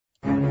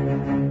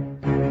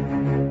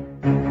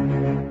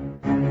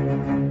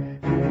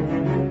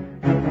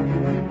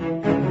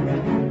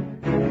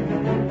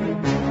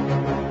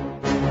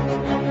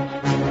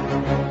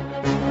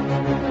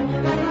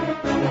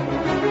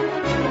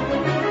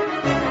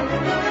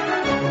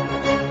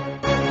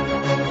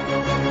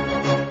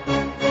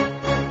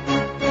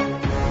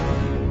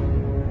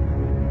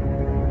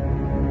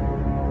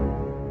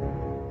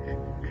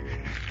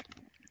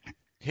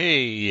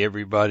Hey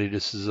everybody,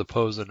 this is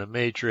Opposing the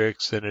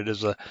Matrix, and it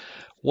is a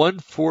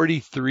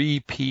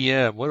 1:43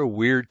 p.m. What a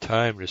weird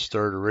time to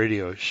start a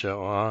radio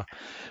show, huh?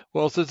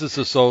 Well, since it's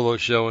a solo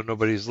show and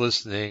nobody's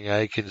listening,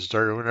 I can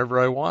start it whenever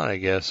I want, I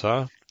guess,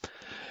 huh?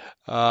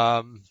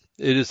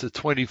 It is the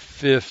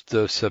 25th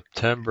of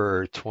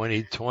September,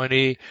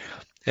 2020,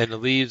 and the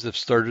leaves have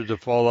started to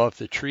fall off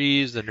the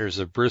trees, and there's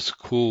a brisk,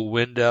 cool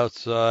wind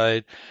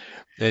outside,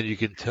 and you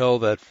can tell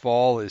that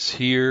fall is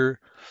here.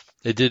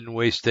 It didn't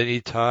waste any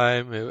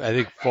time. I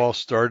think fall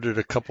started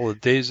a couple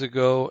of days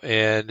ago,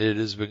 and it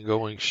has been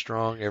going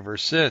strong ever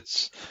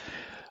since.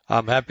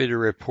 I'm happy to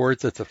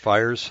report that the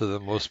fires, for the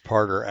most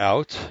part, are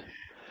out.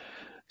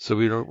 So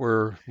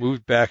we're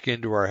moved back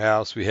into our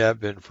house. We have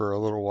been for a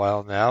little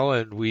while now,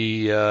 and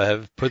we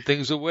have put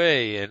things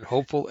away in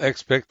hopeful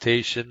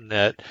expectation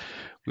that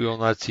we will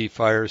not see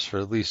fires for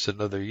at least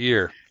another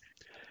year.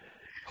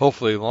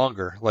 Hopefully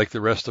longer, like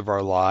the rest of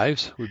our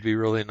lives, would be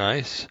really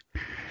nice.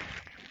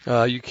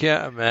 You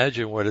can't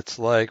imagine what it's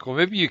like. Well,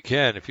 maybe you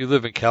can if you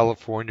live in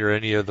California or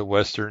any of the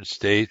western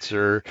states,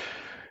 or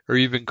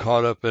you've been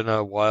caught up in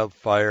a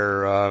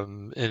wildfire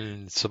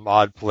in some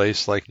odd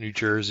place like New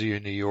Jersey or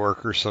New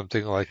York or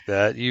something like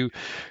that. You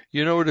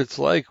know what it's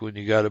like when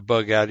you got to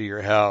bug out of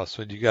your house,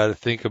 when you got to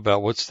think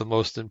about what's the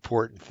most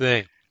important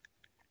thing.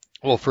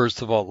 Well,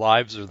 first of all,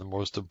 lives are the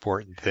most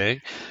important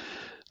thing.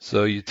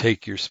 So you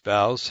take your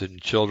spouse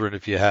and children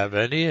if you have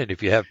any, and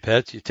if you have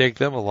pets, you take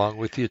them along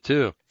with you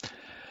too.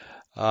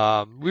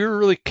 We were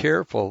really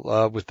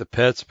careful with the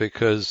pets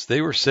because they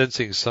were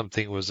sensing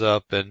something was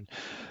up, and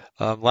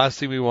last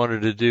thing we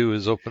wanted to do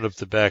is open up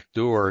the back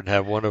door and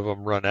have one of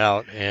them run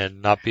out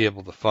and not be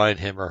able to find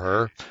him or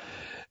her.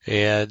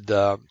 And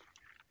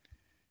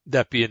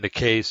that being the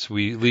case,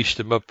 we leashed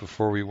them up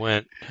before we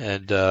went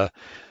and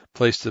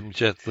placed them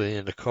gently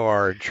in the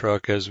car and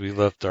truck as we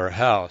left our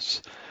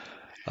house.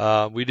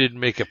 We didn't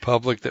make it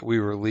public that we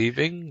were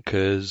leaving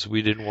because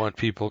we didn't want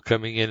people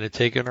coming in and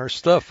taking our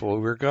stuff while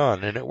we were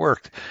gone, and it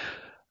worked.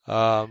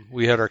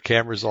 We had our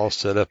cameras all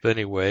set up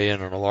anyway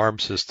and an alarm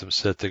system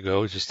set to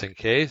go just in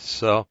case.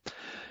 So,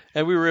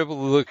 and we were able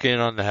to look in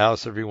on the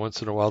house every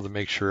once in a while to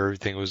make sure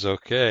everything was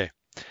okay.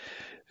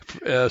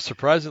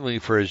 Surprisingly,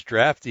 for as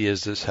drafty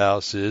as this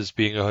house is,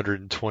 being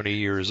 120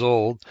 years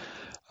old,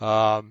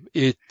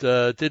 it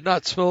did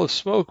not smell of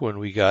smoke when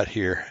we got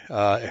here.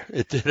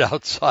 It did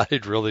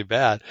outside really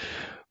bad,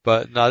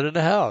 but not in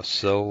the house.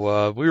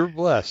 So we were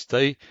blessed.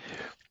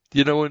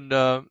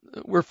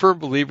 We're firm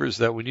believers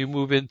that when you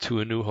move into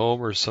a new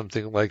home or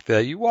something like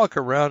that, you walk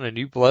around and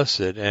you bless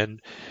it.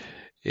 And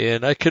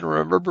I can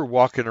remember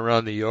walking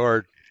around the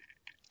yard,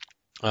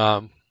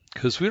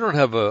 because we don't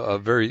have a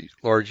very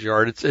large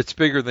yard. It's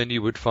bigger than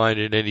you would find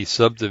in any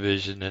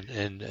subdivision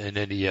in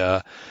any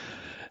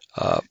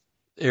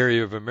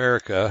area of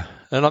America,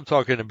 and I'm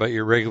talking about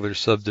your regular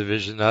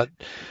subdivision, not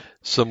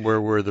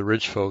somewhere where the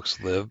rich folks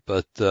live,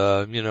 but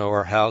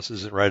our house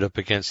isn't right up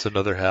against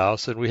another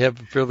house, and we have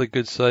a fairly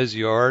good sized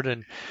yard,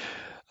 and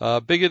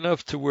big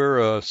enough to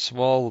where a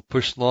small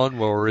push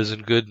lawnmower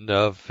isn't good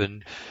enough,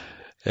 and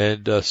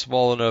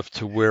small enough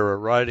to where a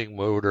riding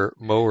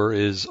mower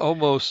is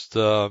almost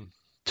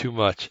too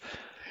much.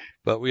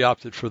 But we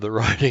opted for the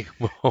riding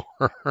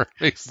mower. It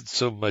makes it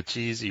so much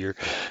easier.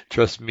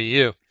 Trust me,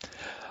 you.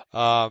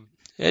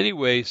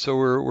 Anyway, so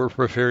we're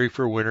preparing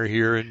for winter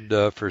here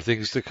and for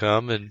things to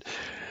come, and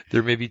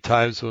there may be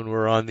times when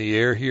we're on the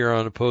air here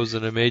on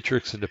Opposing the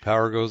Matrix and the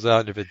power goes out,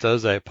 and if it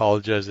does, I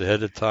apologize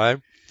ahead of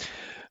time.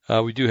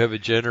 We do have a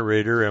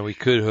generator, and we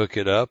could hook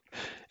it up,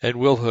 and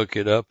we'll hook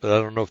it up, but I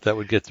don't know if that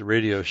would get the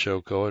radio show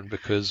going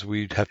because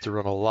we'd have to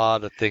run a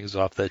lot of things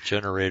off that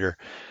generator.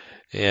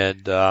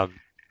 And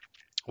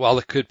while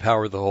it could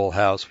power the whole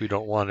house, we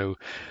don't want to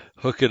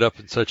hook it up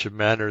in such a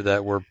manner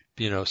that we're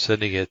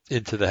sending it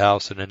into the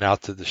house and then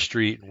out to the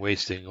street and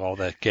wasting all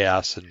that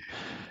gas and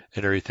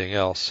everything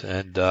else.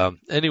 And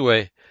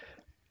anyway,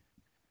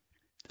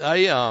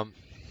 you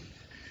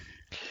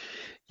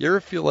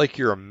ever feel like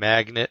you're a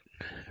magnet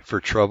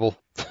for trouble?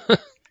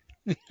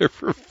 You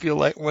ever feel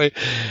that way?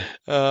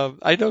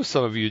 I know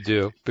some of you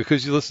do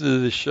because you listen to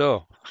this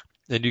show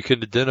and you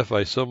can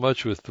identify so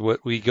much with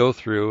what we go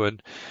through.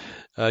 And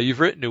you've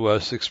written to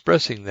us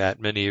expressing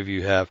that, many of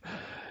you have.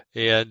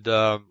 And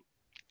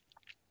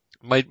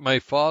my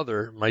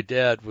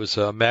dad was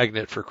a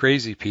magnet for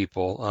crazy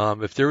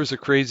people. If there was a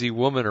crazy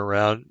woman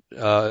around,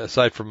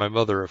 aside from my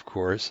mother, of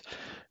course,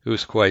 who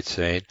was quite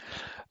sane,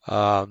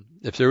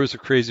 if there was a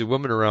crazy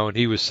woman around when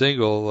he was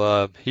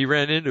single, he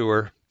ran into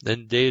her,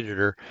 then dated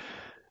her,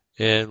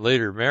 and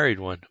later married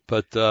one.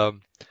 But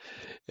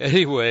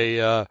anyway,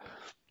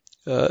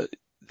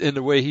 in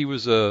the way he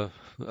was a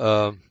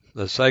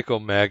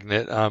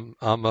psychomagnet,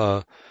 I'm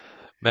a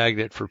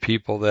magnet for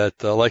people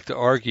that like to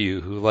argue,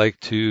 who like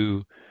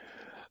to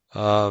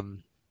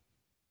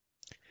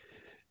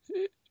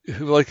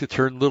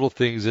turn little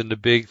things into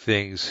big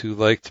things, who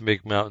like to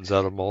make mountains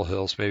out of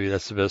molehills. Maybe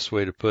that's the best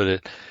way to put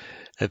it,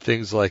 and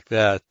things like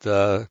that.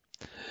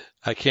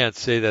 I can't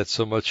say that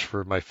so much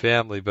for my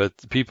family, but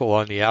the people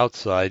on the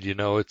outside,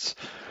 it's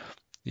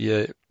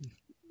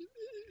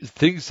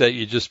things that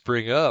you just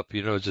bring up,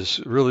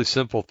 just really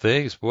simple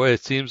things. Boy,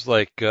 it seems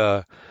like, you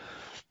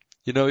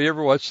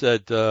ever watch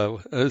that,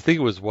 I think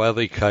it was Wile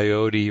E.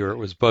 Coyote or it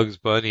was Bugs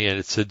Bunny, and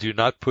it said, do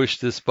not push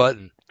this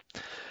button.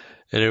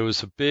 And it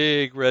was a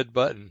big red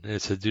button. And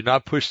it said, do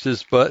not push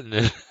this button.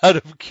 And out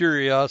of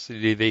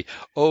curiosity, they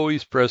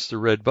always press the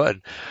red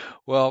button.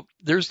 Well,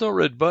 there's no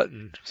red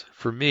button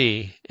for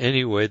me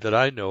anyway that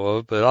I know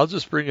of, but I'll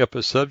just bring up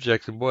a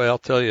subject, and boy, I'll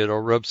tell you,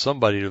 it'll rub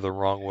somebody the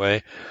wrong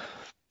way.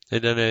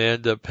 And then I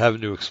end up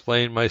having to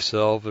explain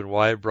myself and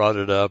why I brought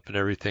it up and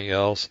everything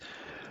else.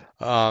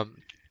 I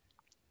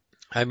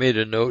made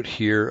a note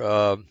here.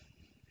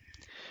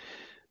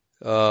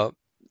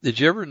 Did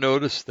you ever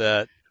notice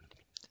that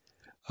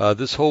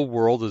this whole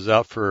world is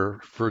out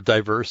for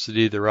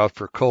diversity? They're out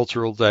for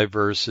cultural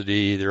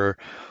diversity. There are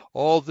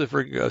all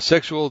different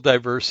sexual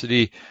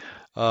diversity,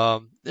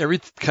 every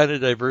kind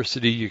of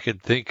diversity you can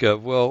think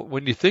of. Well,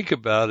 when you think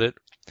about it,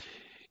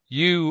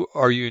 you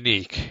are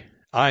unique.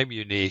 I'm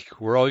unique.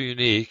 We're all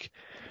unique.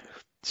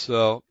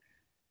 So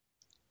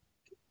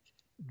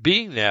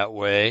being that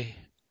way,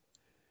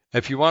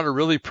 if you want to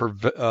really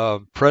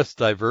press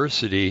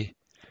diversity,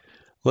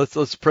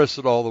 let's press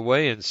it all the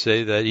way and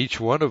say that each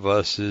one of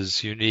us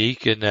is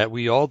unique and that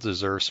we all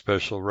deserve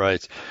special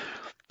rights.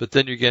 But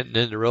then you're getting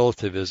into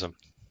relativism.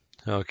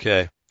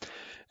 Okay.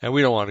 And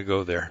we don't want to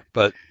go there.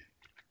 But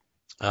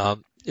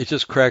it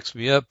just cracks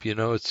me up.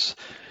 It's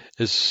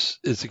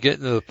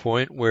getting to the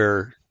point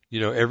where,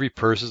 every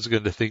person's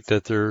going to think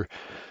that they're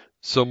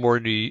so more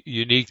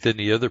unique than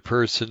the other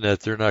person that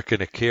they're not going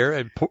to care.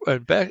 And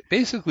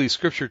basically,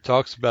 Scripture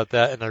talks about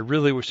that, and I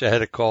really wish I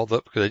had it called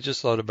up because I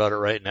just thought about it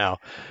right now.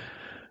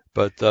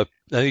 But I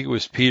think it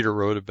was Peter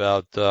wrote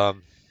about,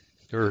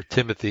 or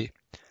Timothy,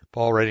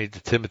 Paul writing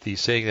to Timothy,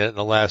 saying that in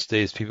the last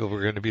days people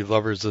were going to be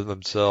lovers of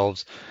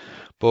themselves,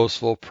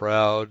 boastful,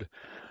 proud,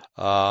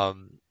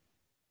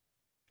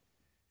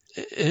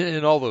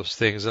 and all those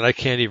things, and I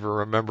can't even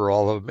remember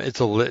all of them.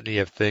 It's a litany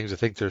of things. I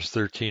think there's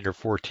 13 or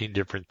 14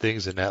 different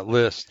things in that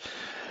list,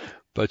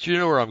 but you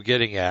know where I'm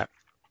getting at.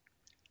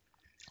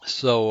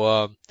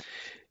 So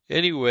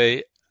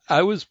anyway,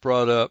 I was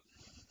brought up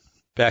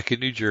back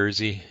in New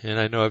Jersey, and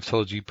I know I've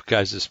told you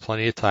guys this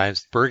plenty of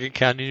times, Bergen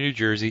County, New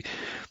Jersey,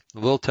 a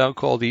little town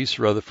called East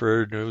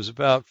Rutherford, and it was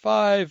about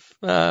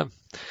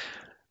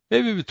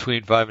maybe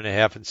between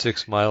 5.5 and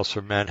 6 miles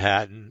from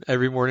Manhattan.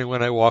 Every morning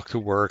when I walked to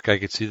work, I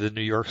could see the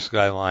New York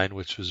skyline,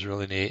 which was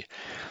really neat.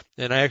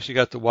 And I actually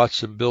got to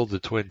watch them build the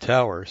Twin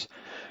Towers,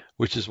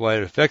 which is why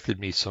it affected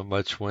me so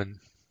much when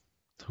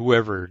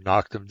whoever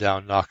knocked them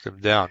down.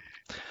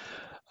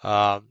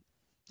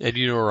 And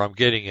you know where I'm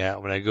getting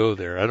at when I go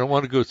there. I don't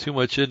want to go too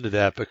much into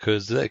that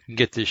because I can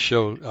get this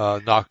show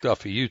knocked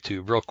off of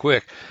YouTube real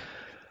quick.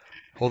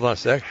 Hold on a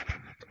sec.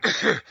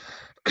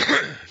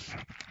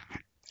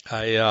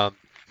 I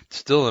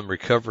still am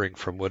recovering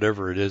from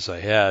whatever it is I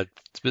had.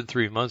 It's been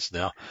 3 months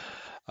now.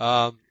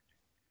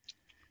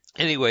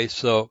 Anyway,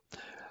 so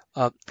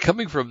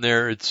coming from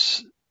there,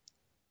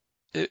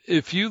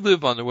 if you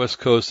live on the West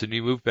Coast and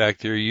you move back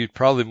there, you'd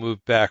probably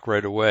move back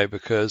right away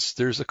because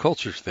there's a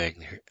culture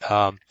thing.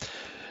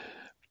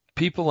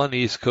 People on the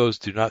East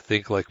Coast do not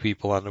think like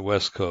people on the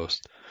West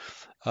Coast.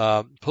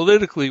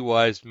 Politically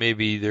wise,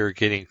 maybe they're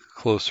getting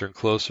closer and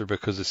closer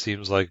because it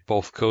seems like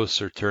both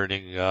coasts are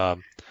turning,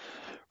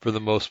 for the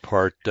most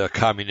part,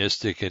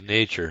 communistic in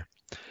nature.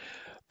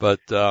 But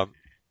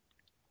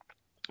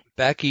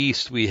back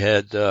east, we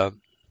were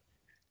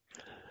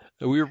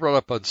brought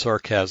up on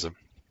sarcasm.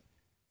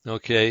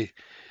 Okay,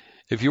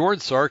 if you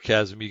weren't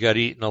sarcasm, you got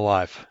eaten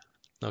alive.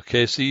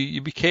 Okay, so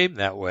you became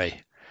that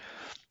way.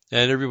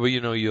 And everybody,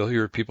 you'll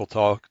hear people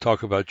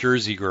talk about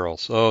Jersey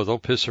girls. Oh,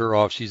 don't piss her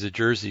off. She's a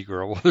Jersey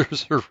girl. Well,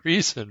 there's a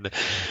reason,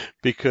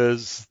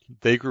 because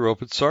they grew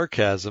up with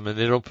sarcasm and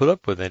they don't put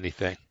up with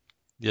anything.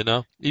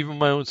 Even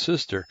my own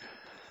sister,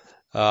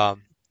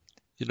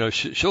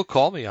 she'll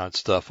call me on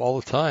stuff all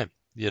the time.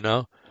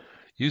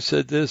 You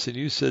said this and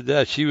you said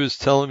that. She was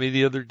telling me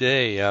the other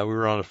day, we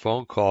were on a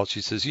phone call.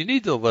 She says, you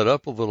need to let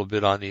up a little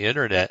bit on the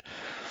internet.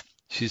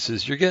 She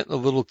says, you're getting a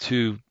little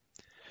too,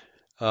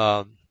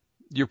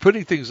 you're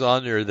putting things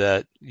on there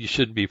that you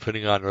shouldn't be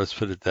putting on. Let's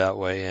put it that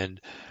way. And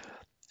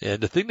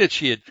the thing that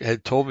she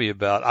had told me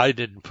about, I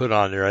didn't put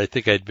on there. I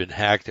think I'd been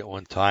hacked at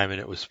one time and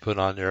it was put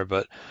on there,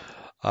 but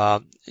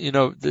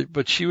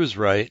but she was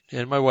right.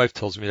 And my wife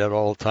tells me that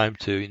all the time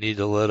too. You need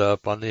to let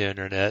up on the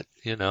internet.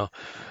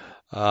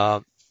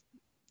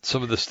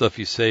 Some of the stuff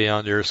you say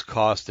on there is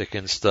caustic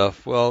and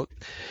stuff. Well,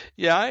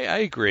 yeah, I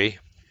agree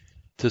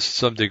to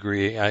some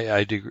degree.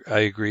 I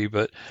agree,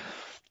 but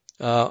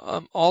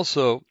I'm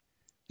also,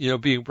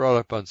 being brought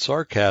up on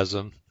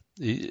sarcasm.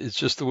 It's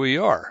just the way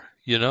you are,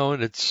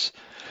 and it's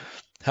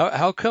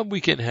how come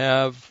we can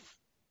have.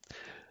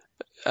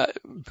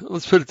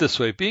 Let's put it this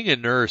way. Being a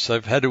nurse,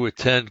 I've had to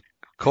attend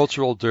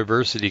cultural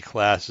diversity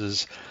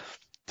classes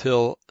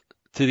to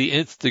the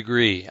nth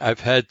degree.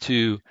 I've had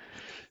to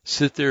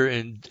sit there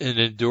and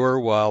endure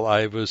while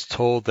I was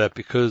told that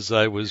because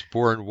I was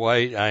born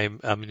white, I'm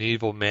an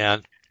evil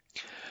man.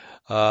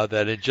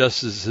 that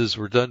injustices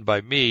were done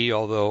by me,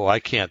 although I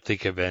can't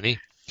think of any,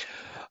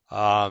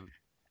 and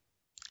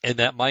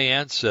that my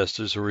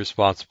ancestors were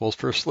responsible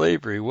for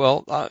slavery.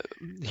 Well,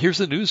 here's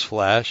a news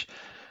flash.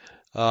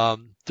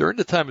 During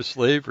the time of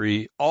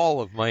slavery,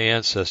 all of my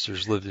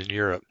ancestors lived in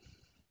Europe.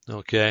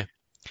 Okay.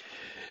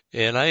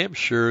 And I am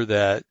sure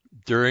that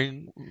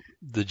during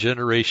the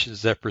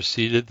generations that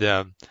preceded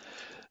them,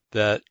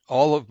 that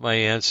all of my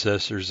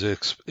ancestors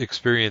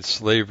experienced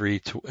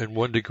slavery in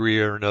one degree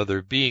or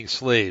another, being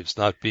slaves,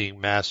 not being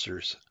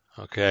masters.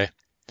 Okay.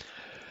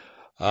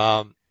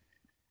 Some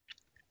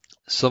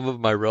of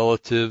my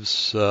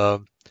relatives,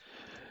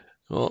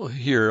 well,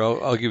 here,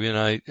 I'll give you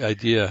an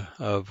idea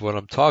of what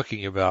I'm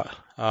talking about.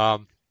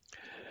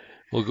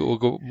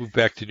 We'll move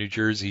back to New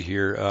Jersey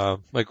here.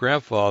 My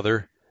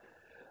grandfather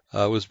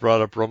was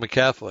brought up Roman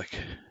Catholic.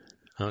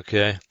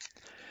 Okay.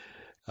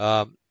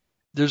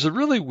 There's a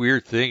really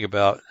weird thing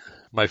about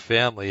my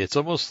family. It's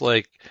almost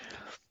like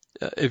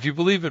if you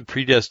believe in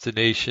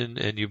predestination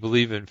and you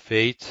believe in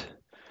fate,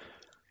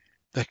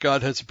 that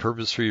God has a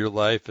purpose for your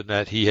life and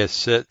that He has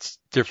set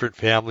different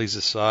families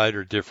aside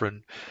or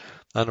different,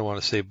 I don't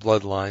want to say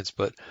bloodlines,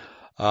 but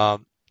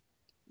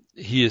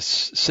He has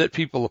set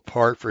people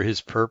apart for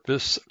His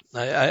purpose.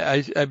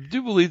 I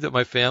do believe that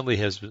my family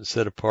has been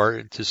set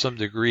apart to some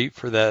degree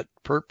for that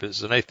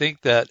purpose. And I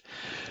think that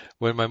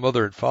when my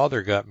mother and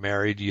father got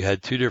married, you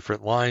had two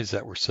different lines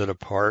that were set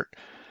apart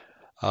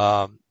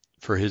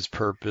for His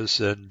purpose,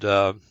 and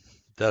that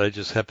I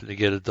just happened to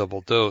get a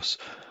double dose.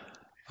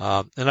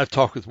 And I've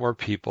talked with more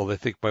people. I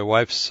think my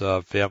wife's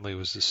family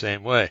was the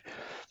same way.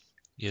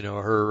 You know,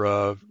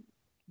 her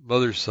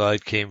mother's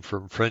side came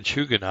from French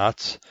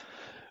Huguenots,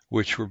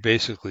 which were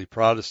basically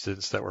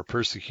Protestants that were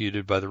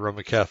persecuted by the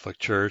Roman Catholic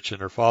Church,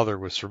 and her father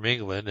was from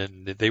England,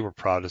 and they were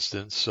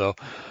Protestants. So,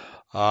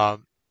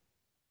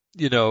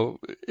 you know,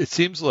 it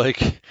seems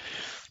like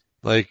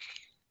right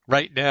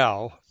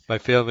now, my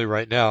family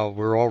right now,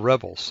 we're all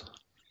rebels.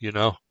 You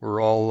know,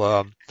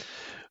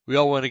 we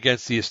all went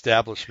against the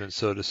establishment,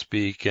 so to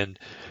speak, and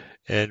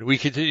we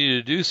continue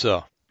to do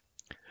so.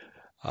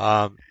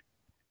 Now,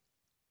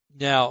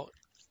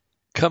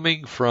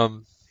 coming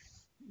from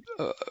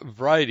a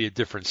variety of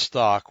different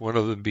stock, one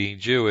of them being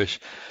Jewish,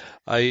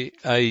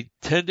 I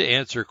tend to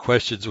answer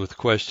questions with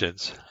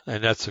questions,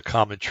 and that's a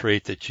common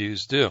trait that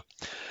Jews do.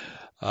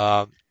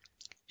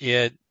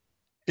 And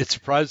it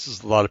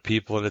surprises a lot of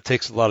people, and it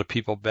takes a lot of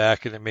people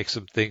back, and it makes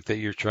them think that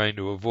you're trying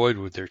to avoid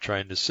what they're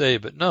trying to say.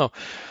 But no,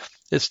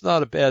 it's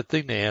not a bad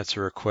thing to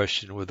answer a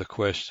question with a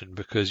question,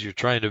 because you're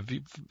trying to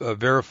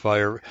verify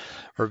or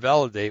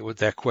validate what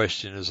that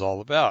question is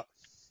all about.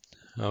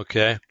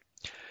 Okay?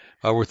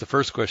 What the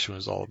first question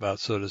was all about,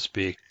 so to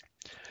speak.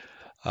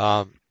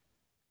 I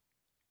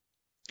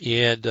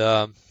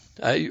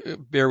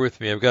bear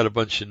with me. I've got a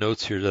bunch of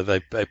notes here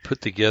that I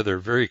put together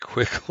very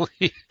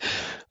quickly.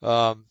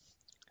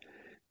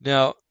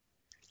 Now,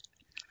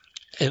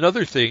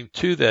 another thing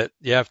too that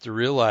you have to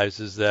realize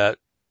is that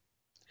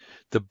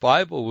the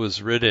Bible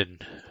was written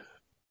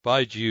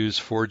by Jews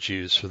for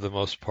Jews for the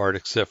most part,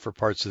 except for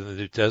parts of the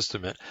New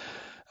Testament,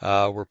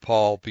 where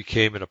Paul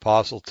became an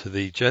apostle to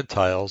the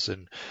Gentiles,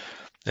 and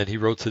he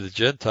wrote to the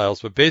Gentiles,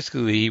 but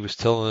basically he was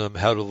telling them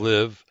how to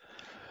live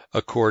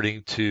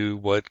according to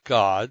what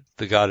God,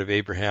 the God of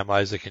Abraham,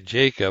 Isaac, and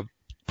Jacob,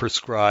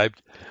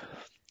 prescribed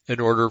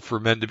in order for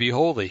men to be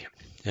holy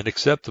and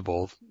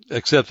acceptable,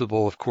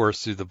 of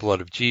course, through the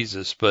blood of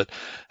Jesus, but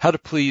how to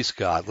please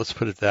God, let's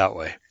put it that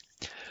way.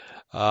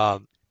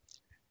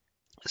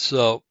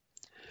 So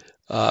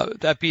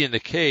that being the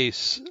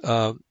case,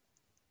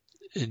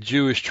 in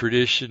Jewish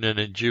tradition and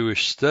in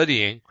Jewish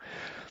studying,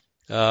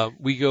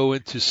 we go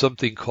into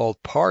something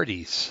called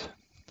parties,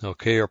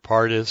 okay, or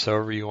parties,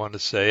 however you want to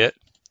say it.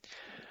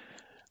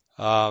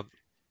 And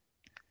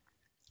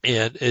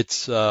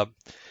it's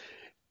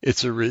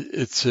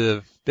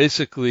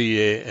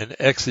basically an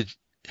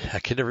I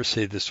can never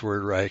say this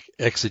word right,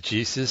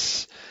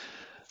 exegesis,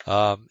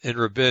 in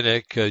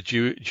rabbinic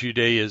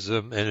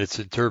Judaism, and it's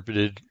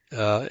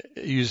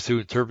used to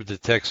interpret the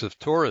text of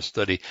Torah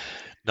study,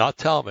 not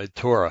Talmud,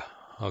 Torah,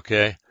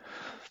 okay,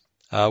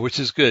 which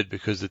is good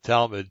because the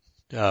Talmud,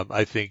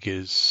 I think,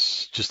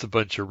 is just a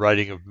bunch of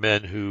writing of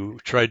men who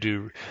tried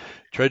to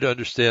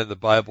understand the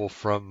Bible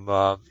from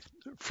a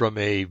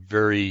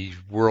very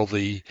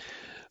worldly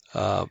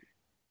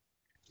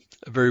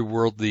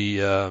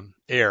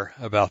air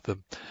about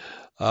them.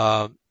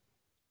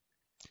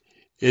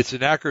 It's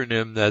an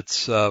acronym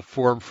that's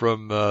formed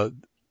from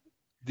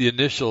the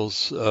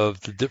initials of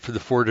the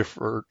four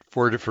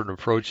different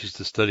approaches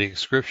to studying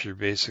Scripture,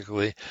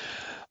 basically.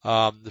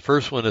 The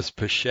first one is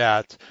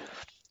Peshat,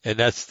 and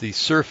that's the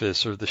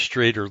surface or the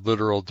straight or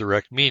literal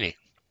direct meaning.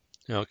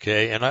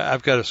 Okay, and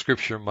I've got a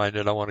scripture in mind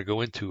that I want to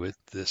go into with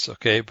this.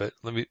 Okay, but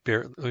let me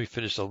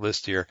finish the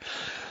list here.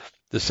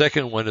 The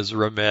second one is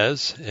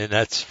Remez, and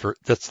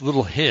that's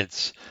little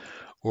hints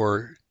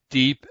or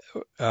deep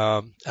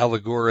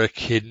allegoric,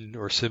 hidden,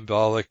 or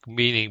symbolic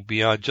meaning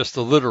beyond just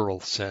the literal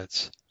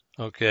sense.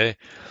 Okay,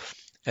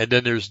 and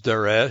then there's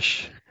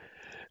Daresh,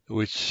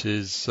 which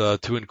is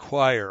to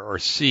inquire or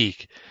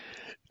seek.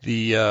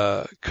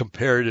 The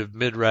comparative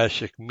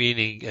midrashic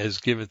meaning as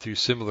given through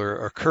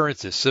similar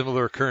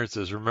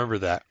occurrences. Remember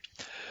that.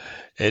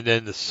 And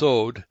then the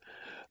sod,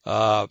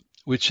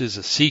 which is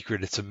a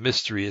secret. It's a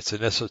mystery. It's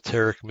an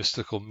esoteric,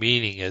 mystical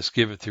meaning as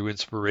given through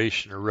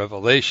inspiration or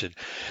revelation.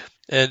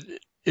 And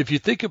if you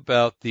think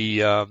about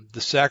the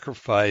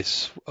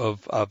sacrifice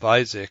of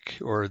Isaac,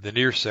 or the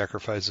near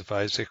sacrifice of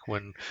Isaac,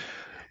 when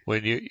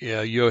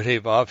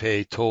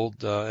Yod-Heh-Vav-Heh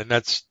told, and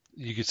that's,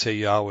 you could say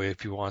Yahweh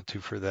if you want to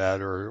for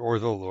that, or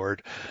the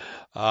Lord,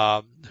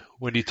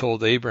 when he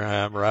told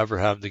Abraham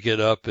to get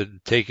up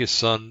and take his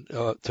son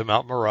to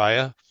Mount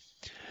Moriah,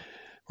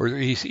 or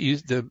I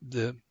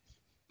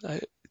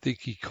think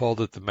he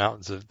called it the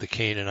mountains of the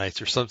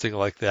Canaanites or something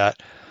like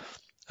that.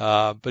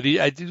 But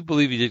I do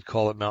believe he did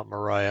call it Mount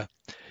Moriah,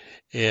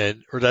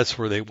 or that's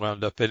where they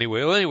wound up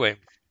anyway. Well, anyway,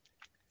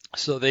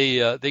 so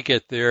they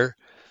get there,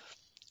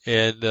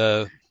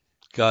 and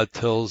God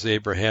tells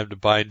Abraham to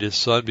bind his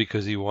son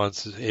because he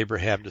wants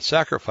Abraham to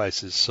sacrifice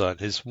his son,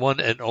 his one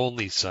and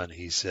only son,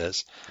 he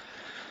says.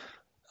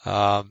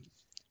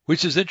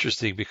 Which is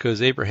interesting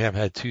because Abraham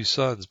had two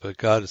sons, but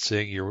God is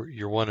saying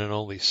your one and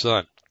only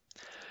son.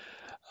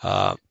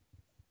 So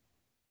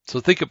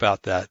think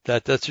about that.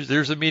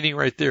 There's a meaning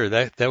right there.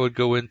 That would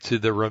go into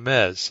the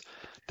remez,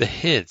 the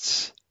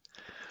hints,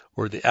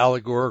 or the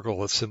allegorical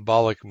or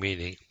symbolic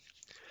meaning,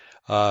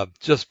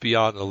 just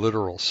beyond the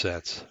literal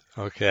sense.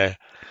 Okay.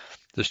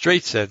 The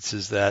straight sense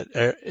is that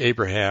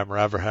Abraham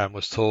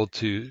was told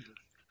to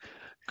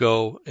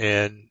go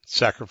and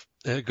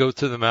go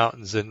to the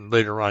mountains, and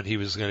later on he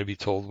was going to be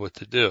told what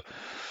to do.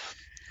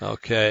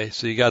 Okay,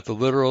 so you got the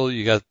literal,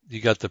 you got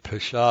the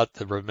peshat,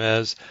 the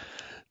remez.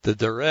 The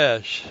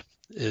daresh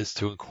is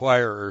to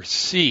inquire or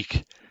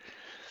seek.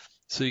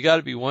 So you got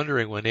to be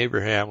wondering when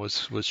Abraham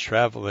was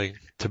traveling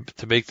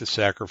to make the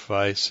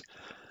sacrifice.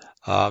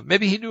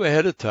 Maybe he knew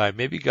ahead of time.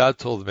 Maybe God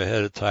told him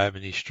ahead of time,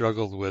 and he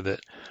struggled with it.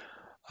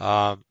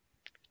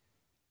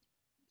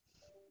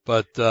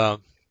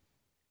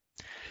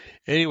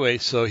 Anyway,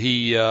 so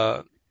he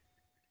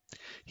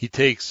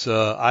takes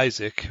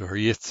Isaac or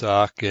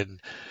Yitzhak,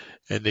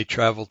 and they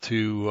travel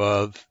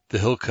to the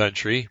hill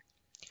country,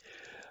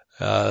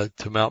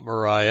 to Mount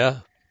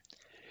Moriah,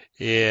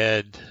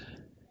 and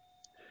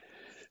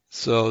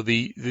so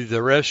the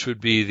rest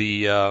would be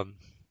the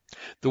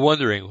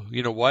wondering,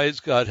 why is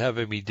God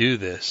having me do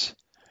this?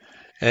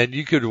 And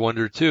you could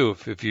wonder too,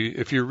 if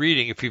you're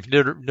reading, if you've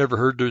never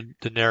heard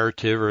the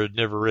narrative or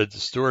never read the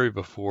story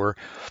before,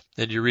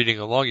 and you're reading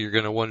along, you're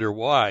going to wonder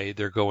why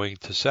they're going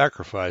to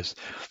sacrifice.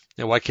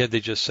 And why can't they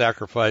just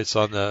sacrifice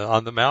on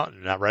the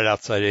mountain, not right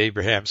outside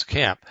Abraham's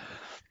camp?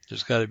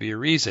 There's got to be a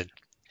reason.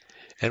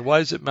 And why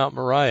is it Mount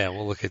Moriah?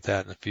 We'll look at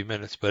that in a few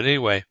minutes. But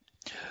anyway,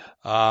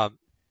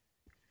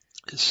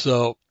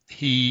 so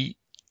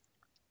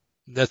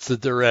that's the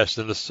daresh,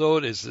 and the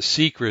sod is the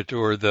secret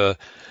or the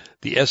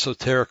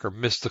esoteric or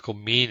mystical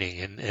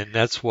meaning, and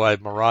that's why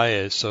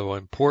Moriah is so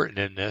important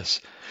in this.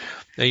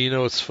 And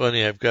it's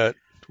funny, I've got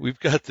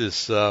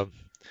this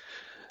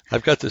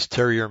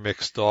terrier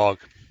mix dog,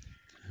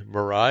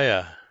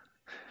 Moriah.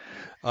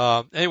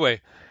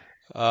 Anyway,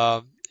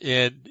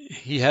 and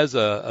he has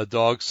a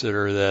dog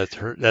sitter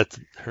that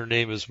her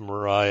name is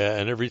Mariah,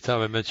 and every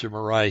time I mention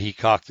Mariah, he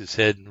cocked his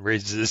head and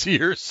raises his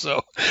ears.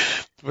 So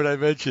when I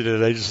mentioned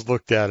it, I just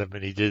looked at him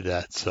and he did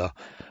that. So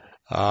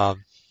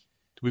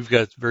we've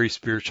got very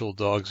spiritual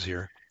dogs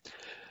here.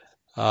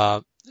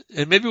 And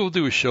maybe we'll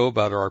do a show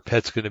about our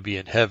pet's going to be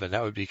in heaven.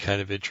 That would be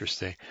kind of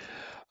interesting.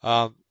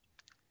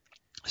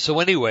 So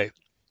anyway,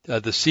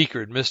 the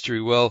secret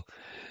mystery. Well,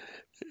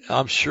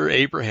 I'm sure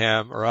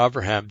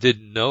Abraham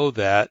didn't know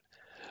that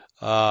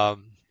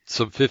some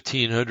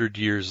 1,500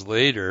 years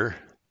later,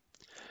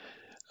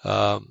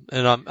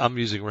 and I'm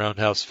using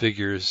roundhouse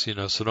figures,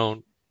 so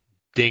don't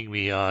ding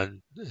me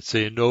on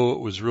saying, no, it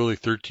was really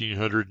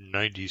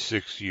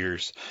 1,396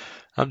 years.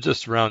 I'm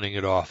just rounding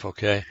it off,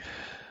 okay?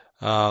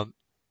 And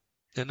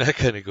that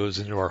kind of goes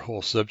into our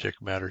whole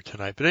subject matter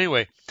tonight. But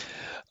anyway,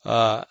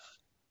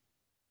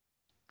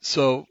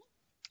 so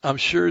I'm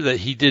sure that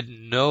he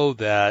didn't know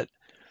that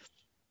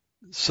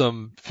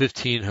some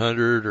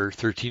 1,500 or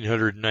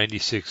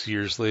 1,396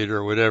 years later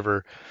or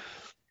whatever,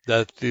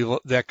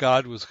 that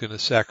God was going to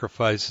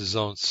sacrifice his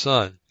own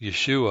son,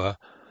 Yeshua,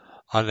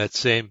 on that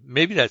same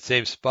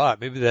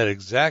spot, maybe that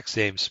exact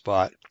same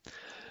spot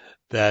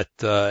that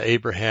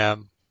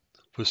Abraham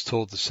was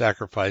told to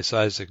sacrifice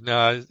Isaac.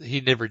 No,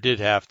 he never did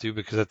have to,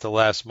 because at the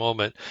last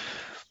moment,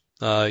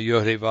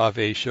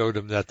 Yod-Heh-Vav-Heh showed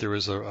him that there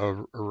was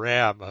a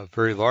ram, a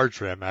very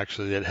large ram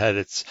actually, that had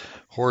its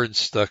horns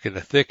stuck in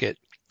a thicket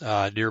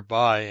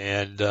nearby,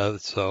 and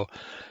so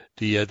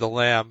the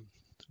lamb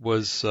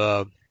was,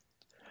 or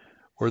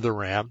the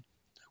ram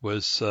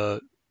was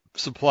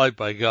supplied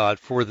by God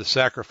for the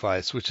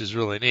sacrifice, which is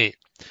really neat.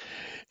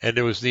 And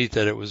it was neat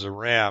that it was a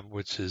ram,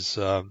 which is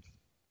a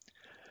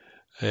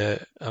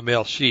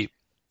male sheep.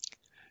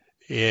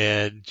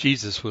 And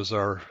Jesus was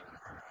our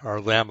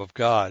Lamb of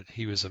God.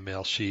 He was a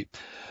male sheep.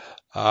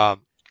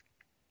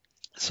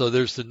 So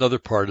there's another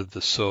part of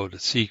the sod, a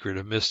secret,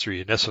 a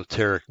mystery, an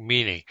esoteric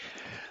meaning.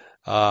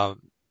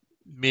 Um,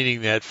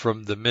 Meaning that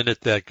from the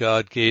minute that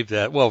God gave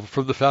that, well,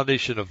 from the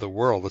foundation of the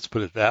world, let's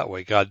put it that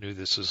way, God knew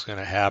this was going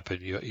to happen.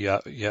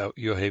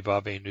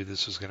 Yohevave knew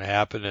this was going to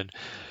happen,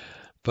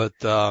 but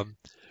from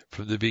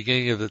the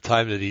beginning of the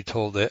time that He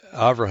told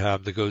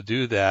Abraham to go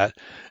do that,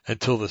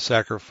 until the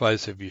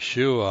sacrifice of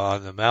Yeshua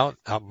on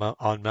the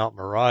on Mount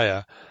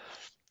Moriah,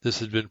 this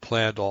had been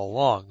planned all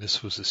along.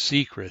 This was a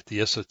secret, the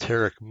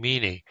esoteric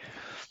meaning,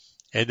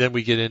 and then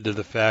we get into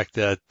the fact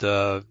that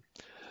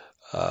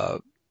uh,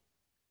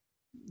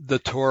 the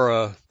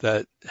Torah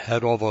that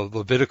had all the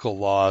Levitical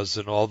laws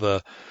and all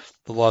the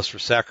laws for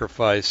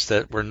sacrifice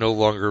that were no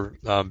longer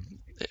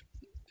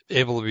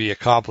able to be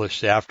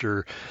accomplished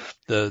after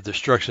the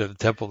destruction of the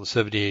temple in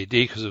 70 AD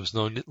because it was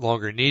no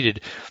longer needed.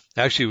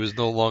 Actually, it was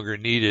no longer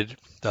needed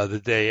the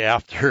day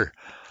after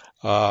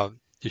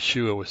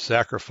Yeshua was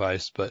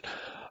sacrificed. But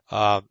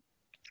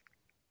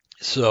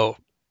so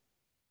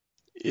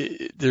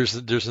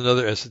there's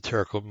another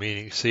esoterical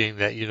meaning, seeing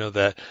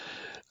that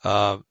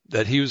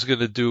that He was going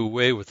to do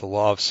away with the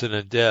law of sin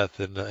and death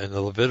and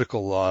the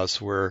Levitical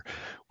laws where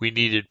we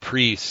needed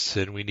priests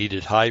and we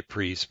needed high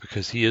priests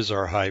because He is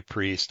our high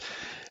priest.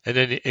 And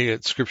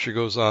then Scripture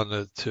goes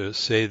on to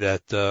say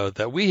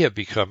that we have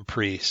become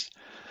priests,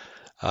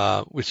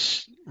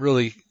 which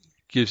really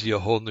gives you a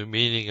whole new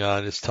meaning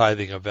on is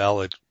tithing a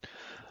valid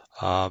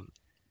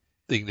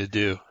thing to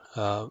do.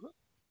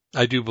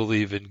 I do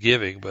believe in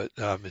giving, but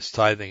is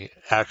tithing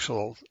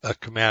a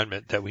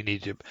commandment that we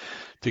need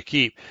to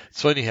keep?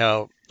 It's funny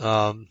how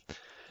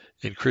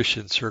in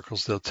Christian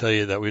circles they'll tell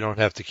you that we don't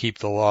have to keep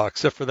the law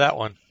except for that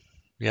one.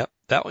 Yep,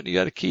 that one you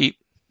got to keep.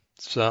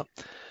 So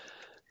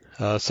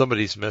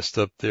somebody's messed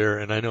up there,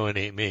 and I know it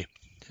ain't me.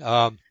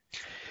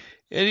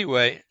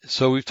 Anyway,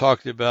 so we've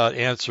talked about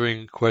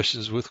answering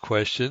questions with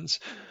questions,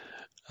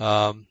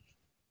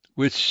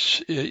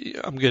 which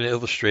I'm going to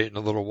illustrate in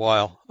a little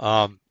while.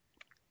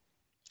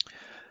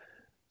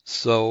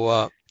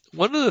 So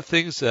one of the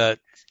things that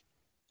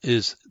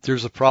is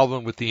there's a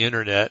problem with the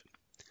internet,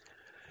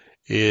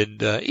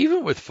 and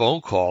even with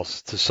phone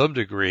calls to some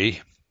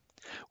degree,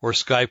 or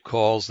Skype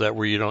calls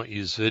where you don't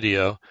use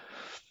video.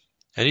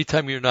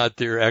 Anytime you're not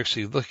there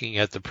actually looking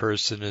at the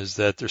person, is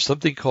that there's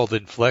something called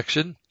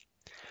inflection.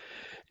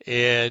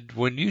 And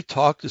when you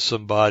talk to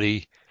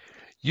somebody,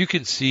 you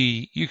can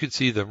see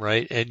them,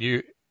 right? And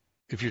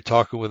if you're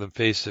talking with them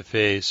face to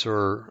face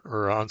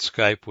or on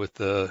Skype with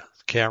the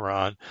camera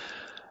on,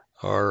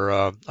 or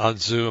on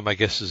Zoom, I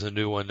guess is a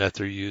new one that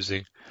they're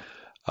using.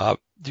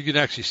 You can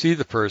actually see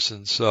the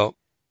person. So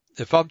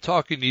if I'm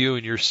talking to you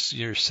and you're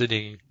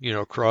sitting,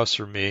 across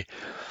from me,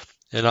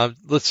 and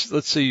let's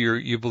say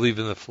you believe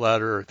in the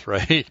flat Earth,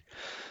 right?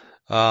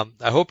 I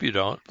hope you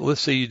don't, but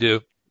let's say you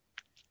do,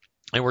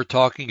 and we're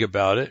talking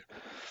about it,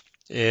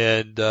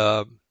 and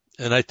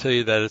I tell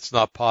you that it's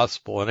not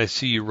possible, and I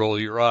see you roll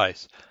your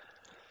eyes,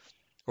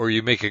 or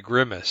you make a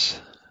grimace.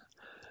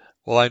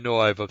 Well, I know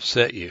I've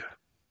upset you.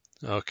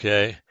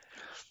 Okay.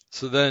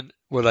 So then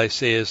what I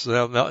say is,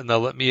 now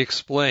let me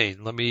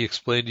explain. Let me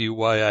explain to you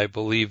why I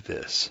believe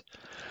this.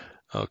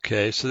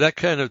 Okay. So that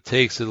kind of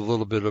takes it a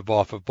little bit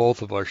off of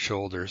both of our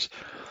shoulders.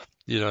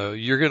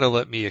 You're going to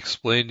let me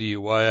explain to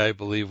you why I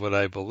believe what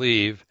I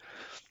believe,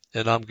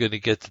 and I'm going to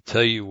get to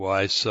tell you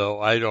why. So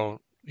I don't,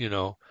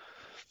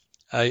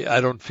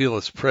 I don't feel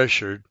as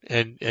pressured.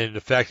 And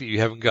the fact that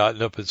you haven't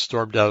gotten up and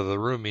stormed out of the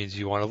room means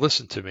you want to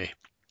listen to me.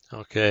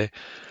 Okay.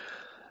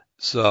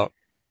 So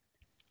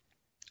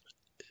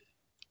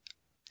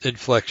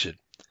inflection.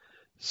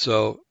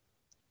 So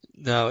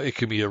now it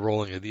could be a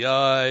rolling of the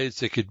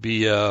eyes. It could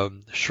be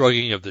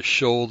shrugging of the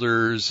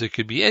shoulders. It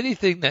could be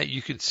anything that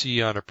you can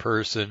see on a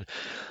person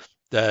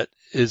that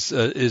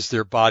is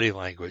their body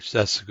language.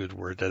 That's a good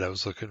word that I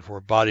was looking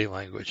for, body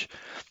language,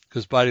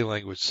 because body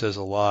language says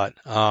a lot.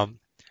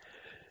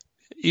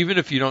 Even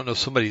if you don't know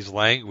somebody's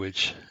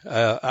language,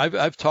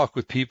 I've talked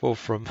with people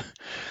from.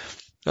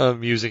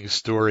 I'm using a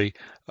story.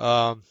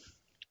 I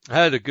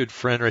had a good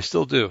friend, or I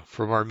still do,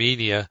 from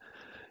Armenia,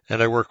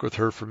 and I worked with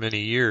her for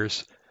many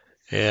years.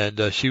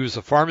 And she was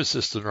a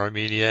pharmacist in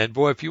Armenia. And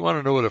boy, if you want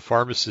to know what a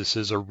pharmacist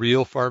is, a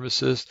real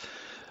pharmacist,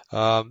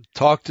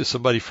 talk to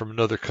somebody from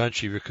another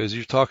country, because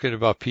you're talking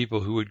about people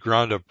who would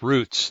ground up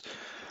roots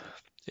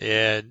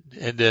and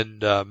then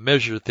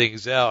measure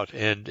things out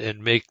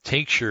and make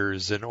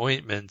tinctures and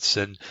ointments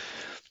and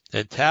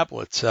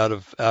tablets out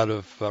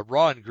of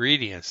raw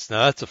ingredients.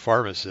 Now that's a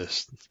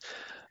pharmacist.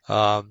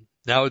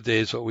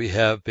 Nowadays, what we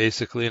have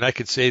basically, and I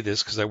can say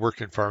this because I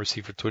worked in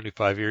pharmacy for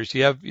 25 years,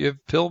 you have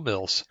pill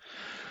mills.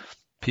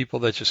 People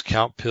that just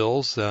count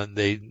pills, and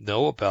they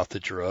know about the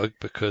drug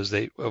because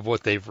of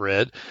what they've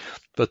read,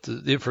 but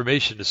the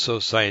information is so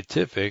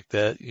scientific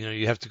that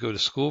you have to go to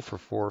school for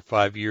 4 or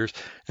 5 years,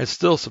 and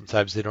still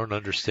sometimes they don't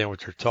understand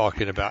what they're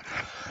talking about.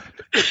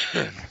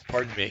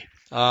 Pardon me.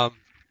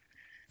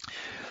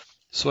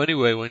 So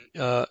anyway,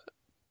 oh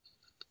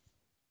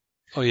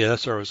yeah,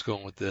 that's where I was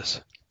going with this.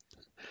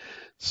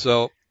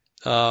 So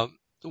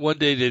one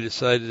day they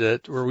decided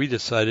that, or we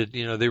decided,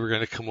 they were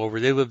going to come over.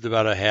 They lived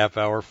about a half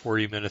hour,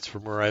 40 minutes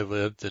from where I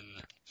lived,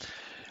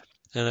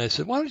 and I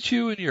said, why don't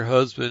you and your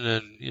husband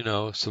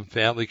and some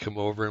family come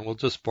over and we'll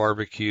just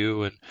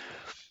barbecue and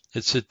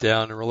sit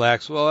down and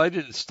relax. Well, I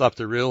didn't stop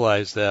to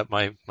realize that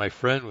my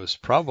friend was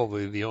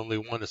probably the only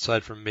one,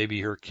 aside from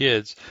maybe her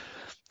kids,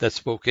 that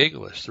spoke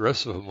English. The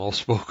rest of them all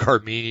spoke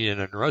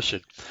Armenian and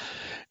Russian.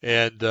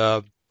 And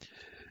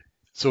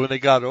so when they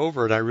got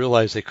over and I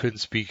realized they couldn't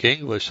speak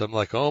English, I'm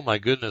like, oh my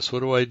goodness, what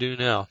do I do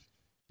now?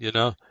 You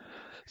know?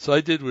 So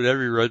I did what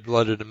every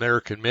red-blooded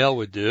American male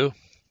would do.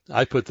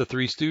 I put the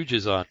Three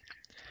Stooges on.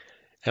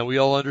 And we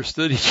all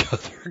understood each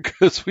other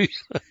because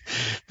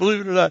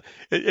believe it or not,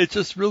 it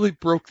just really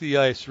broke the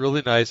ice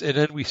really nice. And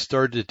then we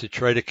started to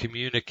try to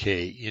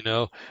communicate.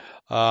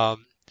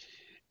 Um,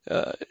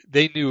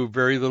 they knew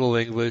very little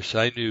English.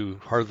 I knew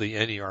hardly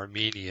any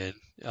Armenian.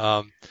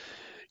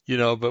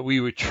 But we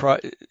would try.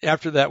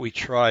 After that, we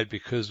tried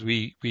because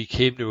we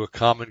came to a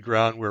common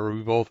ground where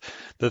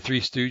the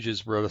Three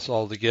Stooges brought us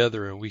all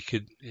together, and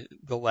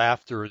the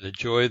laughter and the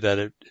joy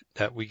that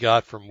we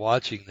got from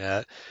watching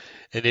that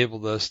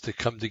enabled us to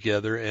come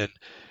together and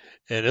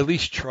at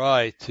least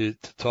try to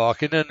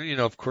talk. And then,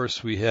 of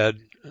course, we had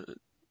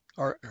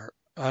I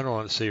don't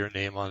want to say her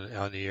name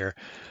on the air,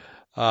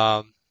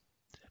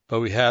 but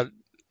we had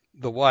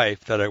the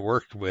wife that I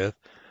worked with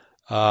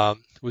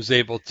was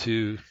able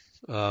to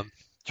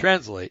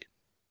translate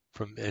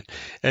from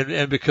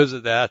and because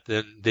of that,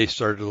 then they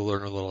started to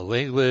learn a little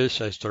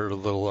English. I started to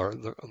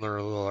learn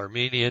a little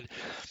Armenian,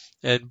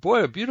 and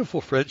boy, a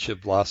beautiful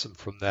friendship blossomed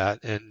from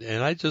that.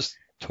 And I just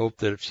hope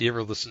that if she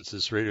ever listens to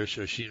this radio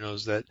show, she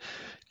knows that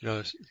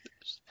her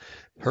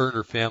and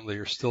her family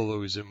are still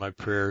always in my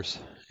prayers.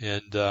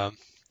 And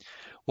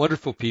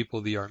wonderful people,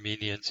 the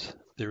Armenians,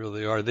 they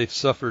really are. They've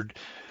suffered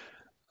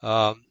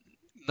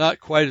not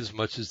quite as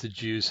much as the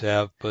Jews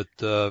have, but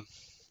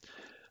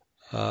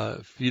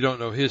if you don't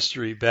know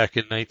history, back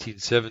in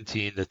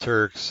 1917, the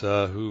Turks,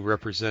 who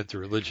represent the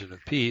religion of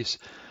peace,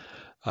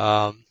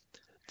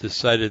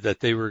 decided that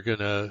they were going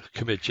to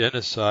commit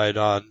genocide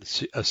on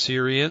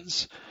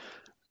Assyrians,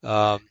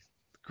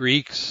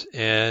 Greeks,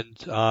 and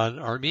on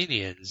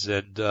Armenians.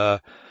 And oh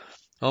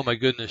my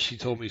goodness, she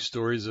told me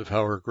stories of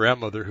how her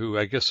grandmother, who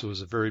I guess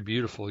was a very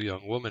beautiful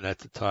young woman at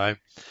the time,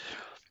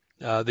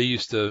 they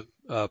used to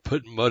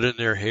put mud in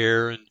their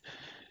hair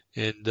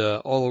and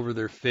all over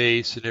their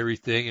face and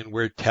everything, and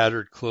wear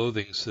tattered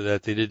clothing so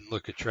that they didn't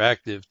look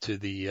attractive to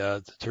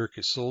the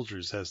Turkish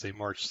soldiers as they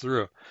marched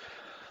through.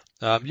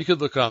 You could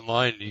look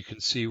online and you can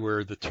see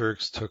where the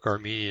Turks took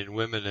Armenian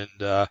women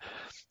and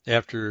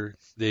after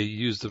they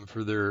used them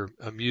for their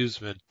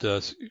amusement,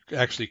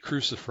 actually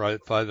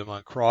crucified them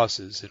on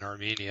crosses in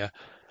Armenia.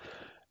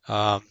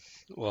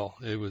 Well,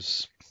 they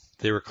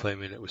were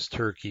claiming it was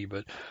Turkey,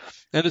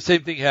 and the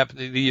same thing happened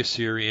to the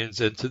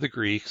Assyrians and to the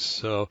Greeks.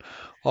 So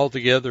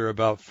altogether,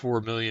 about 4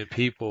 million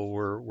people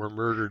were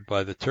murdered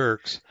by the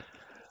Turks.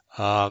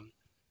 If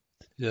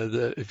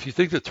you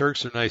think the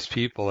Turks are nice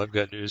people, I've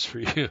got news for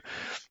you.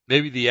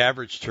 Maybe the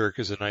average Turk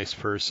is a nice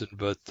person,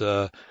 but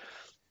the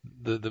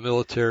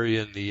military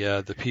and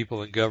the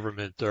people in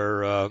government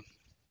are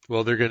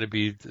they're going to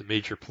be the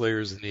major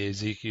players in the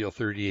Ezekiel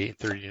 38 and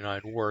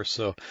 39 war.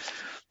 So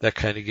that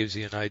kind of gives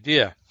you an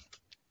idea.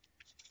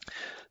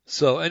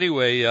 So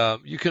anyway,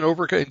 you can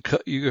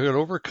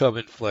overcome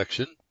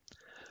inflection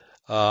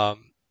in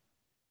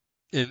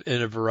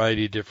a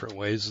variety of different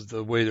ways.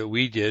 The way that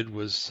we did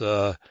was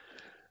the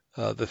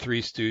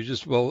Three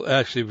Stooges. Well,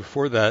 actually,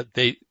 before that,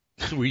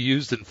 we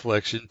used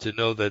inflection to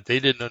know that they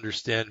didn't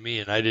understand me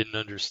and I didn't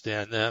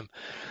understand them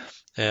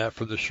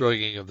from the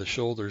shrugging of the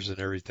shoulders and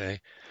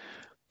everything.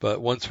 But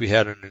once we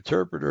had an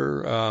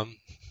interpreter,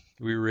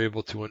 we were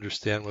able to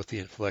understand what the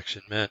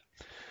inflection meant.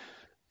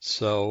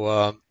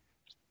 So,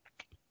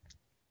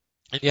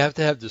 and you have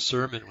to have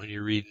discernment when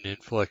you're reading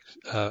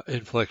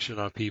inflection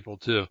on people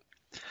too.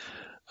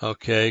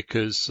 Okay,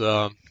 because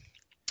I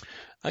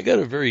got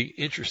a very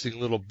interesting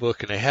little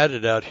book, and I had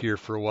it out here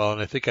for a while, and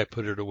I think I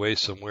put it away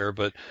somewhere,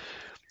 but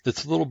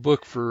it's a little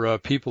book for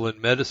people in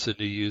medicine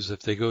to use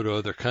if they go to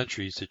other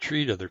countries to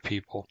treat other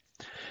people.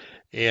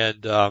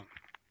 And there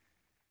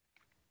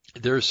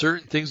are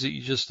certain things that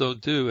you just don't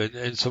do, and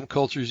in some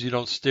cultures you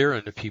don't stare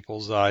into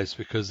people's eyes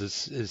because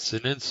it's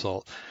an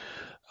insult.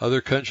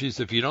 Other countries,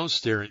 if you don't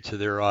stare into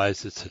their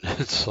eyes, it's an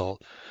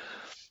insult.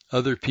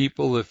 Other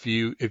people, if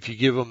you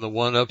give them the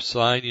one up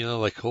sign,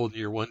 like holding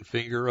your one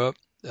finger up,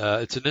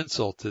 it's an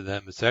insult to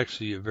them. It's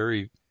actually a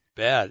very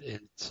bad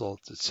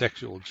insult, a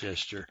sexual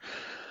gesture.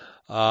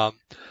 Other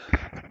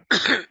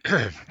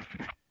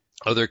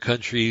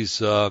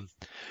countries,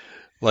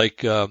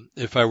 like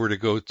if I were to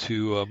go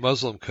to a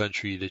Muslim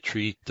country to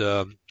treat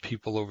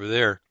people over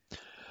there,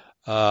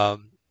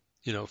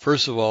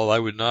 first of all, I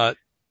would not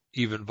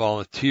even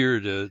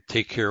volunteer to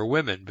take care of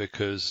women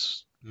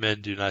because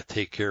men do not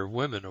take care of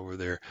women over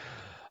there.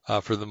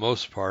 For the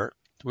most part,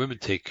 women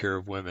take care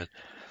of women,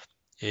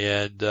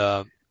 and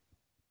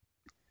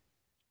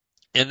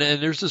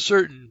there's a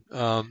certain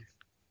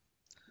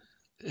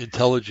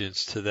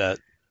intelligence to that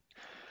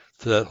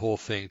to that whole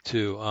thing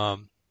too. I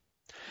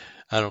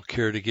don't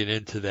care to get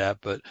into that,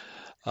 but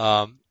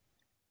um,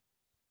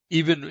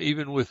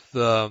 even with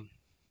the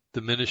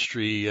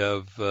ministry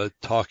of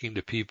talking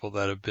to people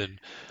that have been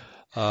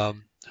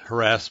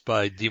harassed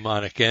by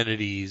demonic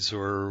entities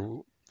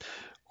or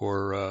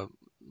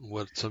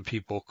what some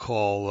people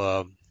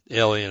call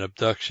alien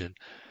abduction.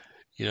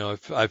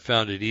 I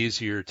found it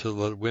easier to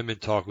let women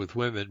talk with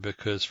women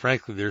because,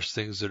 frankly, there's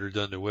things that are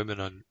done to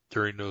women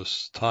during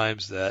those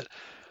times that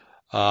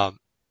um,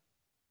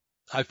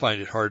 I find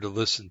it hard to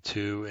listen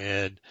to,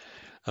 and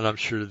I'm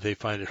sure that they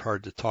find it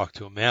hard to talk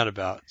to a man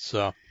about.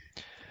 So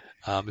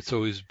it's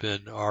always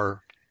been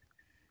our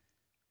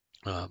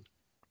um,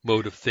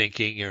 mode of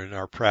thinking and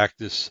our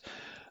practice.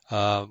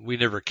 We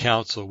never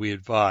counsel, we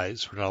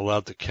advise. We're not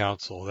allowed to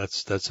counsel.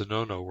 That's a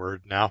no-no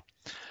word now.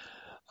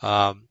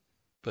 Um,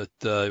 but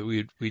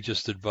we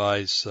just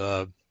advise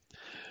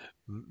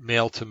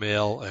male to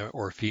male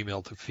or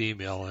female to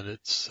female, and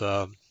it's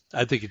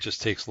I think it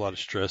just takes a lot of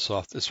stress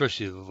off,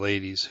 especially the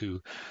ladies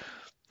who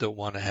don't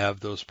want to have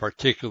those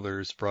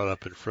particulars brought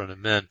up in front of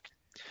men.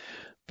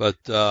 But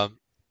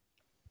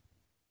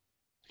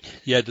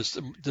yeah,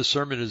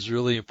 discernment is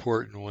really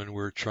important when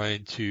we're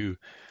trying to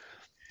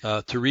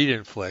read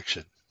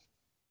inflection.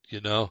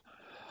 You know,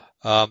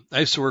 I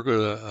used to work with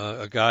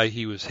a guy.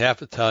 He was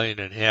half Italian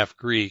and half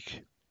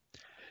Greek,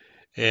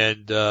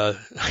 and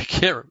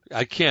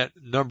I can't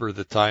number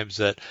the times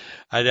that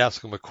I'd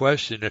ask him a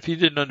question. If he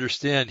didn't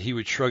understand, he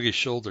would shrug his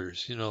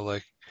shoulders,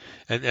 like,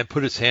 and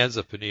put his hands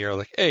up in the air,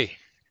 like, "Hey,"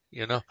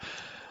 you know.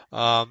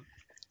 Um,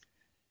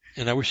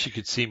 and I wish you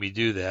could see me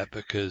do that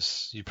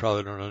because you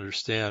probably don't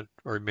understand,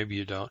 or maybe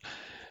you don't.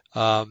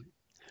 Um,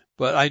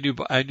 but I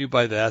knew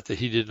by that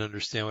he didn't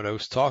understand what I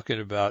was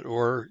talking about,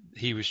 or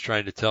he was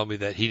trying to tell me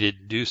that he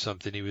didn't do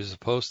something he was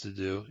supposed to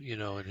do,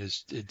 in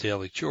his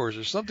daily chores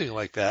or something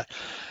like that.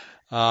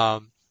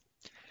 Um,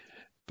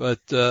 but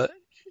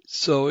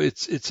so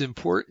it's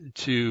important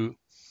to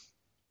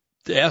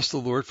ask the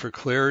Lord for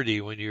clarity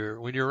when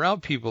you're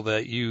around people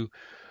that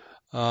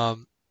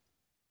um,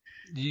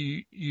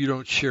 you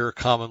don't share a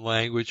common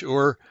language,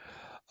 or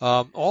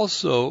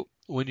also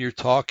when you're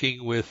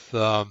talking with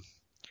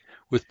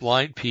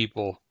blind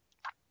people.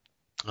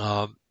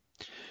 Um,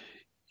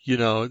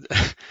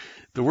 the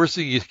worst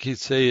thing you can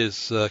say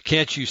is,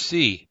 "Can't you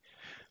see?"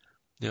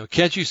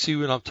 Can't you see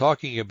what I'm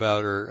talking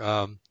about? Or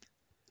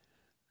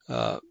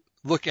uh,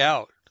 look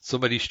out,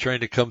 somebody's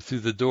trying to come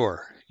through the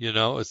door.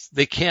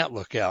 They can't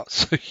look out,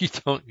 so you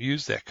don't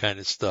use that kind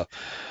of stuff.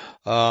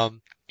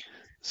 Um,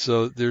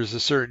 so there's a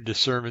certain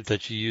discernment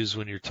that you use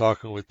when you're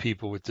talking with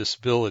people with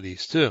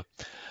disabilities too.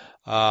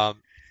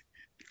 Um,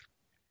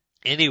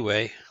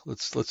 anyway,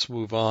 let's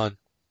move on.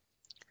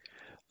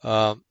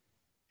 Um,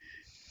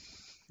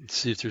 let's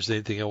see if there's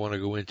anything I want to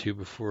go into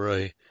before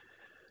I.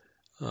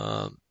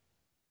 Um,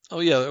 oh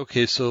yeah,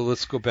 okay. So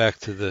let's go back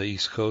to the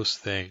East Coast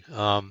thing.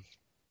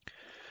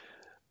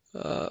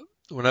 Uh,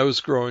 when I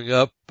was growing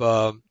up,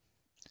 there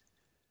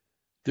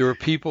were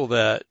people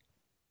that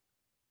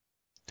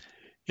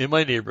in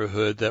my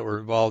neighborhood that were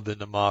involved in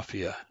the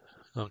mafia.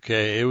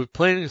 Okay, it was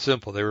plain and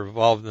simple. They were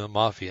involved in the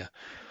mafia,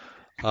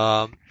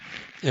 and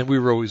we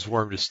were always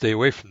warned to stay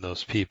away from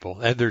those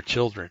people and their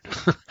children.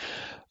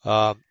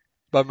 By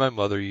my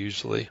mother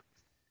usually.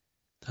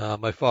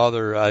 My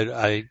father,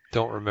 I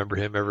don't remember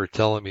him ever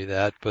telling me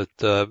that, but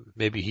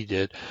maybe he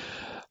did.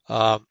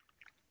 Um,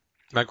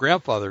 my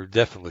grandfather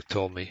definitely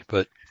told me,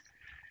 but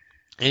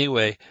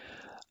anyway,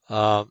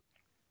 um,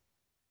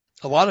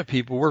 a lot of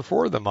people were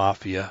for the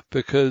mafia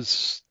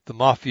because the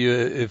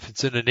mafia, if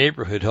it's in a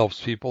neighborhood, helps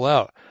people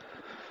out.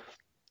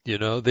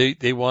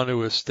 They want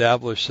to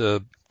establish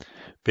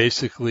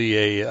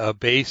basically a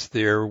base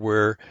there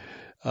where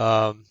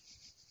um,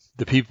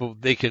 the people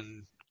they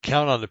can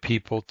count on the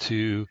people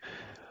to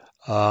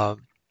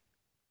um,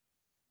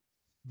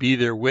 be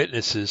their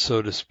witnesses,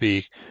 so to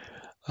speak,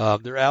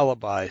 their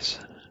alibis.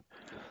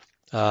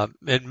 And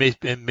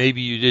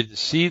maybe you didn't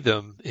see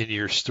them in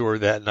your store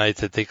that night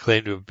that they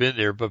claim to have been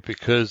there, but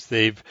because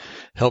they've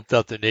helped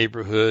out the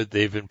neighborhood,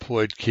 they've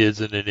employed kids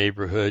in the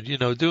neighborhood,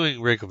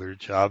 doing regular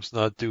jobs,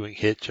 not doing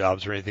hit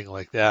jobs or anything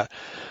like that.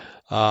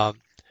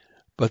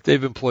 But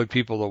they've employed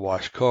people to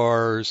wash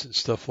cars and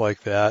stuff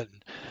like that.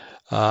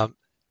 Um,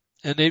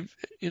 and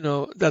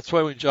that's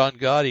why when John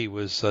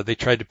Gotti they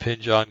tried to pin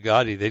John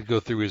Gotti, they'd go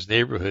through his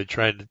neighborhood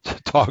trying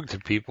to talk to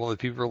people, and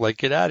people were like,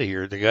 "Get out of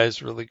here. The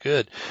guy's really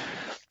good.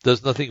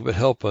 Does nothing but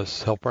help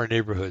our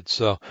neighborhood."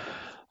 So,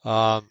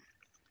 um,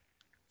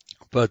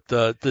 but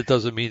that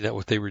doesn't mean that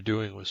what they were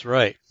doing was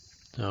right.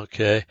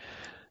 Okay.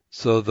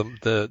 So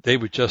they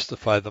would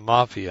justify the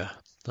mafia.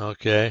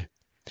 Okay.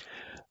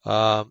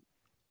 Um,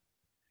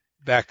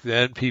 back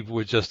then people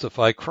would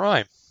justify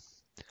crime.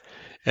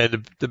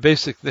 And the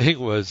basic thing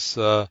was,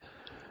 well,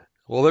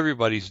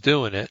 everybody's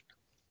doing it.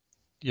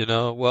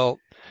 Well,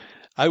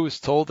 I was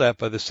told that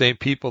by the same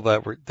people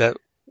that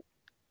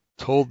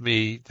told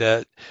me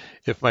that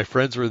if my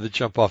friends were to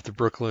jump off the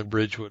Brooklyn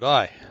Bridge, would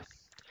I?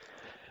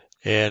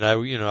 And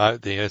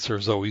the answer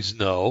was always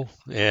no.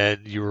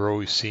 And you were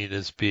always seen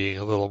as being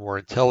a little more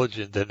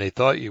intelligent than they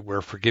thought you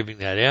were for giving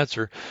that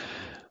answer.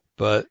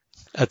 But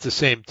at the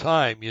same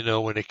time,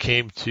 when it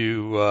came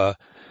to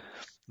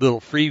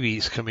little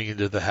freebies coming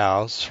into the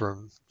house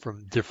from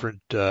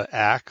different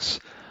acts,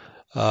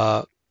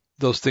 uh,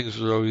 those things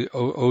were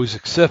always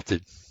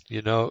accepted.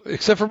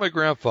 Except for my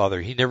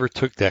grandfather, he never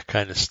took that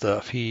kind of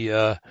stuff. He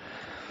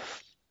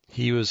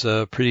was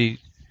a pretty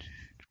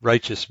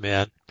righteous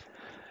man,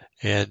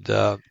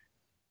 and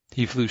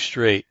he flew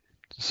straight.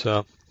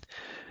 So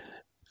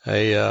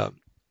I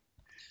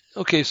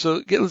okay.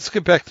 So let's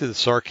get back to the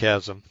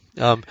sarcasm.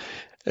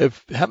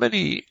 If how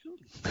many?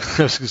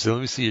 I was going to say,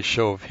 let me see a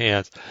show of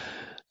hands.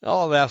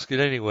 I'll ask it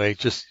anyway,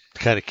 just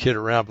kind of kid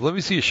around. But let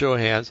me see a show of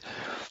hands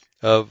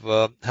of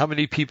how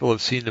many people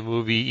have seen the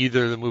movie,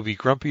 either the movie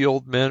Grumpy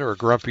Old Men or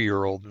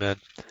Grumpier Old Men.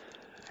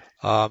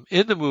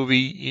 In the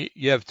movie,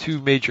 you have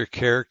two major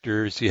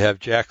characters. You have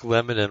Jack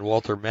Lemmon and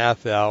Walter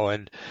Matthau,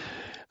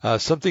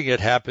 and something had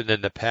happened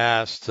in the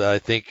past. I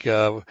think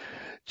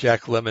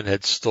Jack Lemmon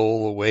had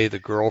stole away the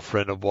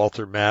girlfriend of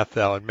Walter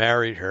Matthau and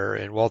married her,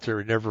 and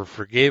Walter never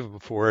forgave him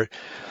for it.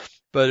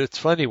 But it's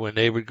funny, when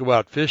they would go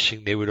out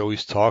fishing, they would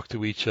always talk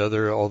to each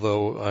other,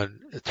 although on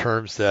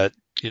terms that,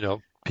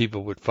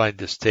 people would find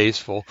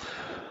distasteful.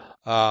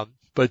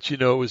 But it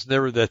was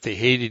never that they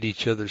hated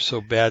each other so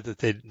bad that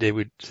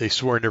they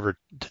swore never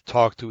to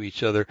talk to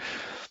each other.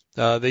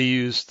 They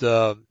used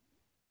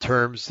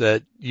terms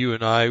that you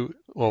and I,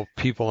 well,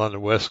 people on the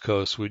West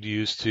Coast would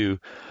use to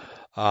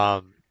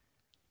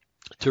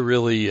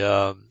really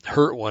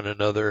hurt one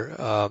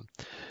another,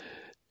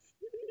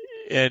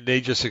 and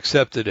they just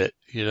accepted it,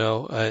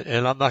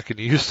 And I'm not going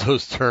to use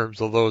those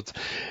terms, although it's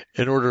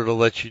in order to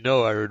let you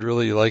know I would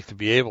really like to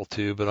be able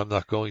to, but I'm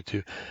not going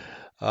to.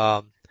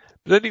 But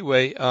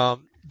anyway,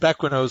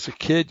 back when I was a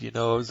kid,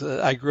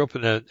 I grew up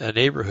in a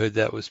neighborhood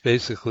that was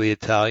basically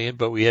Italian,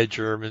 but we had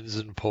Germans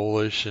and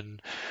Polish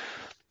and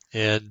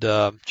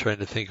trying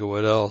to think of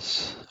what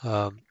else.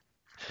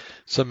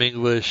 Some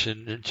English,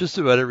 and just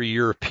about every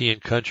European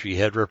country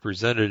had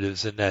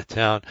representatives in that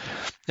town.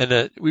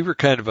 And we were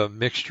kind of a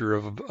mixture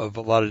of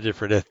a lot of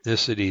different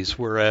ethnicities,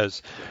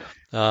 whereas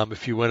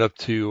if you went up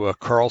to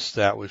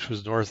Karlstadt, which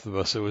was north of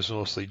us, it was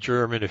mostly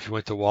German. If you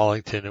went to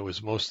Wallington, it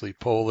was mostly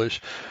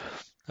Polish.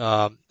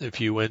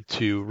 If you went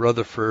to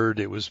Rutherford,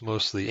 it was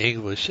mostly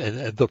English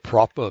and the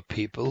proper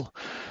people,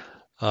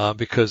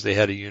 because they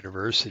had a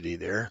university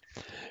there.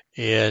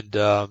 And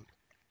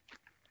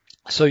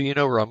so you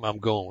know where I'm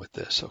going with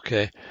this,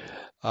 okay?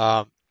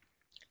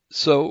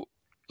 So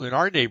in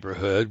our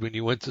neighborhood, when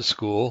you went to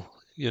school,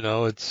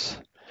 it's,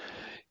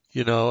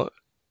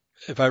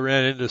 if I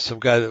ran into some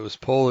guy that was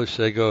Polish,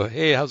 I go,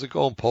 "Hey, how's it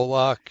going,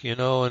 Polak?"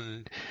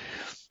 And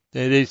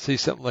they'd say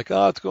something like,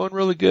 "Oh, it's going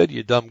really good,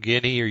 you dumb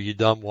guinea," or "you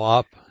dumb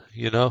wop,"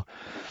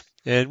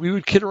 And we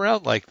would kid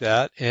around like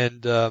that,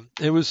 and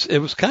it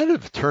was kind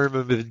of a term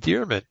of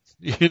endearment.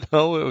 It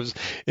was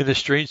in a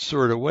strange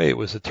sort of way. It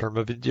was a term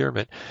of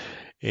endearment.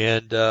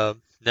 And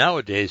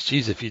nowadays,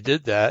 geez, if you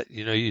did that,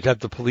 you'd have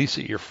the police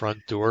at your front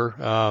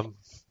door,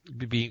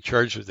 being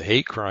charged with a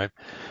hate crime.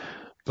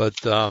 But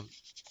the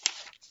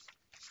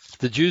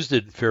Jews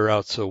didn't fare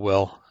out so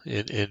well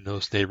in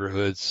those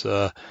neighborhoods.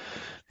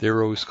 They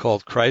were always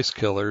called Christ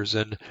killers,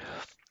 and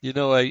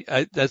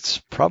I that's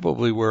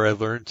probably where I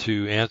learned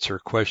to answer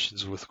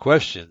questions with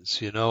questions.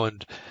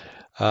 And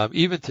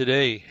even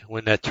today,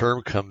 when that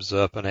term comes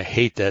up, and I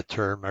hate that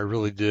term, I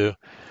really do.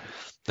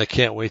 I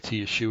can't wait till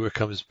Yeshua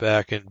comes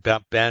back and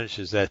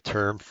banishes that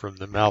term from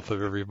the mouth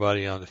of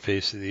everybody on the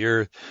face of the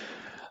earth.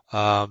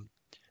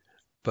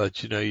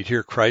 But you'd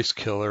hear Christ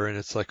killer, and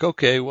it's like,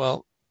 okay,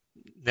 well,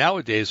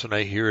 nowadays when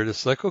I hear it,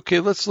 it's like, okay,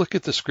 let's look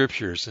at the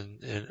scriptures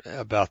and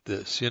about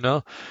this,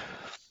 And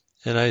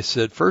I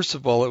said, first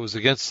of all, it was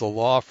against the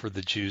law for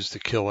the Jews to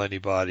kill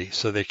anybody,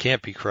 so they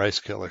can't be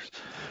Christ killers.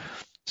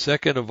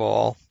 Second of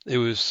all, he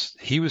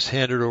was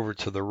handed over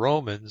to the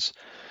Romans.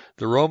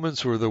 The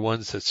Romans were the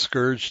ones that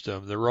scourged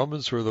him. The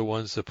Romans were the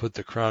ones that put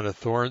the crown of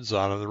thorns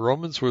on him. The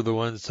Romans were the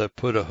ones that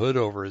put a hood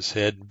over his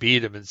head and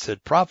beat him and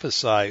said,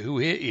 "Prophesy, who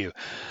hit you?"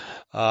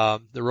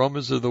 The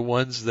Romans are the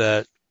ones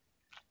that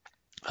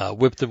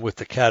whipped him with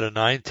the cat o'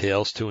 nine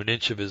tails to an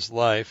inch of his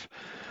life.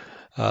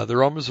 The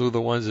Romans were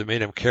the ones that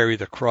made him carry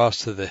the cross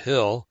to the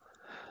hill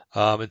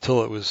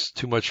until it was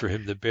too much for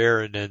him to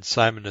bear, and then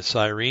Simon the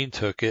Cyrene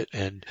took it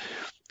and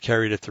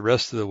carried it the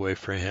rest of the way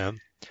for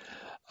him.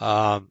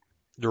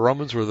 The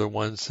Romans were the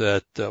ones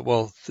that,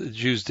 the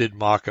Jews did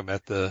mock him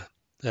at the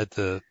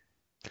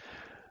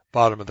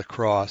bottom of the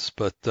cross,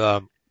 but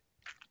the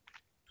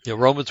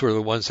Romans were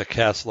the ones that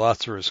cast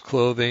lots for his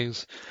clothing.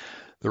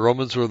 The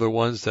Romans were the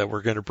ones that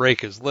were going to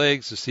break his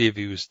legs to see if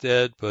he was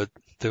dead, but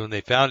then when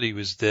they found he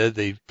was dead,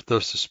 they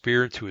thrust a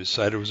spear into his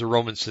side. It was a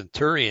Roman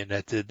centurion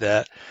that did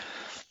that.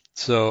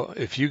 So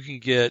if you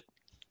can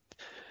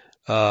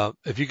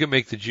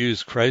make the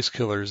Jews Christ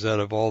killers out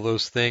of all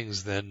those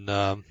things, then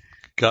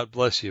God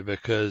bless you,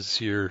 because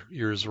you're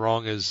as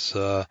wrong as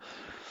snow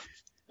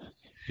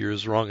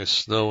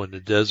in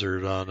the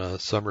desert on a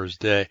summer's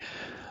day.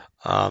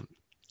 Um,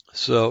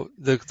 so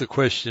the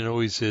question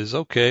always is,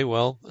 okay,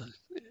 well,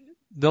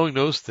 knowing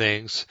those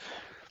things,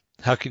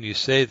 how can you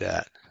say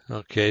that?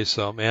 Okay,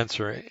 so I'm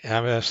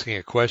asking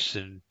a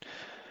question.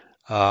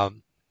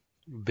 Um,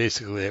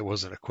 Basically, it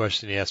wasn't a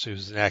question he asked me, it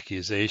was an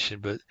accusation,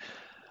 but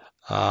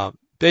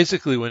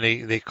basically when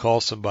they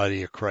call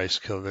somebody a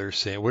Christ killer, they're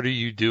saying, what are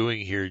you doing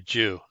here,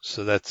 Jew?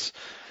 So that's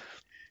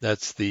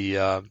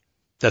the,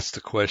 that's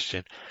the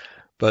question.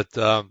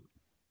 But,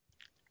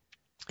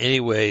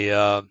 anyway,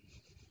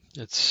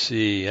 let's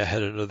see, I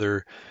had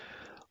another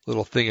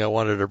little thing I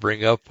wanted to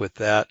bring up with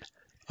that.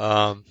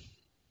 Um,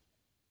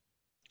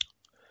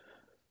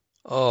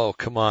 oh,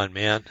 come on,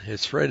 man.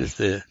 It's right at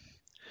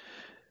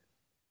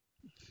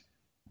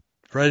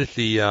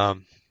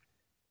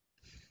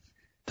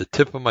the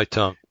tip of my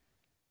tongue.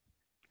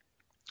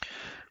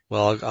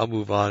 Well, I'll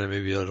move on and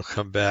maybe it'll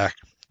come back.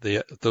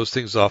 Those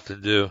things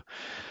often do.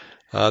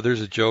 There's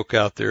a joke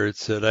out there. It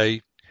said,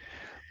 I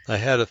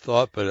had a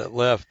thought, but it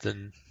left.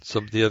 And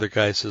the other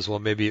guy says, well,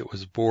 maybe it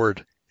was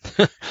bored.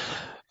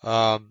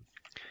 um,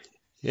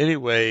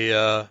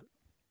 anyway,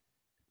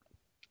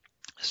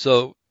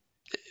 so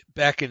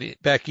back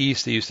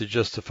east, they used to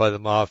justify the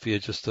mafia,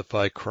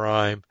 justify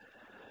crime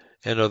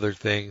and other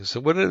things.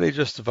 And what do they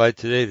justify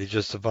today? They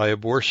justify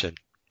abortion.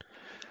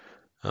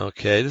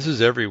 Okay, this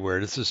is everywhere.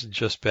 This isn't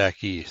just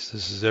back east.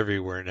 This is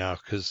everywhere now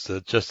because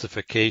the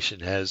justification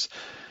has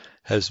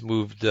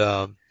moved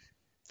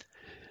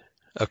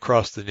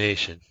across the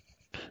nation.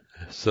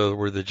 So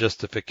we're the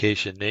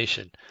justification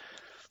nation.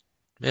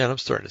 Man, I'm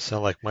starting to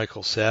sound like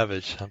Michael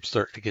Savage. I'm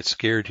starting to get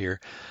scared here.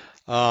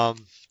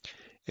 Um,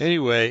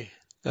 anyway,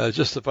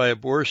 justify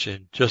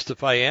abortion,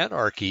 justify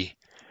anarchy.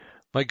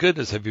 My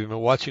goodness, have you been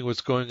watching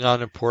what's going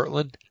on in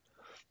Portland?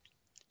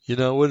 You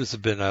know, what has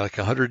it been? Like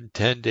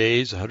 110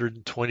 days,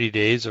 120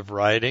 days of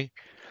rioting,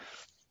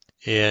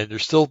 and they're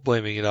still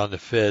blaming it on the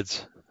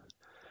feds.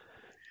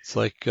 It's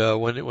like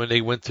when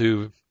they went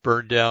to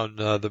burn down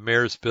the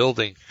mayor's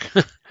building.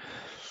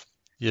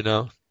 You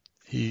know,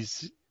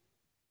 he's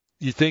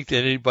you think that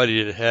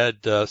anybody that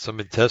had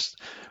some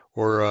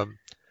or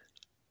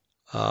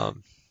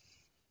um,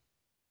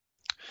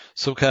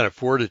 some kind of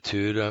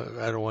fortitude,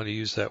 I don't want to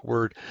use that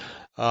word,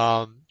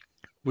 um,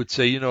 would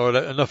say, you know what,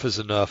 enough is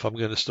enough. I'm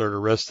going to start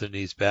arresting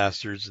these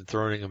bastards and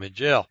throwing them in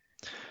jail.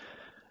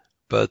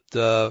 But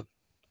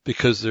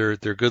because they're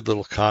good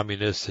little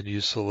communists and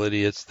useful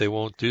idiots, they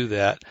won't do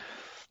that.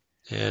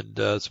 And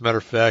as a matter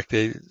of fact,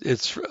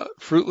 it's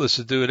fruitless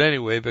to do it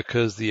anyway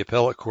because the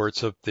appellate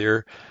courts up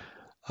there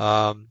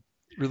um,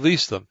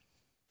 released them.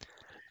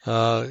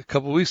 A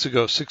couple of weeks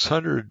ago,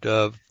 600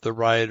 of the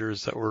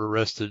rioters that were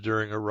arrested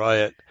during a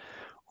riot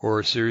or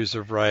a series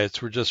of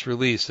riots were just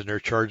released and their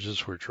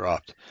charges were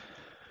dropped.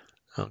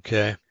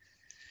 Okay.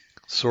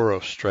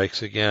 Soros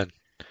strikes again.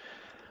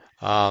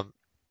 Um,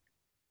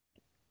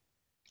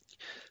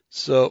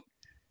 so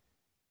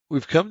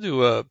we've come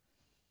to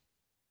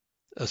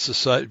a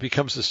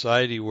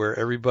society where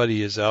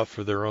everybody is out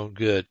for their own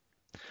good.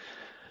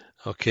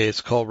 Okay.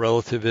 It's called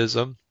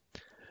relativism.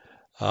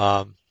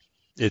 Um,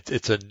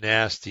 it's a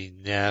nasty,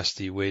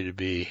 nasty way to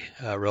be.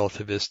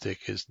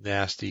 Relativistic is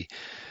nasty.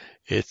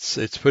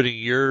 It's putting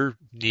your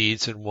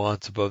needs and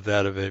wants above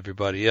that of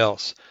everybody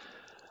else.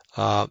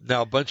 Now,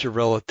 a bunch of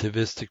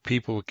relativistic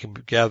people can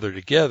gather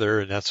together,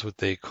 and that's what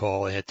they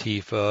call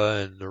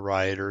Antifa and the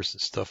rioters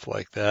and stuff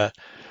like that.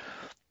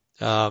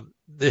 I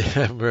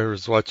remember I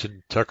was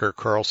watching Tucker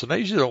Carlson. I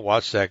usually don't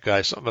watch that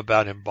guy. Something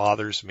about him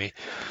bothers me.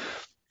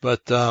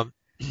 But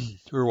we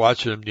were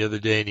watching him the other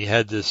day, and he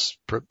had this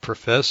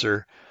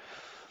professor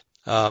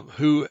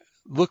who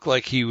looked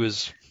like he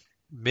was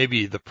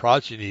maybe the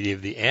progeny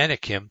of the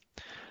Anakim,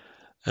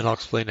 and I'll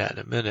explain that in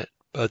a minute.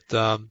 But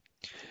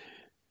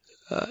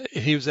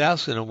he was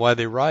asking them why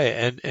they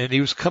riot, and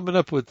he was coming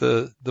up with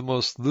the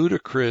most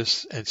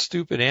ludicrous and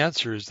stupid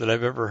answers that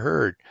I've ever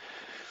heard.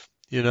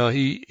 You know,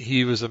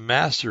 he was a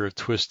master of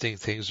twisting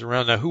things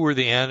around. Now, who were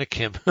the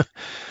Anakim?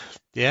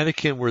 The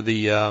Anakim were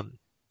the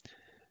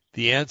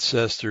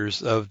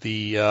ancestors of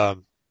the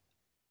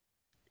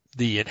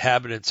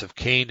inhabitants of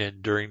Canaan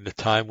during the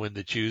time when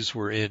the Jews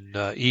were in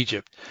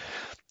Egypt.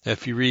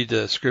 If you read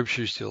the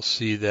scriptures, you'll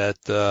see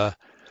that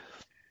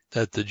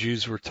that the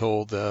Jews were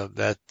told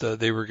that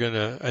they were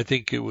gonna. I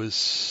think it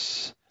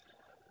was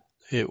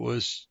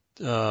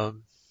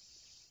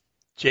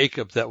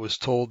Jacob that was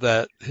told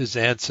that his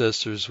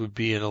ancestors would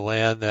be in a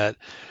land that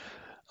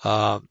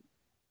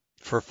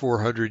for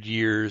 400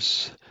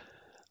 years,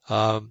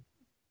 and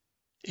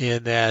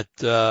that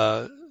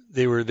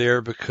they were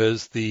there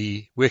because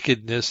the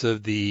wickedness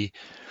of the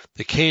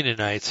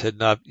Canaanites had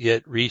not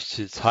yet reached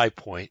its high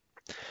point.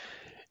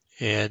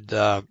 And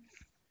now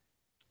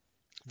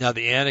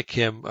the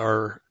Anakim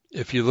are,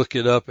 if you look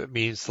it up, it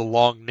means the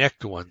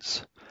long-necked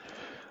ones.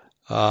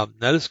 Now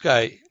this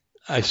guy,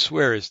 I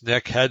swear his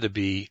neck had to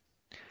be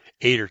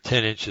 8 or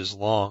 10 inches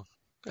long,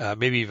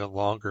 maybe even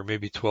longer,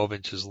 maybe 12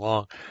 inches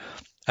long.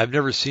 I've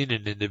never seen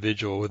an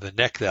individual with a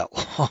neck that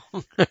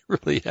long. I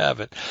really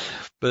haven't.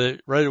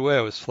 But right away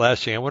I was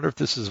flashing. I wonder if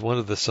this is one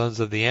of the sons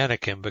of the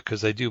Anakim,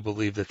 because I do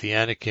believe that the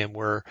Anakim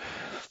were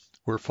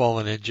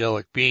fallen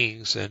angelic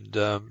beings, and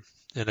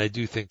I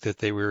do think that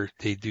they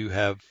do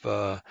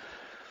have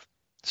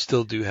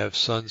still do have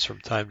sons from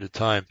time to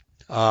time.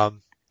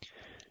 Um,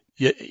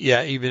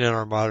 yeah, even in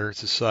our modern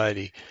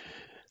society.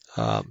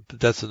 But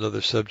that's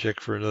another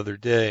subject for another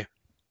day.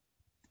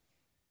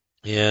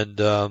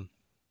 And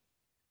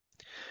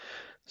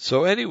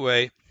so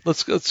anyway,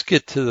 let's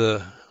get to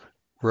the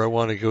where I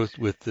want to go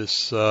with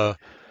this. The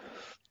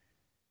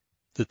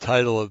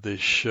title of this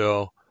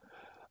show.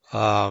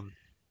 Um,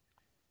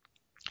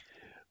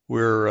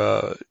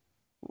 we're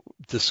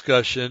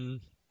discussion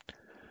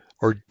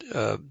or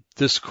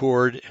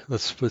discord.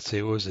 Let's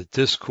see, what was it?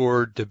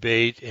 Discord,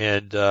 debate,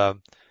 and I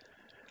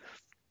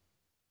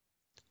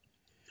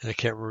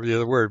can't remember the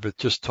other word, but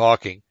just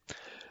talking.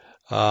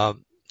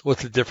 What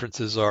the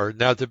differences are.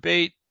 Now,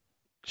 debate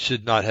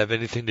should not have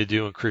anything to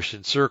do in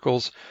Christian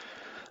circles.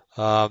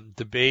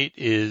 Debate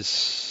is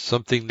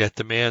something that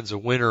demands a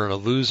winner and a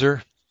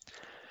loser,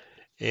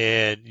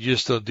 and you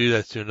just don't do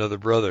that to another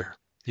brother.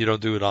 You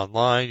don't do it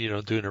online. You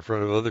don't do it in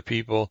front of other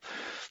people.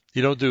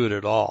 You don't do it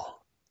at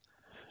all.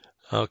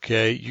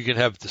 Okay, you can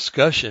have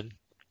discussion,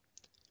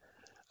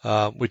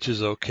 which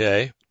is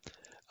okay.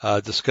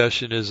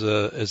 Discussion is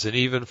an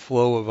even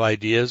flow of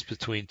ideas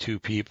between two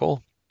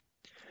people.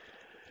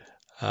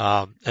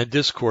 And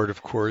discord,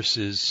 of course,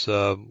 is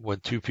when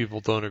two people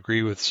don't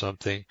agree with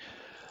something,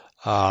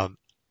 and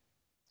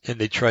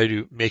they try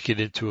to make it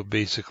into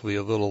basically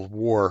a little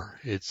war.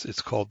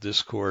 It's called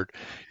discord.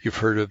 You've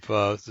heard of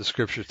the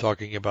scripture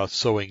talking about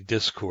sowing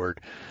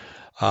discord,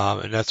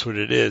 and that's what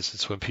it is.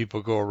 It's when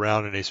people go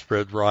around and they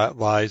spread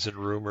lies and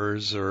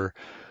rumors, or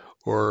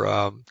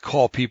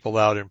call people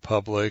out in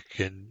public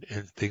and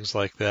things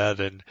like that,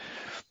 and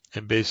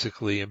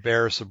basically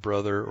embarrass a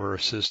brother or a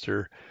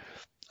sister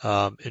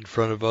in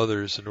front of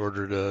others in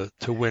order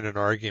to win an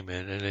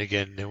argument. And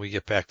again, then we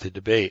get back to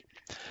debate.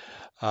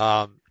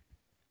 But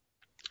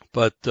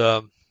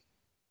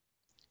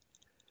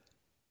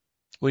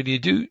when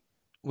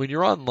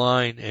you're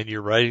online and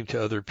you're writing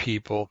to other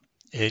people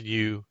and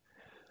you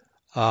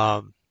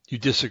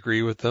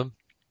disagree with them,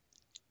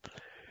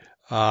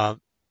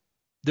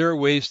 there are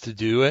ways to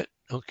do it.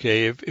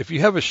 Okay, if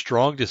you have a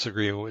strong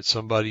disagreement with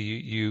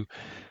somebody,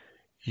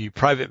 you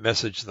private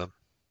message them.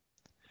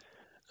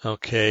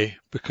 Okay,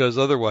 because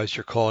otherwise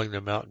you're calling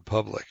them out in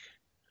public.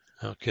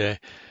 Okay.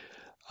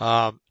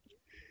 I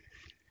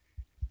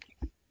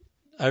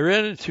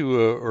ran into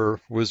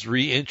or was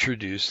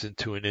reintroduced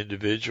into an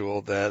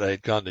individual that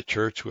I'd gone to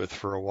church with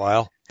for a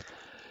while.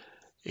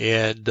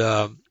 And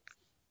I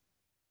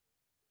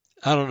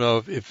don't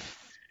know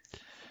if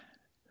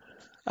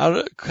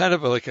kind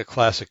of like a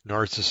classic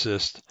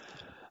narcissist.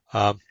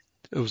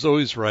 It was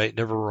always right,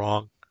 never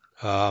wrong.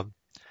 Um,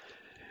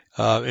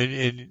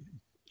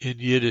 in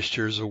Yiddish,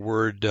 there's a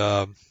word,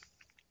 I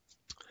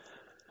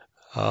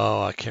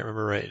can't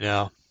remember right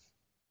now.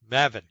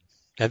 Maven.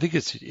 I think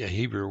it's a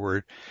Hebrew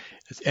word.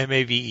 It's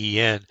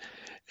Maven.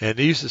 And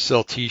they used to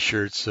sell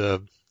T-shirts.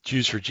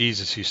 Jews for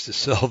Jesus used to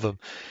sell them.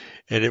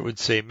 And it would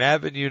say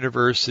Maven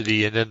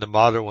University, and then the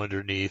motto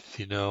underneath,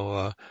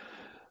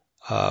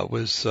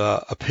 was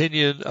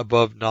opinion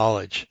above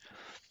knowledge.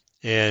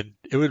 And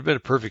it would have been a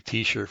perfect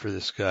T-shirt for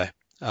this guy.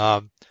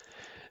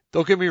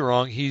 Don't get me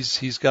wrong,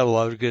 he's got a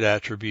lot of good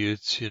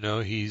attributes.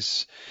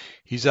 He's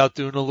out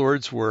doing the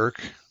Lord's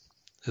work,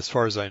 as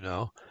far as I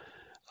know.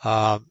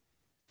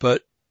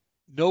 But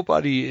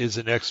nobody is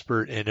an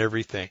expert in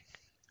everything.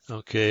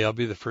 Okay, I'll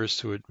be the first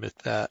to admit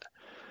that.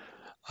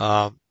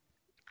 I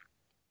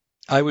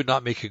would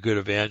not make a good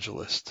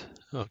evangelist.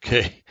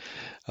 Okay,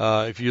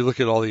 if you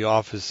look at all the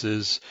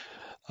offices,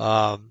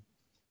 I've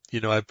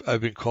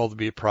been called to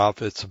be a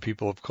prophet. Some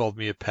people have called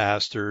me a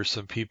pastor.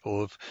 Some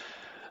people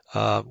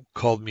have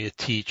called me a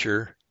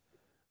teacher.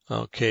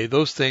 Okay,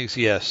 those things,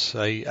 yes,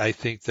 I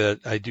think that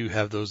I do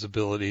have those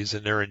abilities,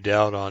 and they're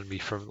endowed on me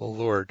from the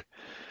Lord.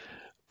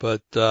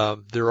 But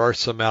there are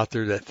some out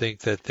there that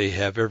think that they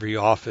have every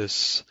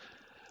office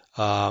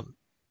that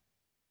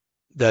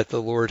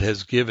the Lord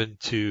has given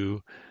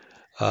to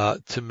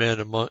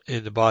men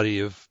in the body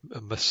of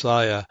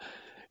Messiah,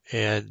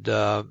 and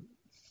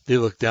they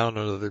look down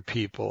on other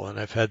people. And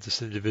I've had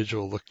this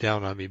individual look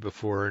down on me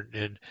before,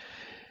 and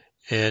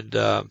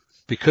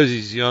because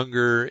he's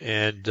younger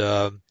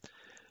and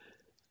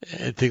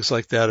things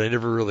like that, I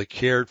never really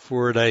cared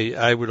for it.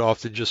 I would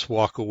often just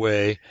walk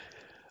away.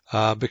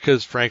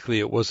 Because frankly,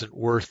 it wasn't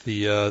worth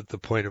the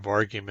point of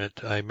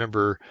argument. I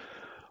remember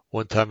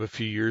one time a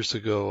few years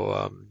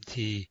ago,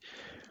 he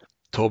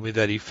told me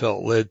that he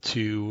felt led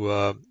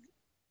to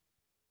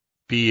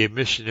be a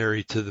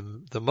missionary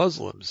to the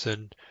Muslims,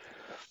 and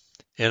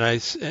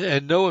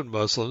knowing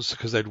Muslims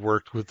because I'd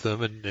worked with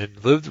them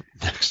and lived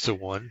next to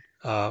one,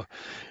 a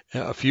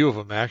few of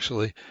them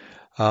actually.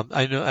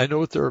 I know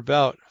what they're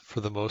about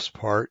for the most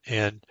part,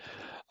 and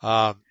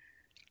I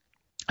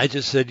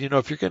just said,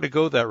 if you're going to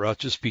go that route,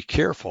 just be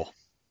careful,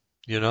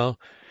 you know.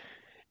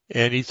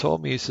 And he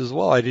told me, he says,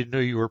 well, I didn't know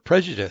you were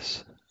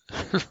prejudiced.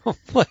 I'm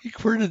like,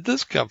 where did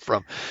this come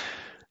from?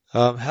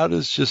 How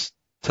does just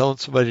telling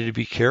somebody to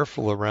be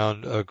careful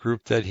around a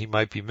group that he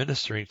might be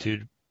ministering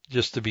to,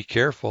 just to be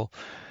careful,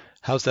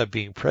 how's that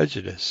being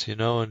prejudice?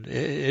 And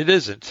it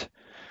isn't.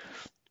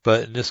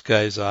 But in this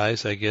guy's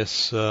eyes, I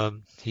guess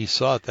he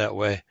saw it that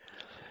way.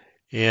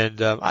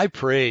 And I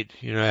prayed,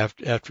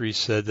 after he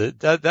said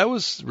that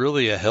was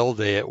really a hell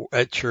day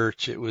at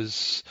church. It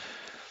was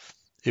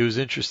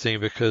interesting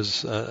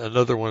because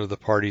another one of the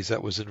parties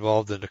that was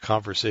involved in the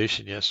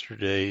conversation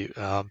yesterday,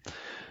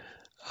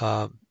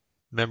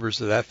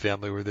 members of that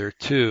family were there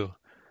too,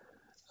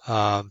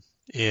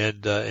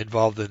 and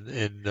involved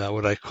in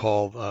what I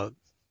call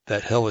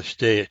that hellish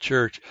day at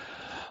church.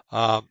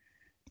 But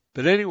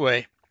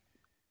anyway,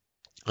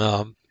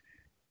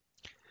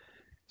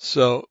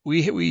 so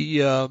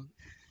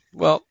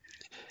well,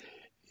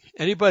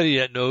 anybody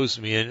that knows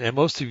me, and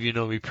most of you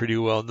know me pretty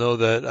well, know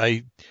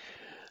that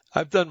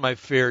I've done my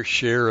fair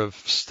share of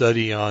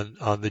study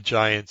on the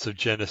giants of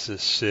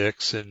Genesis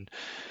 6,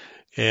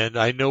 and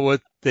I know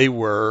what they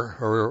were,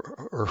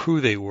 or who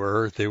they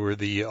were. They were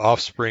the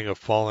offspring of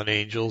fallen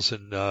angels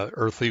and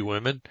earthly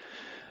women.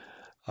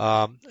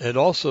 It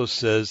also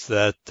says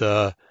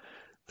that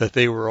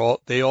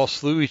they all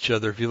slew each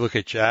other. If you look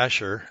at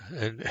Jasher,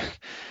 and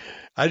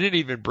I didn't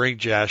even bring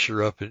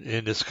Jasher up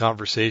in this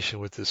conversation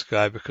with this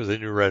guy because I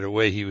knew right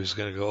away he was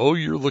going to go, "Oh,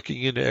 you're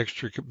looking into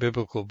extra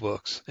biblical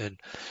books," and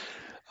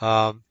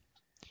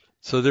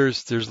so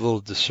there's a little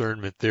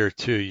discernment there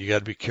too. You got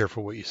to be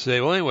careful what you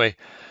say. Well, anyway,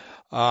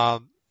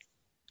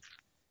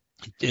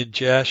 in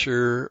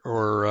Jasher,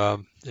 or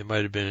it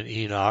might have been in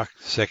Enoch,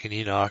 second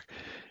Enoch,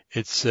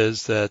 it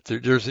says that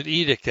there's an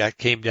edict that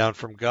came down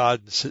from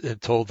God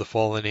and told the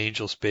fallen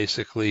angels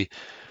basically,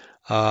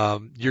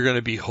 you're going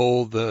to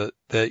behold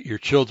that your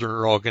children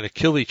are all going to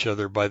kill each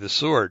other by the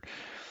sword,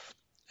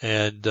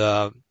 and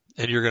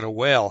you're going to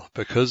wail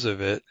because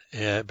of it,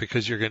 and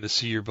because you're going to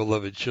see your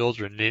beloved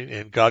children,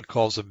 and God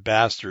calls them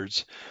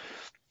bastards,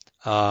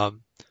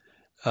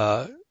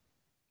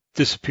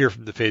 disappear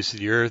from the face of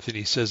the earth. And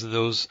he says,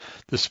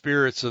 the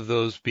spirits of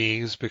those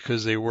beings,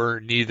 because they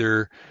were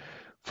neither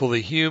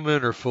fully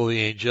human or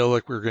fully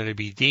angelic, were going to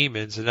be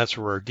demons, and that's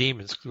where our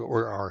demons,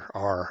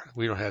 or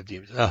we don't have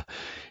demons.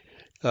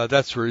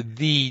 That's where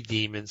the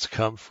demons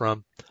come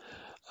from.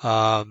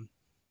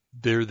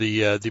 They're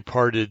the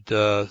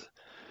departed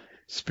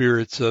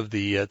spirits of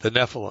the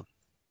Nephilim,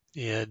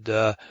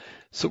 and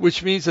so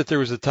which means that there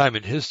was a time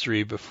in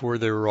history before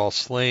they were all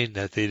slain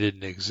that they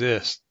didn't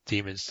exist.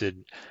 Demons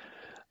didn't.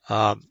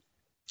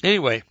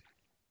 Anyway,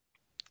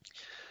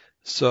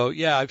 so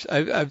yeah,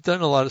 I've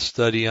done a lot of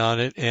study on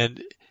it,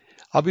 and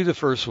I'll be the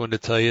first one to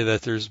tell you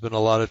that there's been a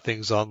lot of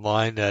things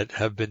online that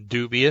have been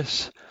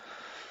dubious.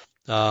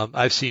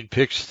 I've seen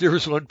pictures. There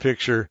was one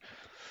picture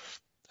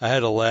I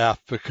had to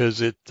laugh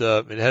because it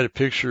had a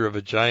picture of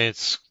a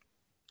giant's.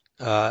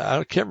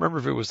 I can't remember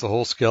if it was the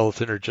whole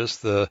skeleton or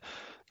just the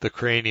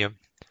cranium,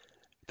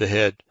 the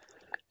head,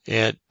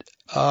 and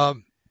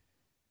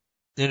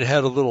it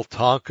had a little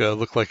Tonka,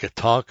 looked like a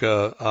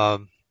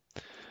Tonka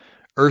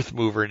earth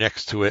mover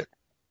next to it,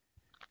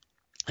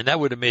 and that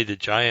would have made the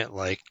giant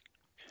like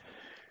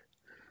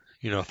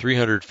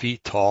 300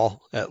 feet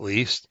tall at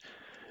least.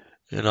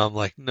 And I'm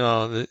like,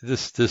 no,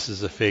 this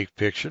is a fake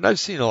picture. And I've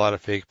seen a lot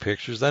of fake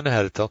pictures. I know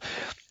how to tell,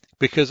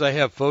 because I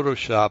have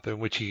Photoshop, and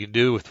what you can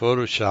do with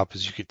Photoshop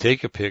is you can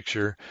take a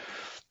picture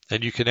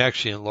and you can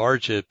actually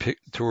enlarge it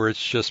to where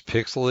it's just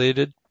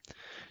pixelated,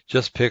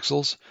 just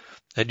pixels,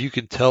 and you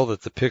can tell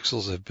that the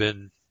pixels have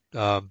been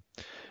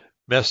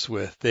messed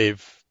with. They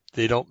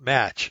don't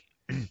match.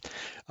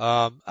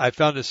 I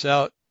found this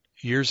out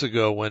years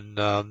ago when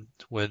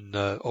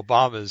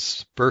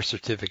Obama's birth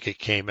certificate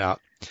came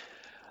out.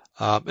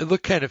 It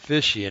looked kind of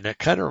fishy, and it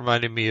kind of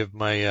reminded me of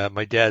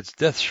my dad's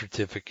death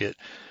certificate.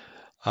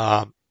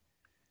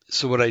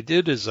 So what I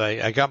did is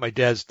I got my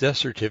dad's death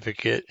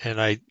certificate, and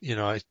I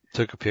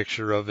took a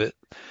picture of it,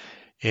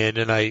 and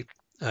then I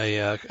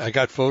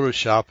got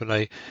Photoshop,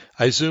 and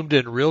I zoomed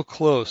in real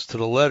close to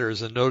the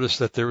letters and noticed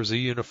that there was a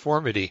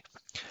uniformity.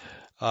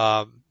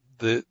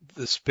 The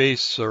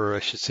space, or I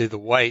should say the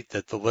white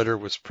that the letter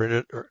was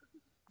printed, or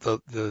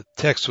the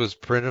text was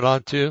printed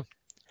onto,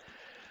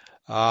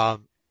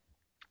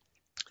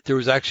 there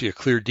was actually a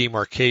clear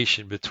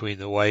demarcation between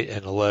the white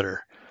and the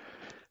letter.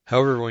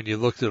 However, when you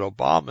looked at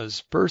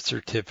Obama's birth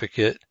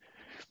certificate,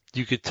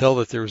 you could tell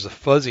that there was a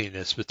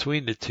fuzziness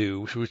between the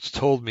two, which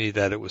told me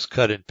that it was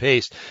cut and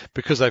paste,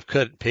 because I've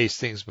cut and paste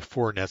things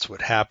before, and that's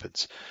what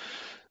happens.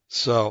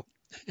 So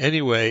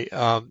anyway,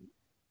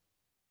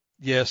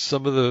 yes,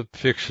 some of the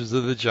pictures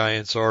of the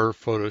giants are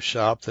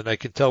photoshopped, and I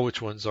can tell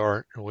which ones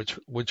aren't, and which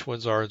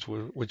ones are and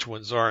which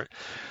ones aren't,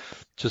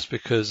 just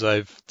because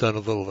I've done a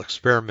little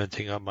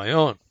experimenting on my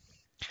own.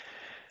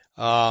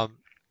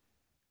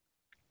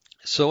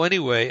 So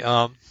anyway,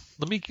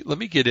 let me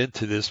get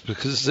into this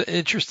because it's an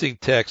interesting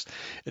text,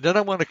 and then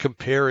I want to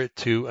compare it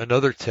to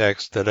another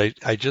text that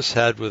I just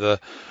had with a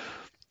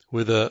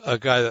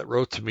guy that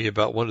wrote to me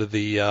about one of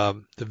the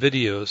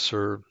videos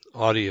or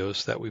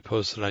audios that we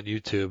posted on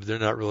YouTube. They're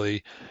not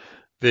really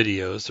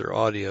videos, they're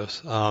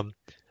audios.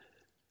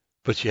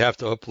 But you have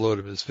to upload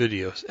them as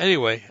videos.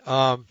 Anyway,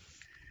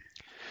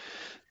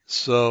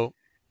 so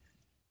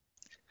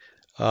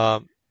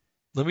um,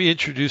 let me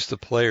introduce the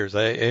players.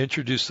 I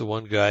introduced the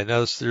one guy.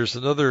 Now there's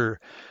another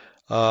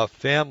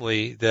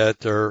family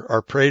that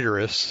are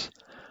preterists.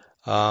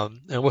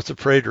 And what's a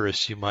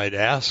preterist, you might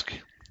ask?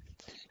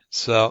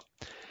 So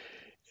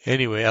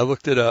anyway, I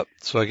looked it up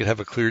so I could have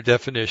a clear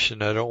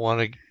definition. I don't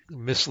want to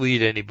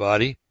mislead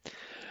anybody.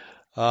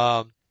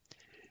 Um,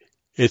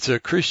 it's a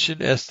Christian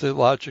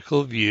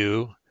eschatological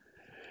view,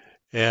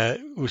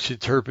 which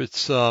interprets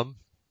some,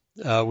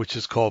 which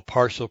is called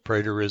partial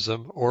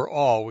preterism, or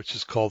all, which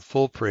is called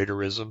full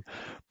preterism,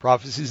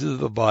 prophecies of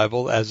the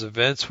Bible as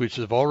events which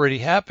have already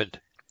happened.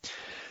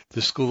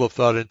 This school of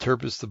thought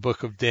interprets the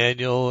book of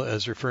Daniel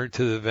as referring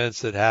to the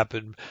events that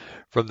happened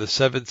from the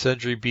 7th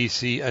century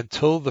BC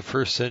until the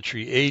 1st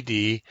century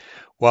AD,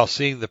 while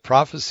seeing the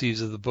prophecies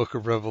of the book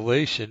of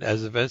Revelation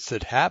as events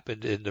that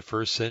happened in the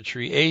 1st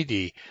century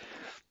AD.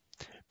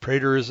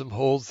 Preterism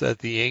holds that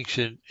the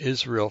ancient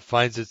Israel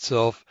finds its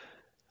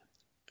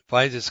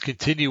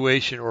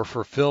continuation or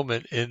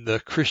fulfillment in the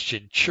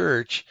Christian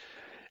church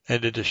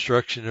and at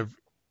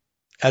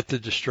the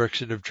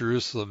destruction of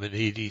Jerusalem in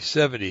AD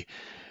 70.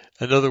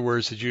 In other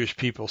words, the Jewish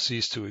people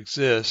cease to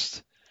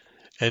exist,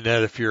 and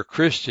that if you're a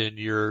Christian,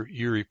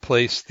 you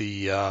replace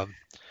the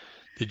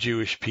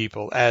Jewish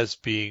people as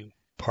being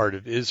part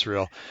of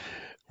Israel,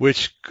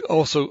 which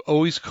also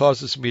always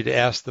causes me to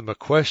ask them a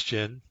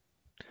question.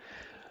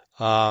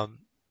 It'll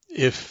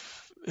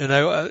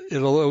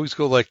always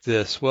go like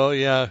this. Well,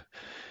 yeah,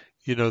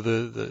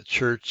 the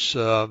church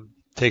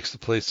takes the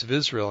place of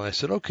Israel, and I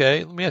said,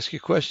 okay, let me ask you a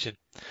question.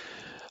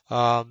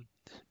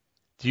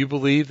 Do you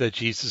believe that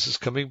Jesus is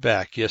coming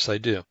back? Yes, I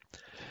do.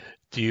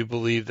 Do you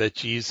believe that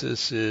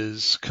Jesus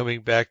is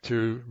coming back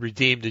to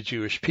redeem the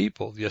Jewish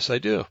people? Yes, I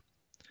do.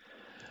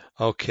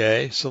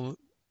 Okay, so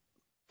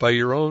by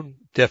your own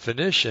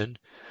definition,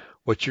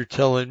 what you're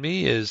telling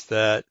me is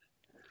that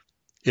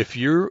if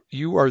you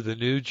are the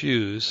new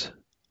Jews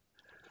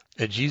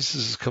and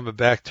Jesus is coming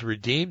back to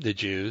redeem the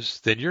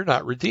Jews, then you're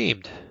not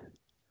redeemed.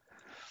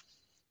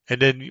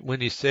 And then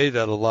when you say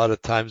that, a lot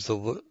of times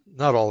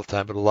not all the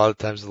time, but a lot of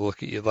times they'll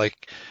look at you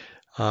like,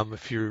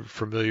 if you're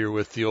familiar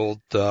with the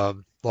old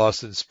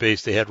Lost in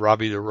Space, they had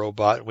Robbie the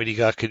Robot, and when he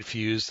got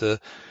confused,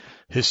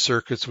 his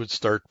circuits would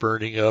start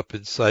burning up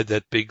inside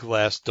that big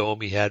glass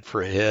dome he had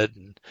for a head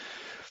and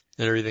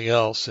everything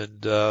else.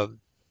 And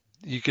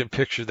you can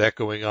picture that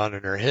going on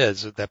in our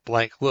heads, that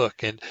blank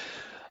look. And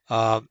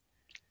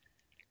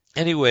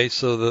anyway,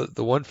 so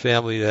the one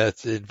family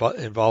that's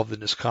involved in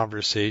this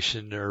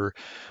conversation or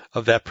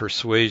of that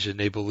persuasion,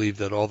 they believe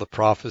that all the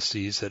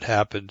prophecies that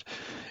happened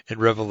in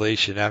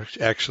Revelation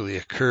actually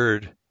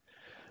occurred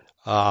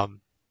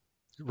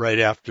right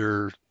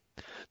after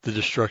the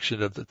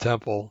destruction of the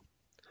temple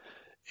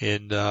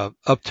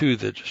up to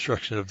the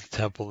destruction of the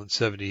temple in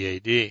 70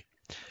 AD.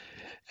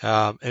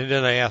 And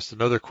then I asked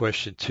another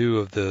question too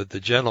of the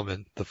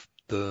gentleman,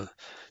 the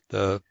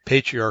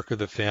patriarch of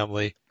the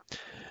family.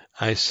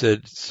 I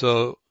said,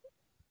 so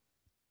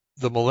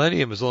the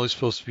millennium is only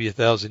supposed to be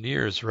 1,000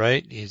 years,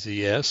 right? He said,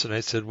 yes. And I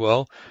said,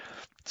 well,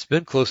 it's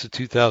been close to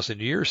 2,000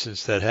 years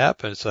since that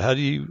happened. So how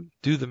do you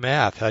do the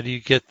math? How do you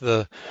get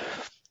how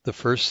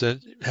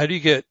do you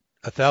get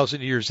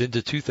 1,000 years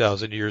into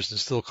 2,000 years and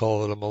still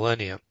call it a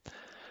millennium?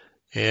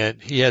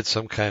 And he had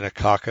some kind of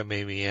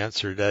cockamamie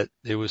answer that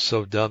it was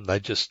so dumb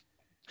that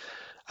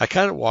I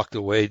kind of walked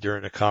away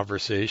during the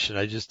conversation.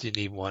 I just didn't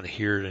even want to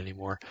hear it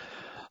anymore.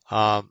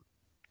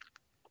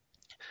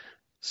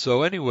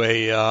 So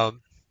anyway,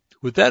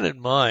 with that in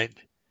mind,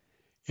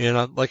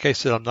 and like I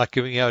said, I'm not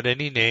giving out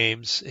any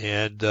names,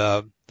 and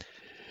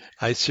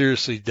I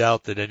seriously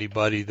doubt that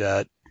anybody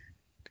that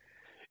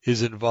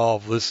is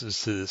involved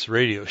listens to this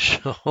radio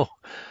show,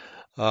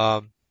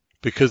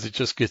 because it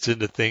just gets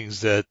into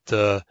things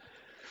that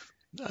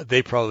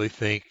they probably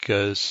think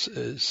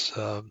is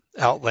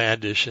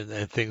outlandish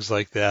and things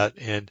like that,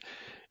 and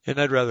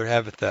I'd rather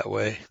have it that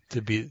way,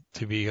 to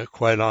be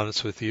quite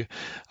honest with you.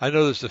 I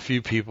know there's a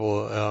few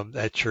people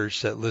at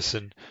church that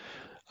listen.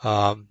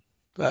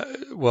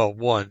 Well,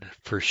 one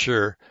for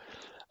sure,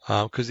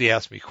 because he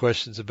asked me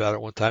questions about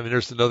it one time, and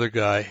there's another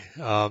guy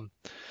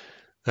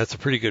that's a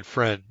pretty good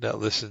friend that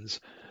listens.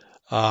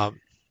 Cause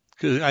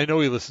I know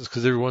he listens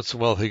because every once in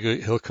a while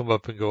he'll come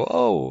up and go,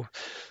 "Oh,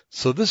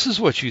 so this is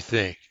what you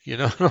think,"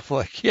 And I'm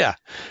like, "Yeah."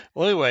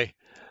 Well, anyway,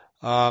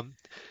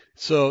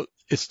 so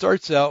it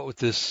starts out with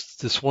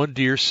this one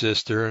dear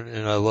sister,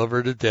 and I love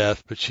her to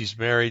death, but she's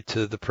married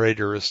to the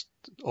preterist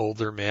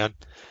older man,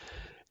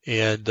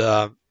 and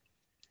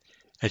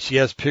she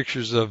has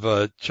pictures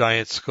of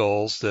giant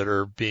skulls that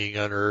are being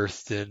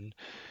unearthed in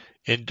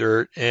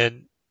dirt,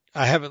 and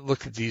I haven't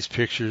looked at these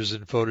pictures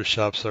in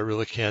Photoshop, so I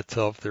really can't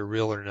tell if they're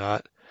real or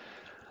not.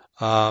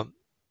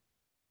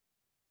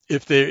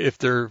 If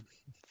they're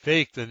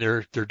fake, then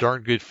they're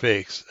darn good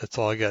fakes. That's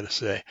all I got to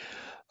say.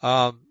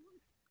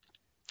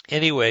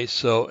 Anyway,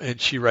 so, and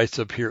she writes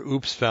up here,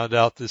 oops, found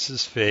out this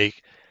is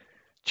fake.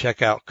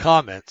 Check out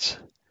comments.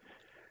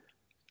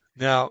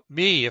 Now,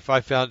 me, if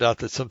I found out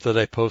that something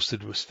I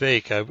posted was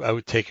fake, I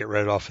would take it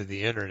right off of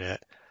the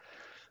internet.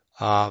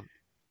 Um,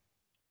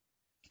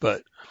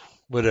 but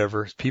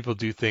whatever, people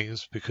do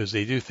things because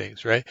they do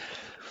things, right?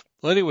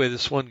 Well, anyway,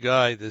 this one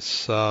guy,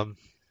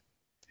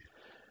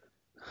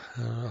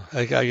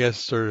 I guess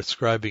started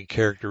describing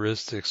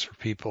characteristics for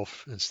people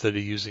instead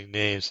of using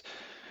names.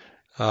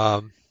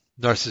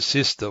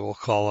 Narcissista, we'll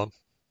call him.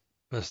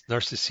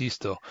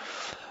 Narcissisto.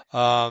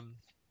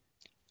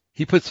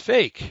 He puts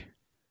fake.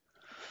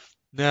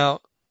 Now,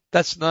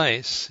 that's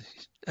nice,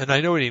 and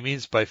I know what he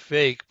means by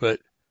fake,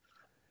 but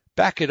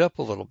back it up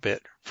a little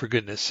bit, for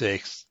goodness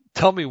sakes.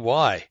 Tell me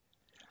why.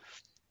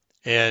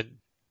 And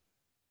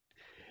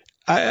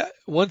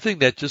one thing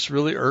that just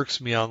really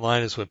irks me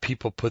online is when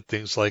people put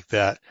things like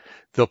that.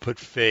 They'll put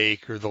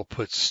fake, or they'll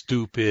put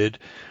stupid,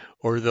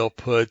 or they'll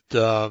put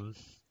another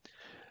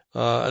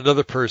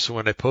person.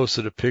 When I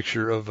posted a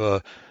picture of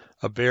a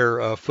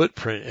bear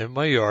footprint in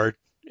my yard,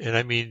 and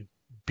I mean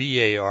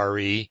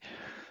BARE,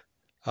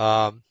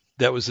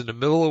 that was in the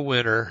middle of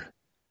winter,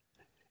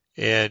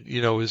 and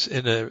it was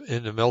in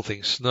the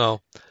melting snow,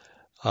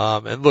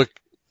 and looked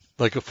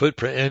like a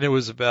footprint, and it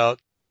was about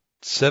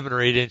 7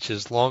 or 8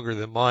 inches longer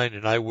than mine,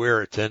 and I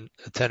wear a 10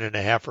 and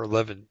a half or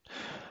 11,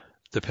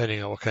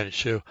 depending on what kind of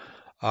shoe.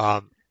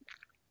 And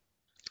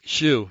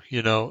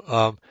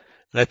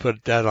I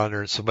put that on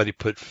there, and somebody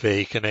put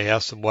fake, and I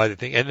asked them why they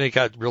think, and they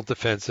got real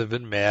defensive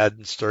and mad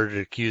and started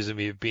accusing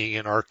me of being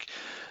an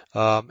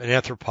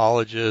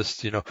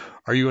anthropologist.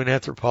 Are you an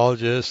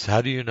anthropologist?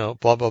 How do you know?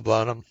 Blah blah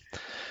blah. And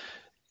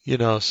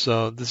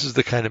so this is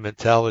the kind of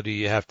mentality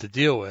you have to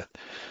deal with.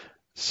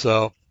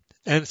 So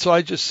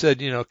I just said,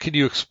 can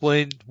you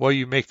explain why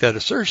you make that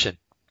assertion?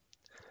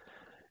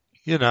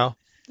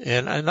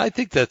 And I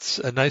think that's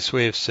a nice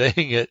way of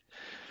saying it.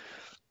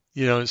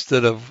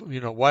 Instead of,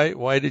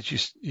 why did you,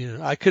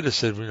 I could have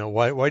said,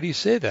 why do you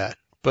say that?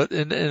 But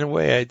in a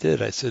way I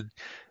did. I said,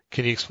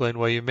 can you explain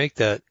why you make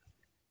that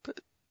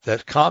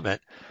comment?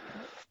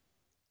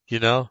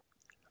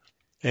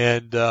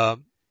 And,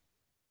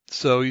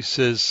 so he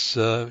says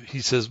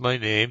my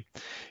name.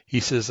 He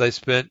says, I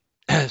spent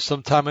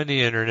some time on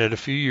the internet a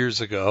few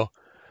years ago,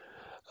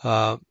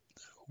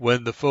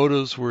 when the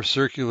photos were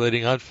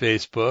circulating on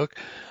Facebook.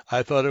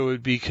 I thought it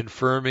would be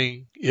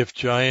confirming if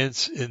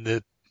giants in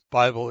the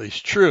Bible is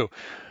true.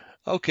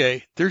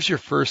 Okay, there's your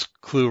first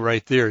clue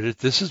right there.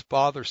 This is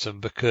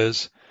bothersome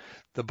because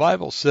the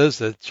Bible says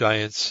that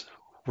giants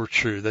were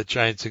true, that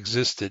giants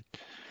existed.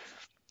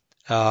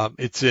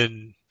 It's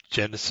in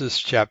Genesis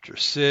chapter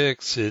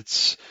 6.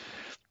 It's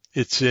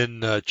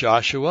in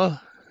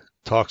Joshua,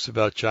 talks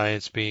about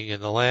giants being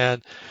in the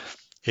land.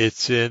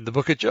 It's in the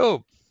book of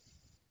Job.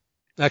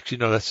 Actually,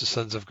 no, that's the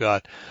sons of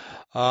God.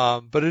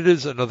 But it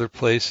is in other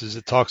places.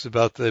 It talks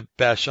about the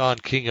Bashan,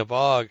 king of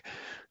Og,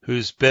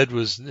 whose bed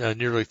was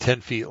nearly 10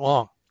 feet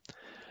long.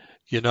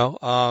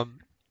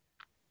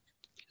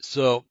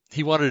 So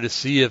he wanted to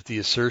see if the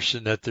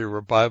assertion that there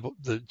were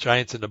the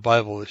giants in the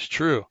Bible is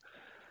true.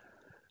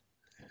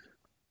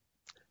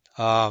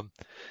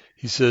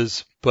 He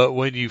says, but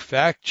when you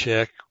fact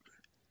check,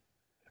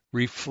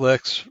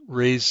 reflex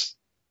raise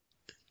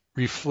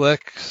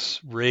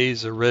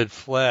a red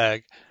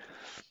flag,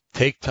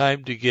 take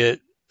time to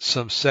get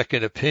some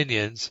second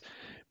opinions.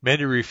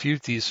 Many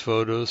refute these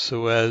photos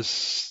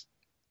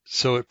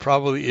so it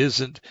probably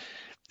isn't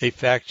a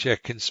fact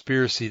check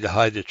conspiracy to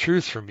hide the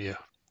truth from you.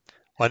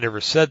 Well, I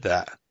never said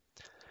that.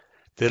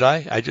 Did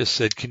I? I just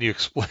said, can you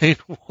explain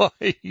why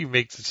you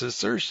make this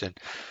assertion?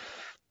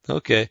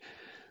 Okay.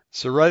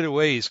 So right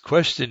away he's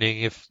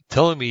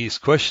telling me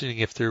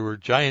if there were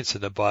giants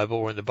in the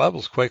Bible, when the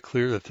Bible's quite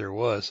clear that there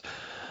was.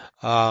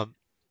 And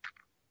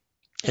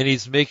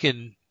he's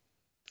making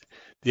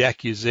the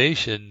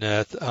accusation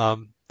that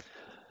I'm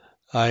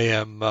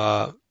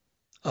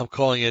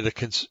calling him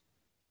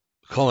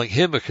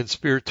a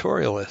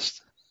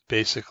conspiratorialist,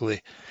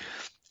 basically.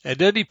 And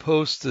then he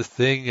posts a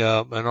thing,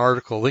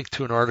 link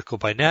to an article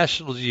by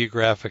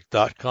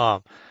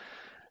nationalgeographic.com.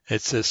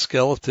 It says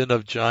skeleton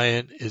of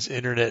giant is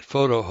internet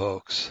photo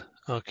hoax.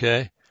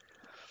 Okay.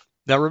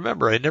 Now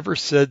remember, I never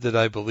said that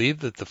I believe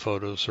that the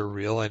photos are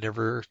real. I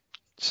never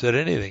said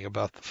anything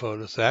about the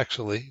photos,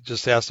 actually.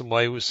 Just asked him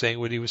why he was saying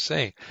what he was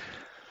saying.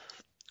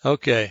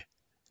 Okay.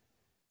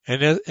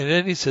 And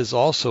then he says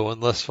also,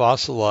 unless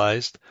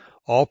fossilized,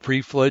 all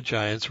pre-flood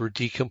giants were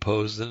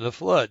decomposed in the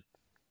flood.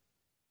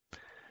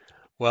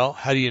 Well,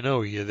 how do you know?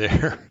 Are you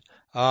there?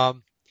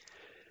 So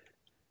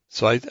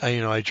I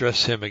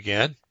address him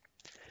again.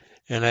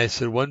 And I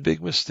said, one big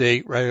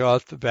mistake right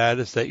off the bat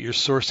is that you're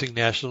sourcing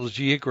National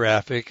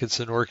Geographic. It's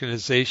an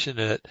organization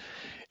that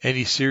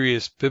any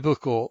serious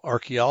biblical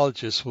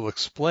archaeologist will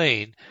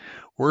explain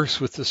works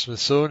with the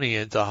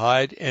Smithsonian to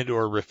hide and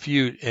or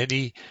refute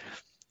any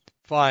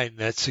find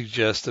that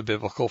suggests a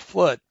biblical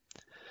flood.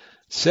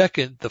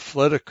 Second, the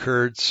flood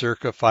occurred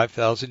circa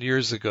 5,000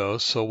 years ago,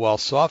 so while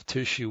soft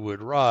tissue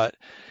would rot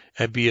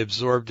and be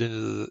absorbed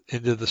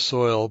into the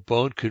soil,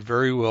 bone could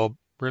very well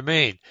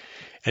remain,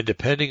 and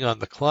depending on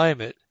the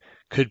climate,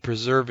 could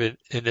preserve it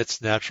in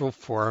its natural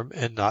form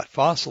and not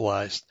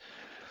fossilized.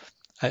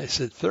 I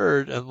said,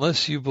 third,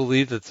 unless you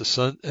believe that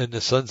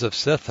the sons of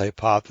Seth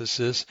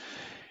hypothesis,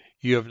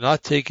 you have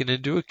not taken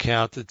into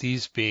account that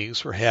these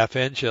beings were half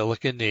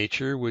angelic in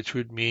nature, which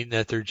would mean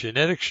that their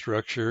genetic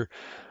structure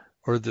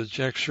or the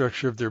genetic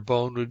structure of their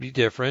bone would be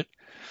different.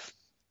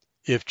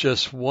 If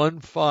just one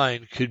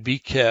find could be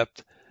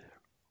kept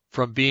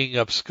from being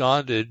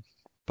absconded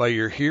by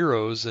your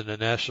heroes in the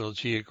National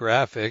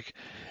Geographic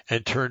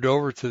and turned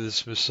over to the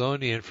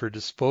Smithsonian for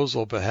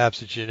disposal,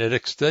 perhaps a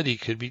genetic study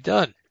could be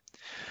done.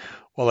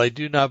 While I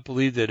do not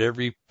believe that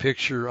every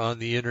picture on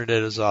the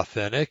internet is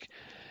authentic,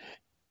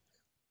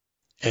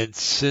 and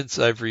since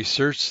I've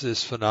researched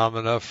this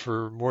phenomena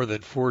for more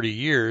than 40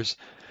 years,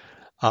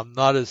 I'm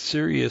not as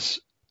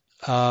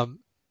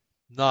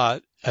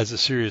a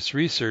serious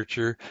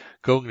researcher,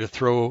 going to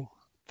throw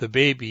the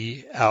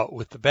baby out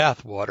with the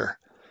bathwater.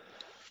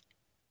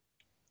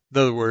 In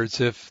other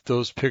words, if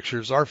those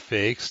pictures are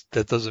fakes,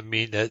 that doesn't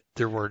mean that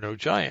there were no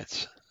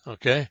giants.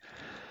 Okay?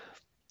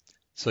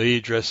 So he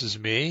addresses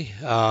me.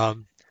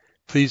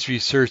 Please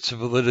research the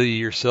validity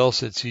yourself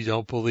since you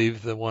don't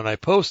believe the one I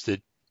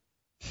posted.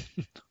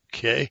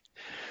 Okay?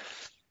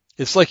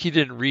 It's like he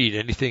didn't read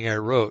anything I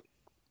wrote.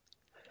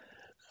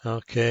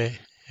 Okay?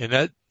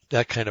 And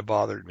that kind of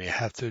bothered me, I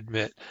have to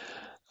admit.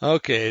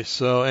 Okay,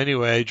 so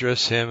anyway, I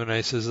address him and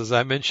I says, as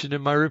I mentioned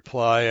in my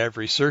reply, I've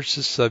researched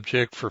this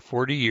subject for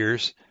 40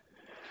 years.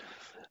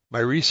 My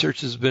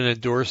research has been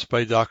endorsed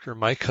by Dr.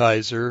 Mike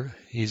Kaiser.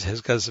 He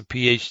has got a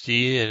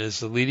PhD and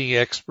is the leading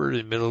expert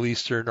in Middle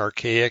Eastern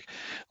archaic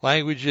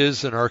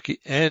languages, and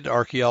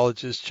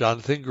archaeologist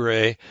Jonathan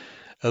Gray,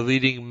 a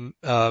leading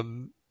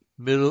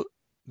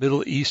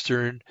Middle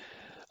Eastern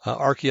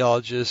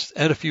archaeologist,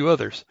 and a few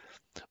others,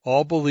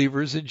 all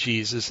believers in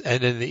Jesus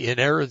and in the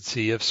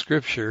inerrancy of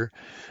Scripture,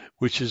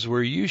 which is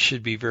where you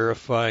should be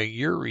verifying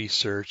your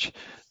research,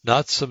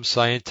 not some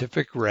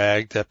scientific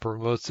rag that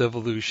promotes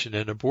evolution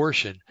and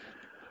abortion.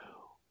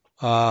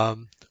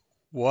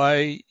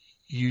 Why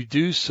you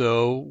do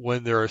so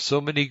when there are so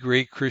many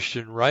great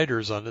Christian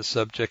writers on the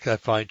subject, I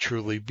find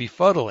truly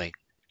befuddling.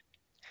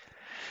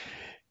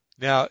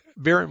 Now,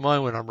 bear in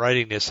mind when I'm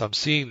writing this, I'm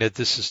seeing that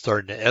this is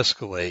starting to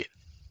escalate.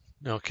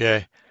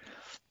 Okay?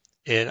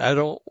 And I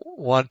don't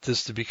want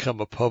this to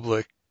become a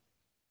public,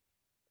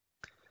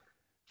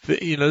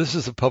 this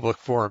is a public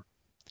forum.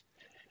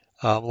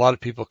 A lot of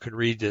people can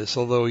read this,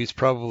 although he's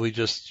probably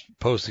just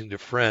posting to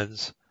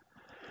friends.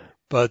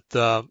 But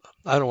I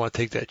don't want to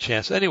take that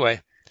chance.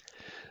 Anyway,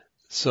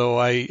 so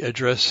I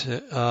address, he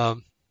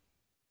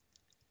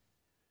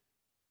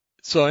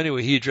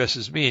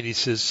addresses me and he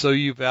says, so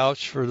you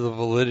vouch for the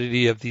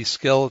validity of these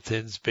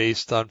skeletons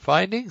based on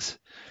findings?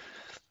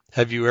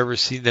 Have you ever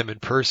seen them in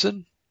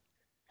person?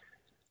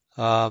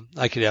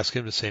 I could ask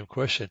him the same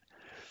question.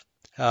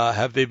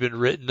 Have they been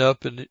written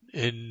up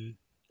in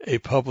a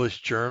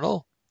published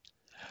journal?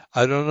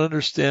 I don't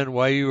understand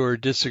why you are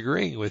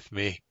disagreeing with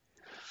me.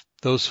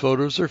 Those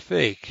photos are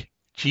fake.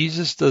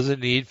 Jesus doesn't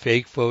need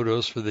fake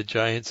photos for the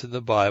giants in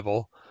the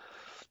Bible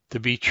to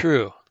be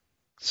true.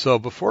 So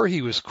before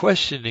he was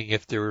questioning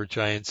if there were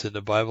giants in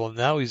the Bible, and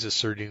now he's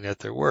asserting that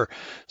there were.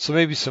 So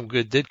maybe some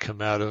good did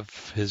come out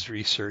of his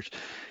research.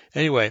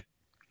 Anyway,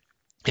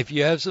 if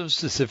you have some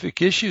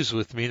specific issues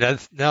with me,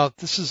 now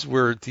this is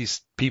where these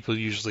people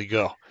usually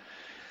go.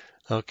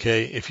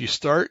 Okay, if you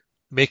start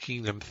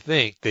making them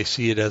think, they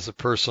see it as a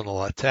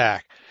personal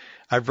attack.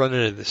 I've run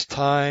into this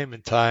time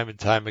and time and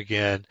time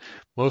again,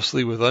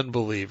 mostly with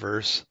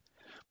unbelievers,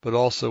 but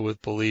also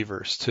with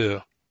believers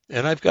too.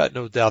 And I've got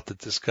no doubt that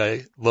this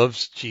guy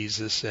loves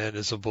Jesus and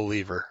is a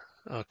believer.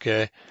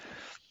 Okay.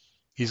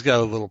 He's got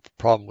a little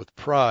problem with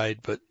pride,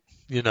 but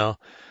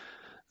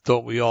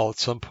don't we all at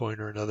some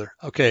point or another?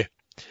 Okay.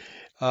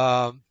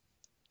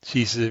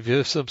 She said, if you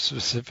have some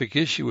specific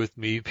issue with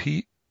me,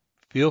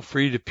 feel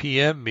free to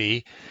PM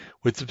me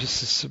with the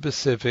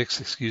specifics,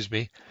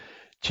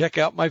 Check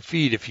out my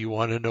feed if you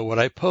want to know what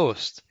I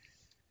post.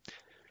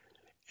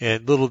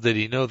 And little did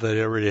he know that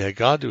I already had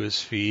gone to his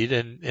feed,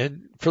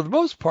 and for the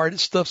most part,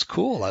 his stuff's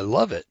cool. I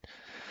love it.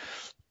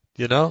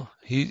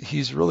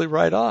 He's really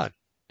right on,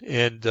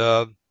 and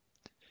I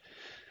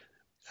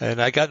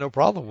got no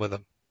problem with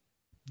him.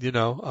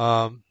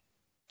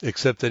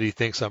 Except that he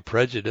thinks I'm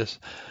prejudiced.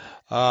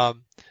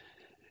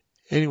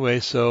 Anyway,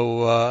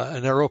 so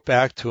and I wrote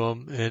back to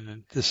him,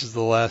 and this is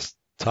the last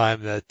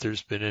time that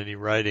there's been any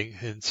writing,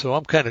 and so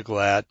I'm kind of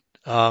glad.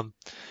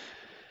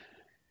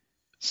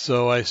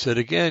 So I said,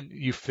 again,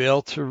 you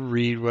fail to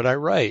read what I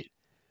write.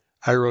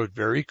 I wrote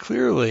very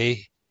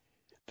clearly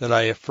that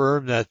I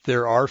affirm that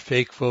there are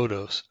fake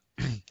photos.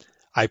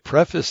 I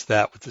prefaced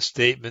that with the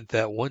statement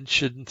that one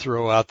shouldn't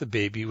throw out the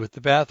baby with the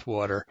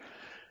bathwater.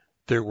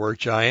 There were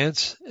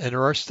giants, and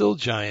there are still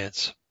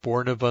giants,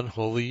 born of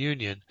unholy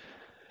union.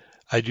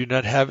 I do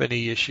not have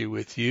any issue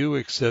with you,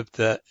 except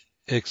that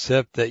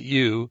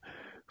you,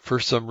 for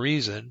some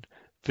reason,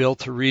 failed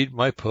to read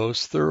my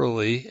post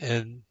thoroughly,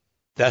 and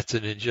that's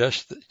an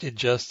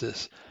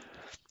injustice.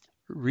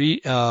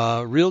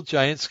 Real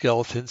giant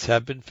skeletons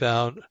have been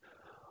found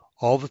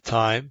all the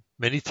time,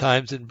 many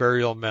times in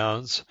burial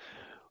mounds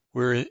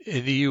where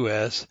in the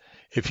U.S.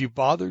 If you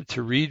bothered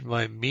to read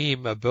my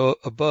meme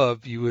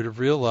above, you would have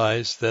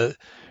realized that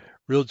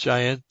real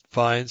giant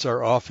finds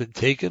are often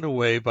taken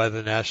away by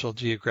the National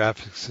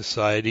Geographic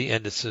Society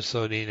and the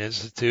Smithsonian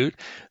Institute,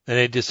 and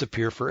they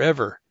disappear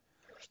forever.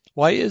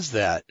 Why is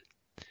that?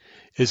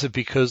 Is it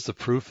because the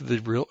proof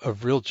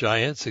of real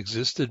giants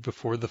existed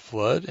before the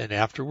flood and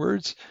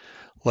afterwards,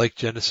 like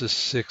Genesis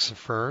 6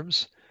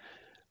 affirms?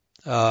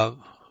 That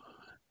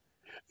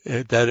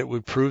it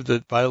would prove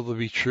the Bible to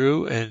be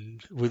true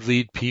and would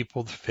lead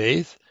people to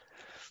faith?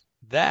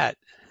 That,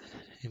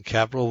 in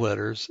capital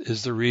letters,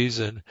 is the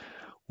reason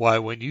why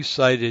when you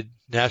cited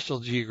National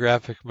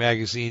Geographic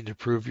magazine to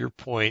prove your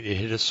point, it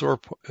hit a sore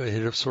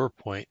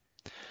point.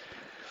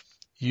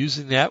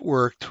 Using that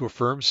work to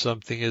affirm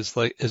something is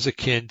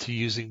akin to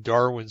using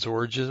Darwin's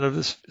Origin of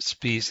the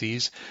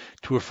Species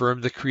to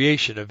affirm the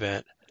creation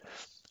event.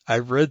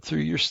 I've read through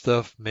your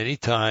stuff many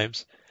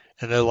times,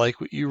 and I like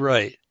what you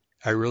write.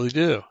 I really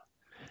do.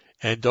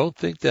 And don't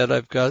think that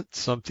I've got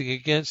something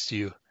against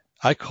you.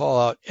 I call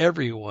out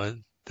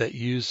everyone that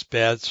use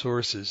bad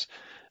sources,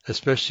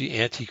 especially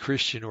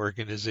anti-Christian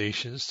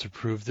organizations, to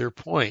prove their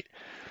point.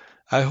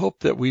 I hope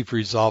that we've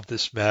resolved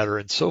this matter,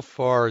 and so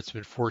far it's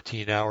been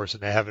 14 hours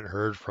and I haven't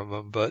heard from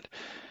him, but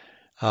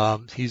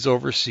he's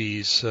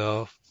overseas,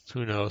 so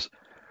who knows.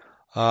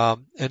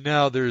 And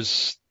now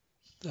there's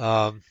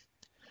Mr.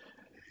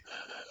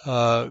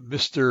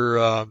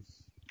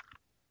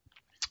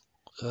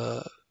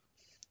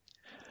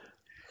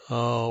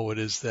 What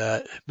is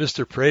that?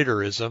 Mr.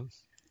 Praterism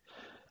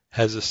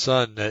has a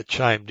son that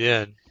chimed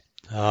in.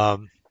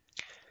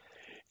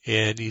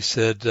 And he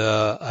said,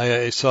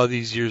 I saw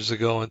these years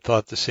ago and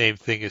thought the same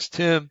thing as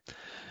Tim.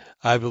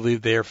 I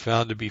believe they are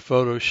found to be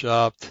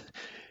photoshopped.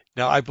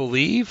 Now, I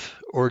believe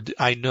or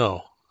I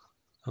know.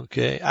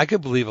 Okay, I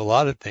could believe a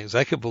lot of things.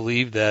 I could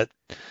believe that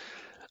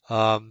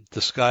the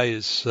sky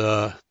is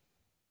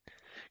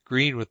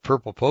green with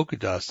purple polka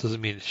dots.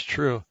 Doesn't mean it's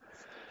true.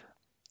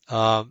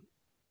 Okay,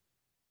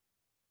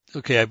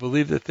 I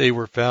believe that they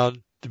were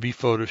found to be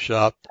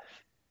photoshopped.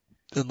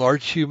 The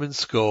large human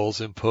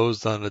skulls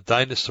imposed on a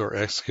dinosaur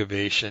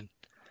excavation.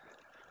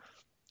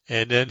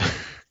 And then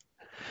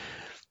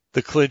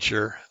the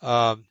clincher,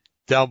 down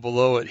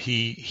below it,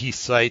 he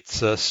cites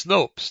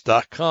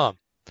Snopes.com.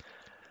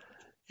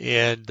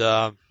 And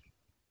I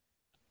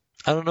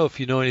don't know if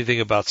you know anything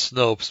about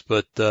Snopes,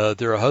 but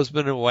they're a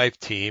husband and wife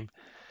team.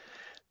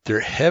 They're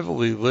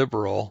heavily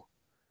liberal.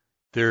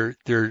 They're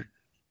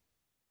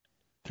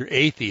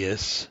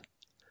atheists.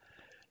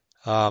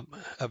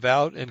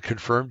 Avowed and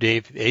confirmed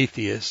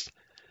atheists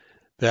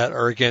that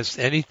are against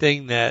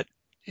anything that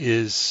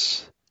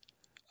is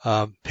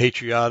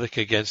patriotic,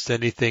 against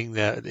anything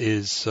that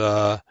is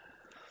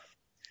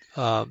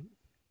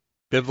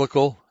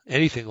biblical,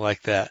 anything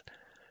like that.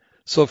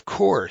 So of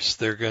course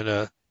they're going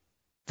to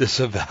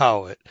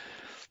disavow it.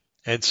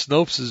 And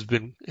Snopes has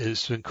been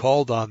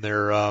called on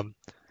their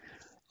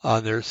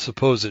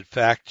supposed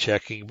fact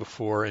checking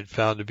before and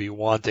found to be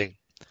wanting.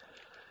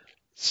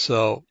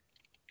 So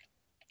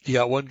you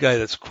got one guy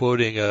that's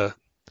quoting a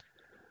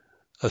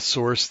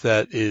source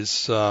that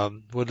is,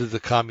 what did the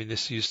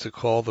communists used to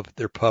call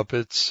their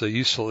puppets?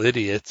 Useful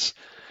idiots.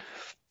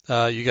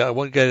 You got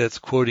one guy that's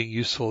quoting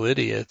useful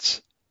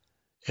idiots.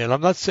 And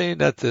I'm not saying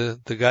that the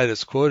guy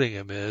that's quoting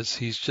him is.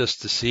 He's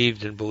just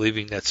deceived in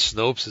believing that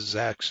Snopes is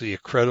actually a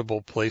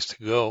credible place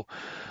to go.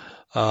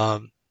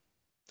 I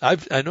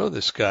know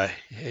this guy.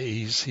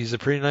 He's a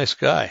pretty nice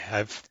guy.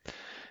 I've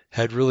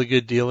had really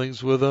good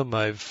dealings with him.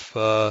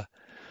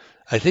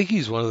 I think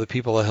he's one of the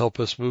people that helped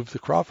us move to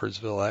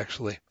Crawfordsville,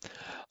 actually.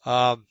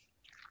 But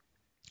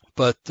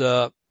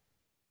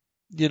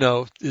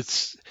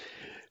it's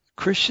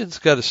Christians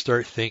got to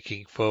start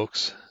thinking,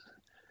 folks.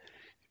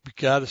 We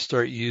got to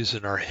start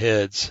using our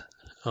heads,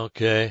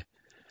 okay?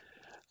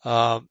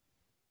 Had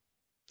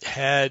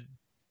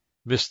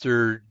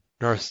Mr.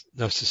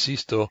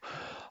 Narcissisto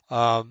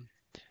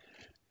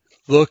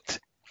looked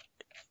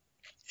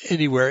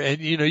anywhere,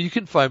 and you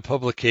can find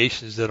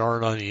publications that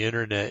aren't on the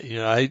internet.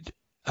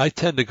 I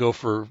tend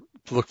to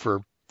look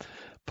for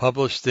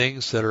published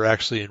things that are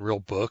actually in real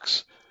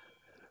books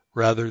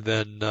rather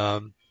than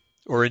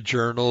or in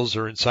journals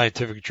or in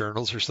scientific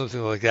journals or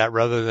something like that,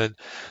 rather than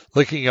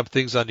looking up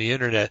things on the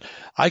internet.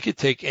 I could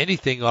take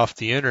anything off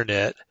the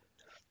internet,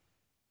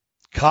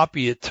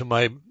 copy it to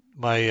my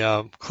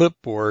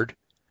clipboard,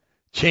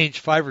 change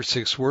 5 or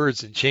 6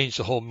 words and change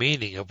the whole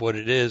meaning of what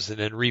it is and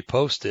then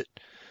repost it.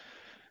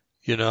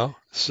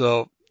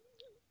 So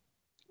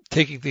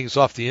taking things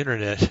off the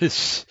internet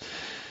is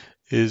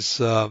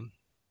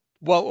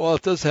well,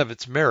 it does have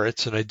its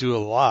merits, and I do a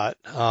lot.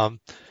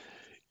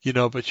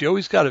 But you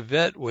always got to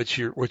vet what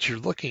you're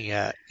looking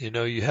at.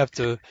 You have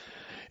to,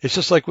 It's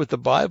just like with the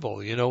Bible.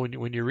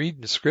 When you're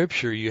reading the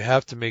scripture, you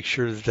have to make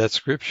sure that that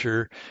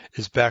scripture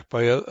is backed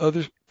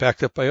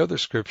up by other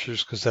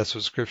scriptures, because that's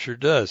what scripture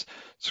does.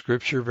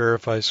 Scripture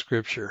verifies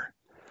scripture.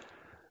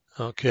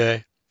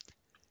 Okay.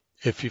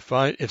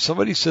 If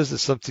somebody says that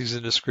something's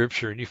in the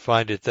scripture and you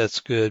find it, that's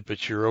good,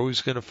 but you're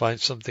always going to find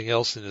something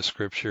else in the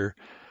scripture.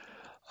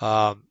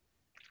 I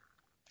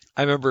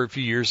remember a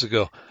few years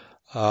ago,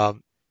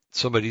 um,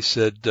 somebody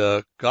said,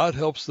 God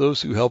helps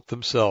those who help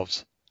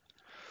themselves.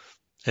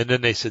 And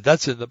then they said,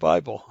 that's in the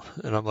Bible.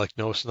 And I'm like,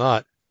 no, it's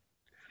not.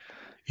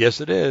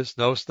 Yes, it is.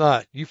 No, it's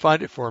not. You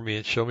find it for me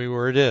and show me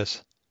where it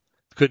is.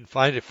 Couldn't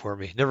find it for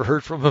me. Never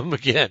heard from him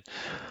again.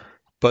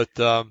 But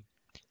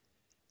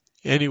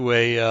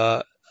anyway,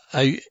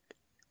 I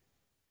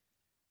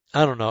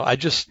don't know.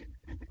 It's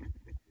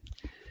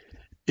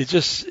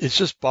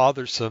just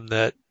bothersome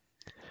that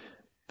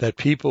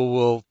people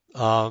will,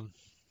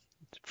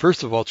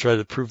 first of all, try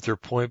to prove their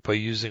point by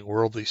using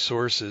worldly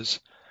sources.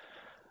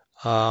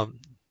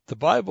 The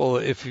Bible,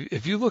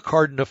 if you look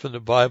hard enough in the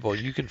Bible,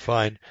 you can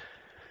find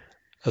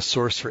a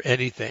source for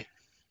anything.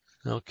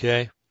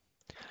 Okay.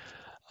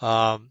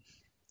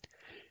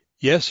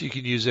 Yes, you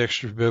can use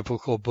extra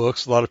biblical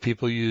books. A lot of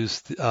people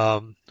use,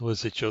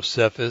 was it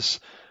Josephus?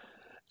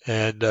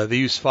 And they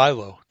use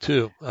Philo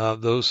too.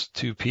 Those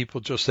two people,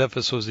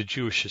 Josephus was a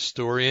Jewish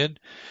historian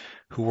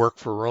who worked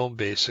for Rome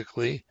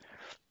basically.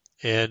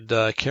 And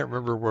I can't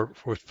remember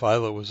what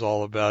Philo was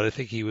all about. I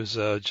think he was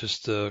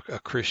just a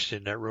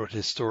Christian that wrote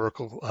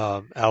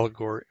historical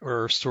allegory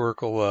or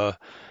historical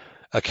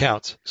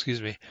accounts.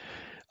 Excuse me.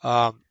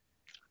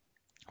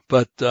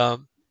 But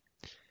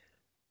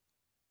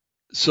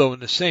so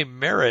in the same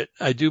merit,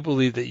 I do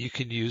believe that you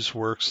can use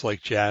works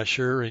like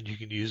Jasher, and you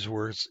can use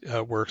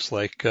works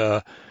like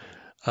 2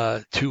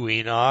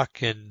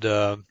 Enoch and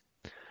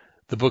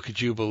the Book of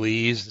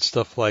Jubilees and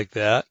stuff like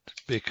that,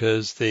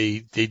 because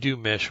they do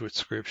mesh with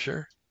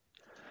Scripture.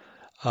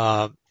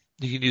 You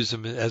can use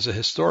them as a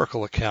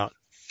historical account,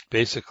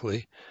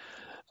 basically.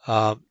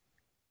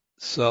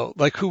 So,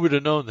 like, who would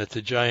have known that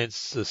the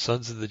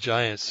sons of the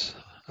giants,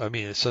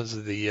 the sons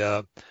of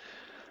the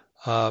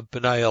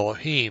B'nai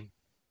Elohim,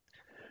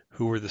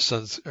 who were the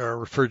sons, are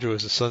referred to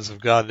as the sons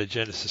of God in the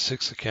Genesis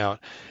 6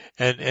 account,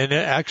 and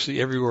actually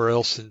everywhere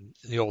else in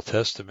the Old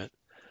Testament.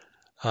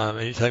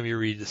 Anytime you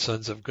read the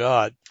sons of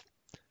God,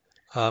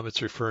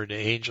 it's referring to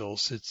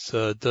angels.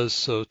 It does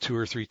so 2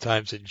 or 3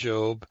 times in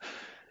Job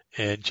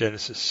and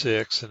Genesis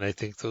 6, and I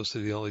think those are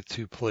the only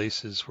 2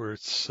 places where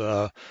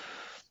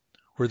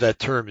where that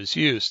term is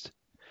used.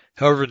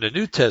 However, in the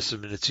New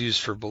Testament, it's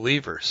used for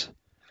believers.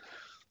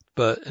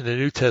 But in the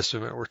New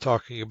Testament, we're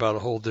talking about a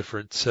whole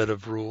different set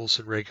of rules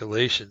and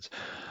regulations.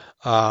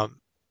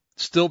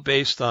 Still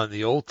based on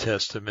the Old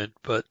Testament,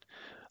 but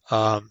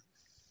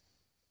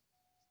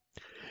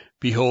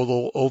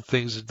behold, old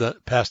things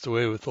have passed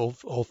away,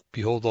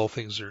 behold, all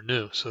things are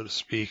new, so to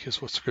speak, is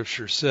what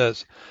Scripture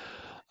says.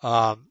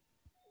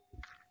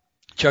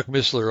 Chuck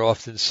Missler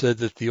often said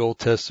that the Old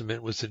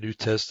Testament was the New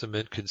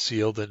Testament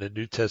concealed, and the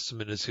New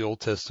Testament is the Old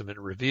Testament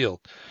revealed.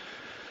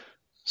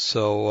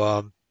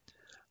 So,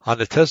 on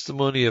the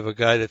testimony of a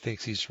guy that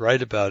thinks he's right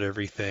about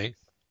everything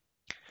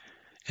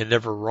and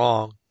never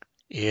wrong,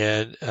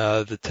 and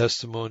the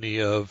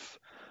testimony of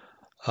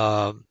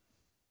a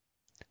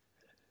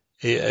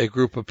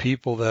group of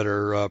people that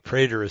are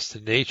preterists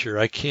in nature,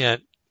 I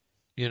can't,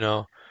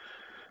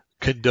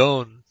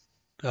 condone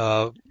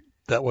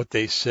that what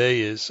they say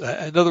is.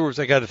 In other words,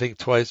 I got to think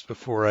twice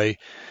before I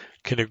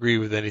can agree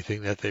with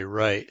anything that they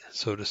write,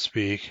 so to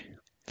speak.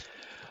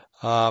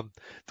 The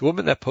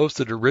woman that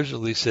posted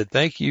originally said,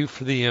 "Thank you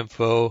for the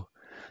info.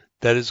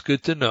 That is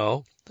good to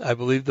know. I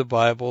believe the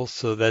Bible,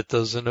 so that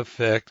doesn't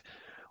affect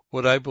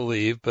what I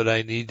believe, but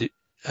I need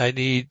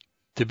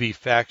to be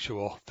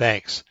factual.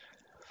 Thanks."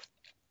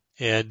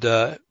 And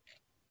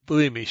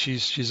believe me,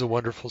 she's a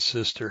wonderful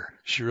sister.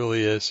 She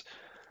really is.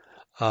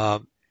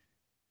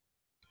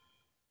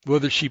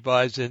 Whether she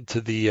buys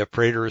into the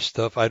preterist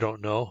stuff, I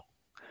don't know,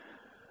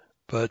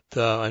 but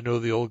I know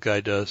the old guy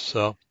does,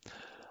 so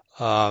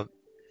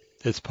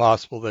it's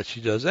possible that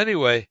she does.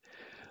 Anyway,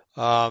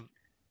 but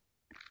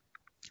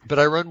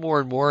I run more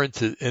and more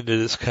into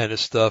this kind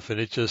of stuff, and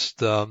it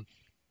just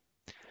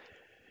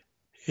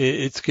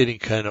it's getting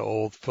kind of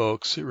old,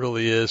 folks. It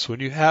really is.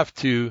 When you have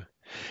to,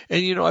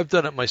 and I've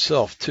done it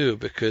myself too,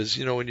 because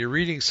when you're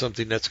reading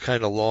something that's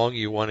kind of long,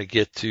 you want to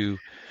get to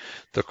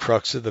the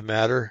crux of the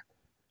matter.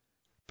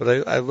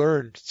 But I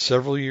learned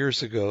several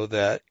years ago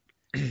that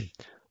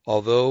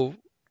although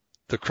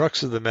the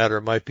crux of the matter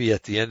might be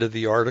at the end of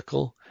the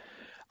article,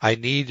 I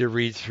need to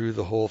read through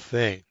the whole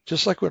thing.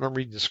 Just like when I'm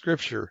reading the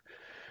scripture,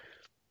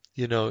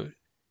 you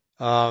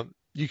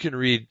can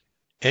read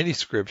any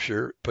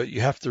scripture, but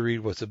you have to read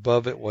what's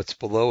above it, what's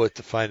below it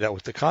to find out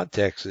what the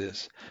context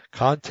is.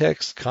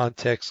 Context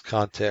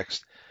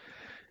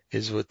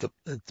is what the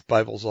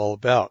Bible's all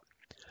about.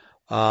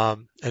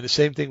 And the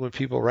same thing when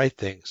people write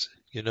things,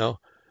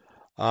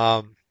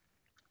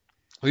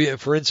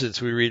 for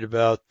instance, we read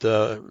about,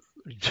 you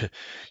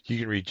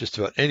can read just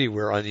about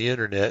anywhere on the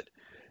internet,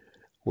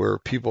 where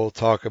people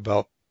talk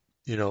about,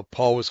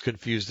 Paul was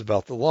confused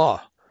about the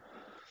law.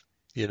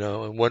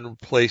 In one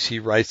place he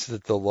writes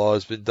that the law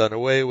has been done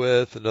away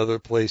with. Another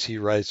place he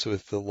writes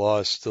with the law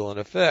is still in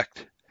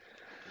effect.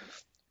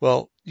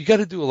 Well, you got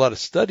to do a lot of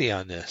study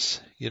on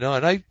this,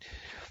 and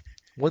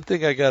one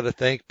thing I got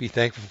to be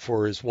thankful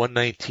for is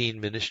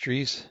 119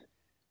 Ministries.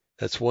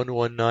 That's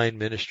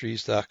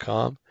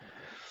 119ministries.com.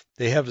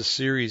 They have a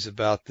series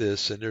about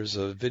this, and there's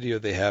a video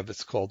they have.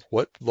 It's called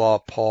What Law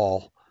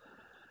Paul?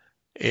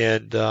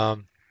 And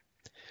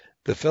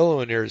the fellow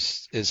in there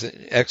is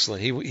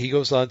excellent. He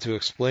goes on to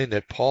explain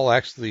that Paul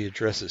actually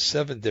addresses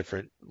 7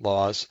 different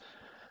laws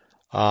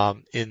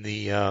in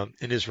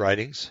his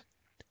writings.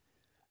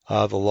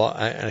 The law,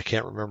 I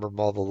can't remember them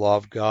all. The law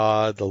of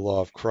God, the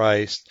law of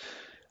Christ,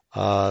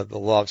 the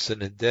law of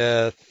sin and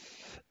death,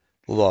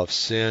 the law of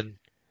sin,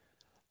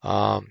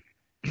 and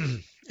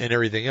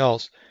everything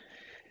else.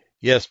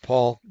 Yes,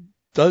 Paul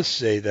does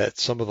say that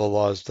some of the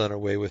law is done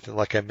away with, and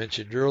like I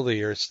mentioned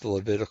earlier, it's the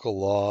Levitical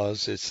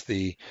laws, it's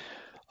the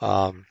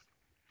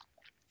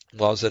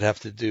laws that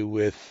have to do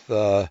with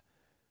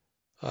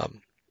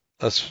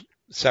us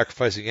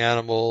sacrificing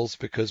animals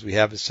because we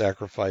have a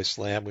sacrificed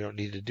lamb. We don't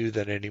need to do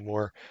that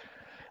anymore.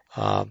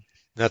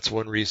 That's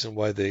one reason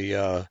why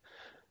the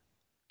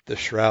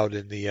shroud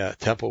in the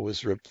temple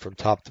was ripped from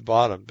top to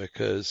bottom,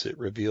 because it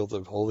revealed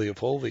the Holy of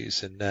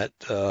Holies, and that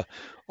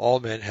all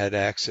men had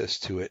access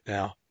to it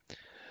now.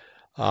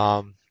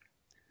 Paul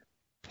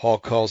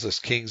calls us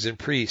kings and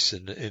priests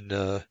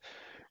in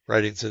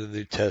writings of the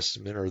New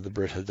Testament, or the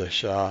Brit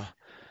Hadashah.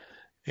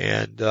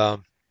 And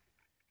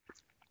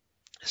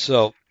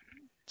so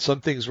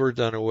some things were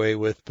done away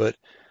with, but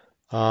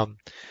I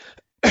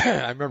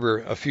remember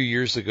a few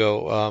years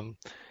ago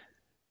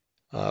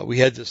we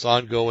had this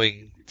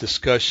ongoing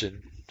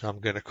discussion, I'm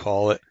going to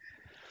call it.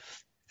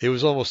 It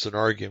was almost an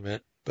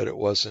argument, but it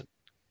wasn't.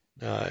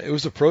 It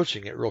was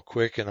approaching it real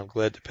quick, and I'm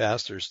glad the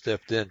pastor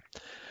stepped in.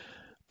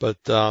 But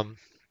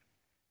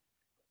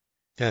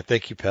yeah,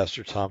 thank you,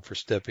 Pastor Tom, for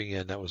stepping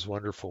in. That was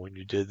wonderful when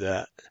you did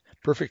that.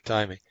 Perfect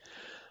timing.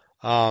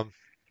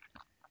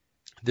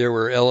 There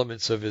were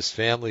elements of his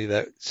family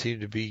that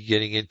seemed to be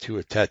getting into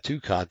a tattoo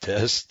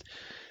contest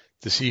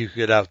to see who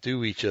could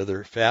outdo each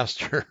other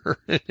faster.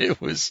 It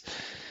was,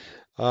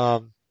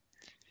 I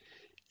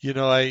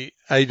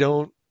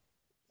don't,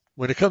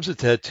 when it comes to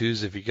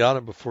tattoos, if you got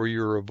them before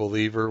you were a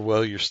believer,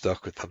 well, you're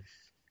stuck with them,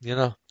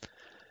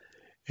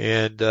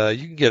 and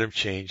you can get them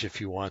changed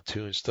if you want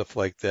to and stuff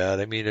like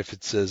that. I mean, if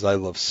it says I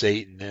love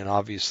Satan, and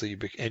obviously you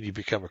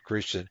become a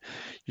Christian,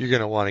 you're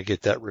going to want to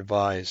get that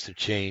revised or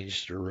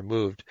changed or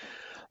removed.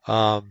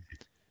 But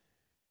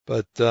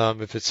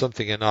if it's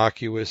something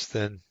innocuous,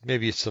 then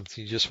maybe it's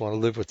something you just want to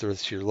live with the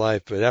rest of your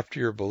life. But after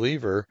you're a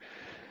believer,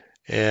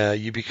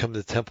 you become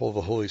the temple of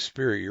the Holy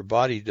Spirit. Your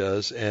body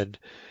does. And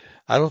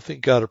I don't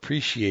think God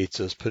appreciates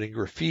us putting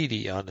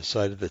graffiti on the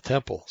side of the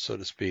temple, so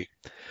to speak.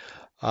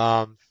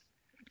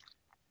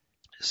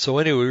 So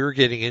anyway, we were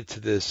getting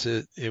into this.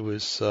 It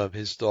was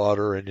his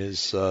daughter and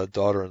his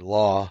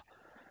daughter-in-law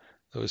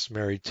that was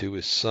married to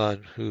his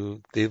son,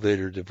 who they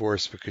later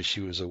divorced because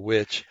she was a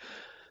witch,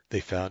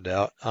 they found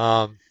out.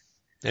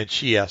 And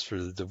she asked for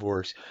the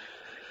divorce.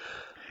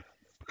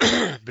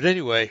 But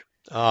anyway,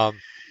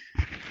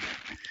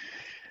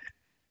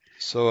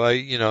 so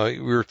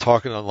we were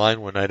talking online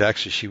one night.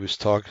 Actually, she was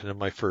talking to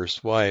my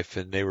first wife,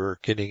 and they were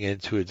getting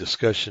into a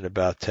discussion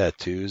about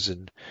tattoos,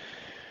 and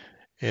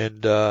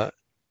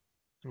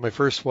my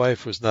first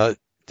wife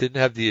didn't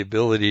have the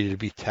ability to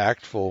be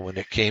tactful when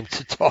it came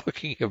to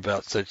talking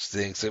about such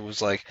things. It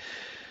was like,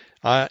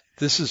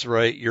 this is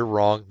right, you're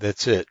wrong,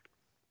 that's it,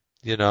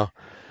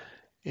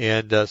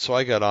 And so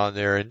I got on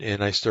there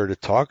and I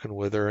started talking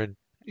with her, and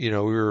we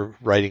were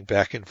writing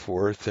back and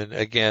forth, and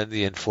again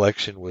the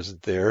inflection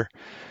wasn't there,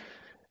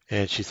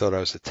 and she thought I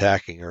was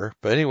attacking her.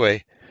 But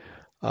anyway,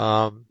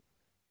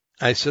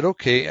 I said,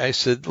 okay. I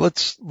said,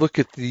 let's look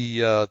at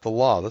the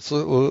law. Let's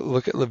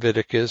look at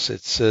Leviticus.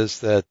 It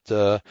says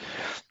that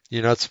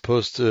you're not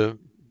supposed to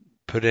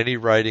put any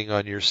writing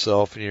on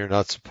yourself, and you're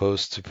not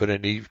supposed to put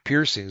any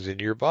piercings in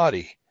your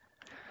body.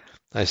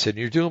 I said,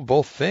 you're doing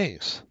both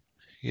things,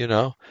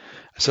 I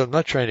said, I'm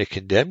not trying to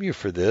condemn you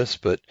for this,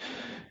 but,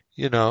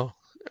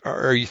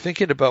 are you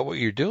thinking about what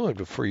you're doing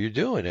before you're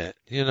doing it?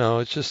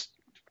 It's just,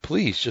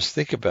 please just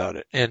think about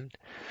it. And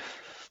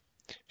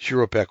she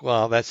wrote back,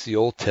 well, that's the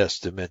Old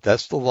Testament.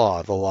 That's the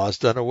law. The law's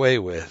done away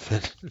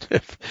with.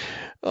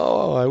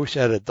 Oh, I wish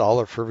I had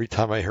 $1 for every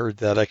time I heard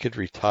that. I could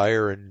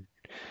retire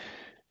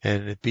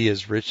and be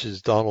as rich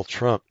as Donald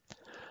Trump.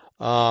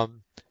 But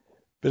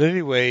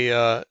anyway,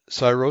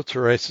 so I wrote to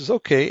her. I says,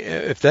 okay,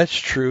 if that's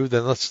true,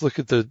 then let's look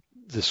at the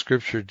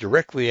scripture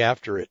directly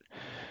after it.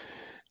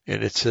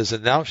 And it says,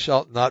 and thou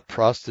shalt not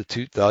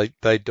prostitute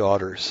thy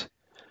daughters.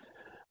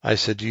 I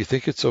said, do you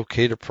think it's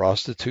okay to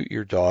prostitute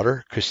your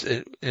daughter?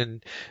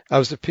 And I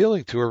was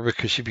appealing to her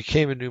because she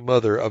became a new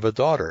mother of a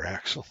daughter,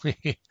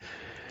 actually.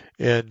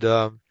 And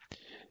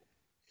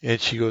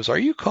she goes, are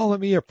you calling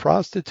me a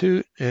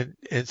prostitute? And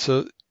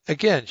so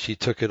again, she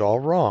took it all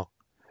wrong.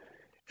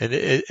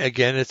 And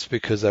again, it's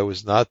because I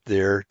was not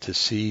there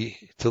to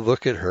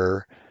look at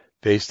her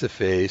face to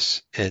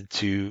face and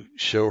to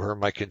show her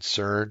my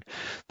concern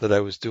that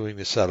I was doing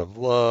this out of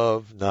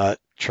love, not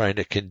trying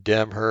to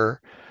condemn her,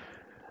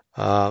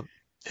 um,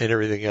 and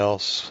everything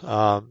else.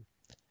 And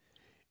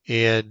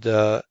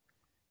so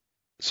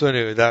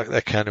anyway,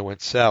 that kind of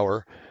went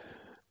sour.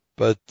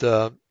 But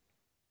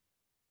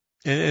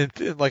and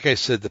like I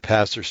said, the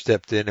pastor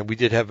stepped in, and we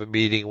did have a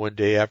meeting one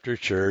day after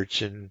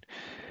church, and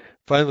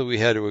finally we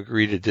had to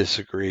agree to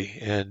disagree.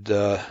 And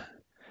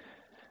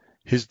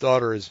his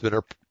daughter has been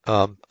a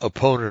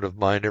opponent of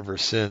mine ever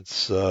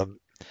since. Uh,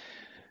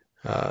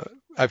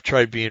 I've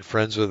tried being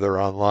friends with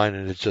her online,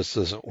 and it just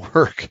doesn't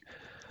work.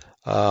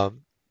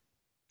 Um,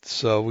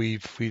 so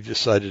we've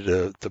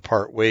decided to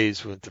part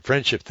ways with the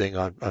friendship thing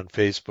on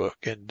Facebook,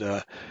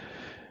 and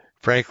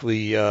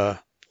frankly,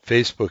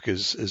 Facebook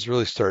is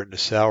really starting to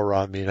sour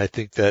on me, and I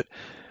think that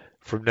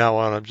from now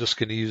on, I'm just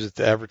going to use it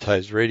to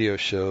advertise radio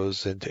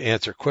shows and to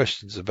answer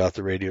questions about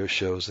the radio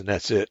shows, and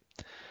that's it.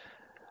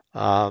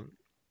 Um,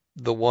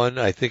 the one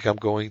I think I'm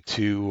going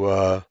to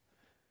uh,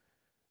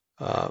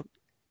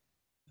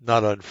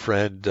 not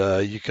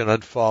unfriend, you can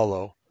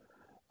unfollow.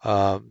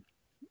 Um,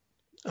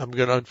 I'm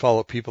going to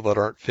unfollow people that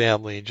aren't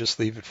family and just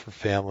leave it for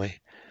family.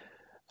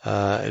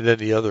 And then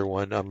the other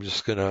one, I'm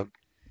just going to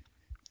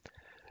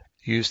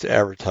use to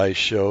advertise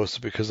shows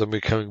because I'm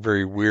becoming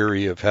very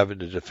weary of having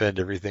to defend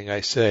everything I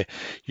say.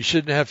 You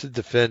shouldn't have to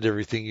defend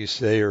everything you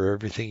say or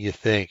everything you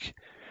think,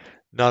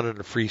 not in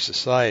a free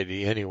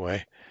society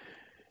anyway.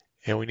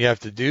 And when you have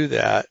to do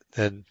that,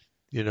 then,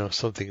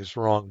 something is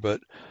wrong.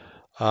 But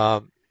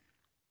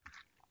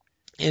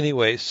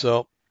anyway,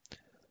 so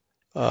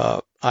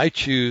I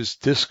choose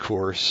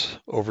discourse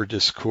over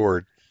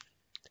discord,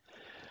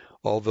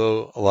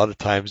 although a lot of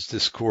times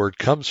discord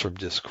comes from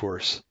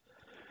discourse.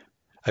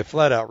 I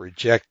flat out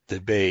reject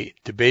debate.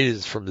 Debate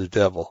is from the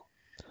devil.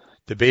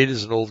 Debate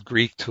is an old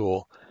Greek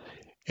tool.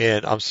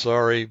 And I'm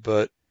sorry,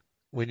 but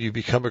when you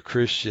become a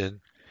Christian,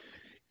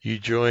 you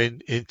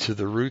join into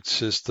the root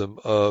system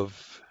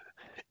of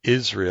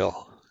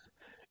Israel,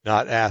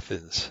 not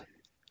Athens.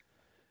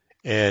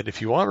 And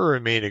if you want to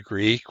remain a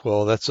Greek,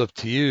 well, that's up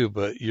to you,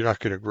 but you're not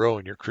going to grow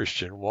in your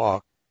Christian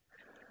walk.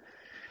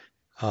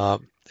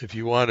 If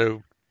you want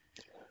to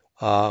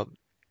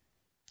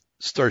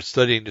start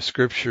studying the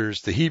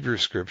scriptures, the Hebrew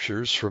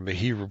scriptures, from a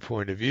Hebrew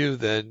point of view,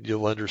 then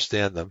you'll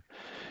understand them.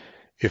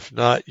 If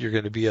not, you're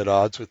going to be at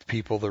odds with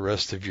people the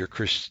rest of your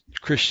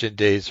Christian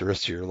days, the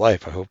rest of your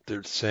life. I hope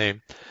they're the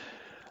same.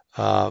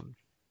 And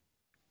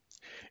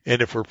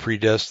if we're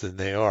predestined,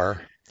 they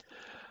are.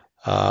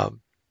 I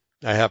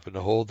happen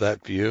to hold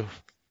that view.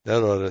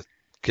 That ought to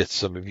get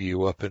some of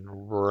you up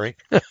and roaring.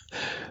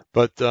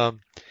 But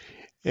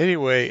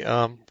anyway,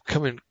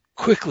 coming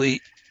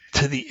quickly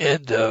to the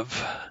end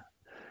of.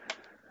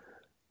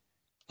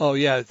 Oh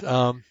yeah,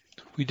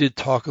 we did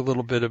talk a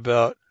little bit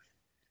about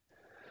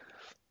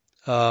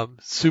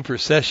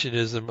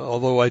supersessionism,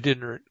 although I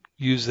didn't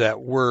use that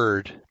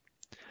word.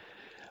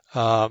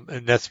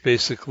 And that's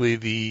basically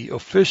the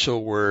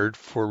official word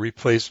for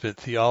replacement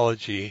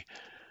theology.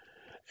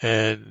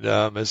 And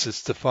as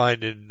it's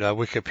defined in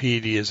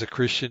Wikipedia as a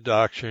Christian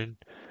doctrine,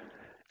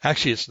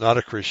 actually it's not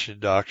a Christian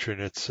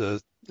doctrine.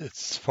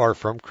 It's far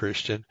from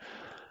Christian.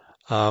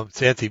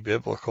 It's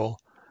anti-biblical,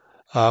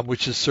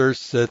 which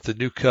asserts that the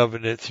new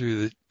covenant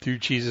through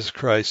Jesus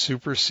Christ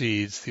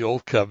supersedes the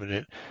old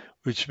covenant,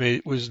 which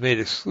was made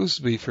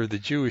exclusively for the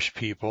Jewish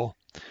people.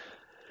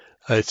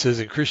 It says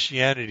in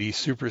Christianity,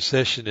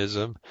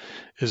 supersessionism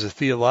is a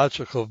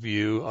theological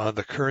view on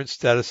the current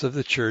status of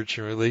the church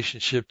in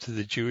relationship to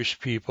the Jewish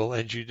people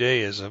and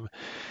Judaism.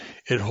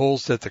 It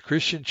holds that the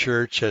Christian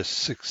church has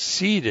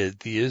succeeded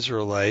the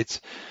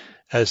Israelites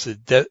as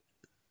the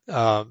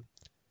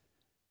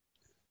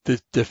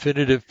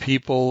definitive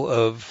people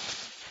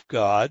of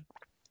God.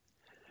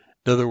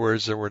 In other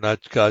words, that we're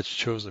not God's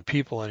chosen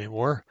people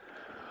anymore,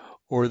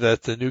 or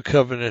that the new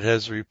covenant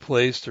has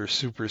replaced or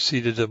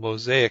superseded the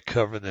Mosaic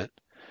covenant.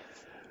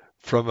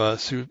 From a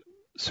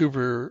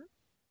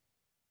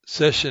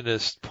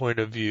supersessionist point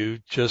of view,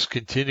 just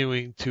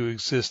continuing to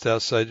exist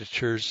outside the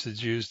church, the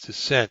Jews'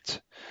 descent.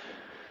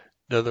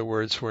 In other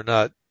words, we're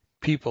not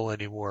people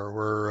anymore.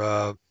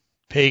 We're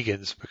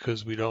pagans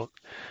because we don't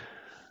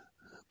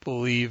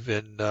believe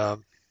in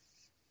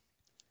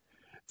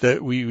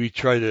that we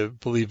try to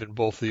believe in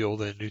both the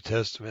Old and New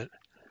Testament.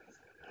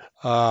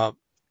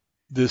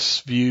 This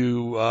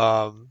view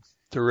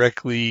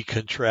directly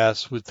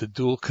contrasts with the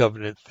dual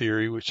covenant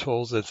theory, which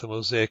holds that the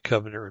Mosaic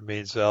covenant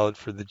remains valid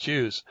for the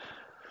Jews.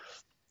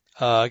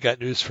 I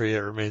got news for you. It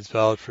remains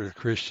valid for the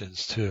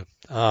Christians too.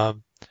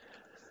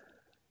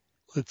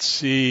 Let's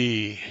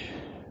see.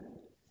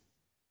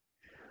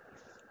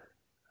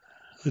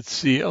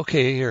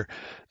 Okay, here.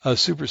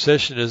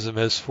 Supersessionism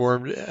has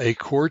formed a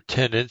core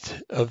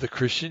tenet of the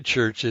Christian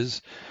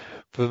churches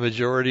for the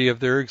majority of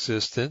their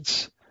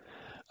existence.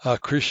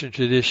 Christian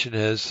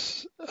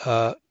traditions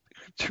that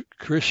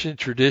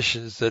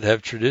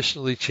have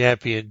traditionally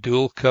championed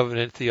dual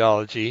covenant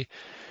theology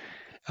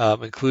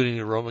including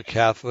the Roman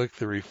Catholic,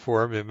 the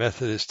Reformed, and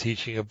Methodist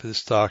teaching of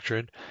this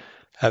doctrine,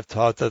 have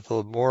taught that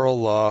the moral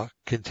law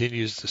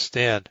continues to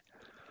stand.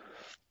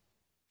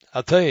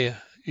 I'll tell you,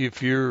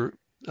 if you're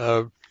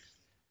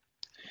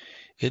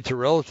into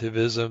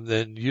relativism,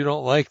 then you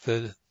don't like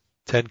the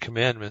Ten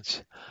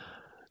Commandments,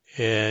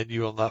 and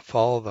you will not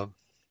follow them.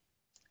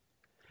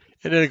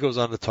 And then it goes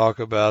on to talk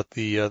about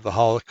the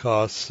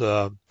Holocaust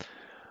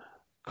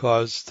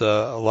caused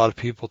a lot of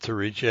people to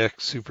reject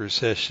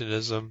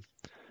supersessionism,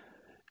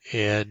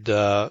 and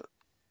then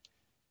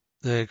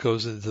it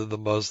goes into the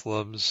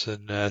Muslims,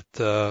 and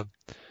that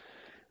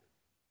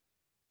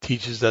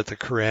teaches that the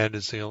Quran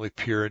is the only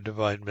pure and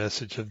divine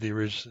message of the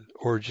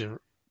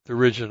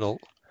original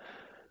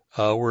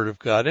Word of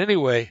God.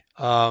 Anyway,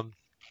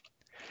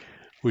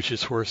 which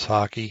is horse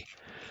hockey.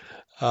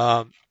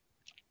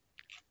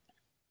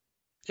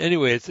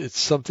 Anyway, it's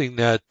something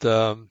that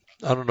I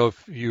don't know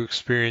if you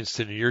experienced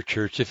in your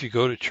church, if you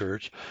go to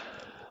church,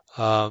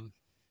 but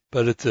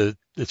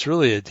it's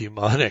really a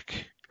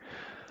demonic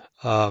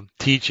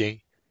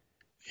teaching,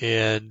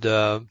 and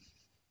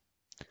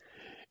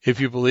if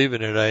you believe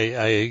in it,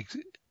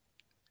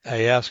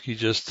 I ask you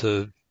just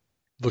to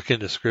look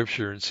into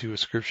Scripture and see what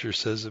Scripture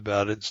says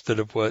about it instead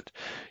of what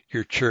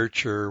your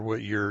church or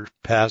what your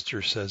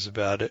pastor says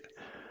about it.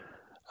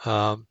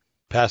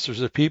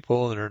 Pastors are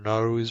people and are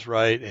not always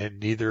right, and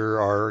neither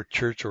are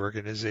church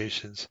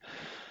organizations.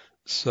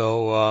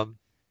 So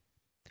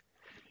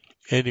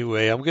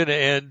anyway, I'm going to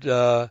end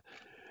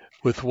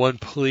with one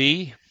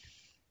plea,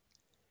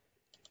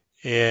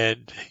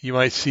 and you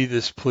might see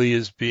this plea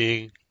as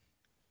being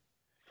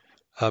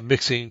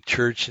mixing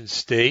church and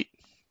state.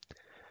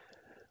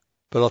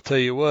 But I'll tell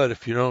you what,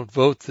 if you don't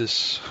vote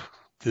this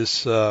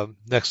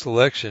next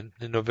election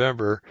in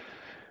November,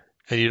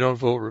 and you don't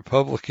vote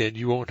Republican,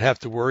 you won't have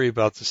to worry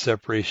about the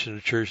separation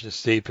of church and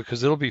state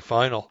because it'll be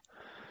final.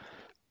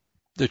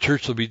 The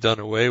church will be done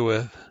away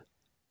with.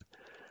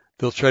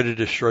 They'll try to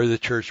destroy the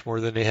church more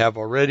than they have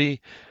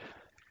already.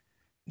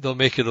 They'll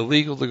make it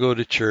illegal to go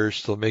to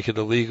church. They'll make it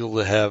illegal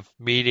to have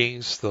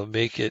meetings. They'll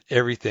make it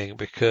everything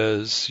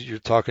because you're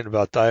talking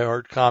about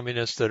diehard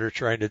communists that are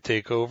trying to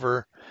take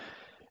over.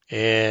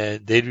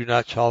 And they do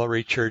not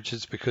tolerate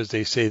churches because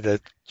they say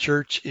that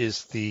church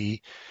is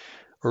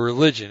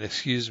religion,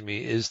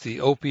 is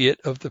the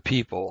opiate of the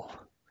people.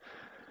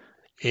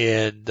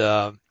 And,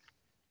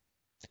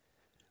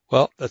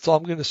 well, that's all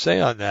I'm going to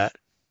say on that.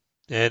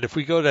 And if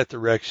we go that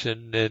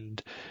direction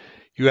and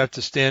you have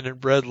to stand in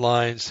bread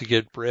lines to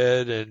get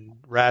bread and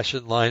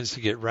ration lines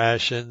to get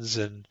rations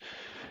and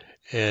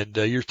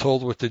you're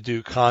told what to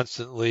do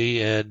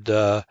constantly, and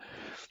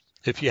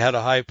if you had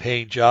a high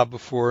paying job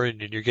before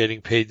and you're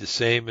getting paid the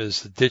same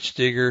as the ditch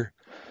digger,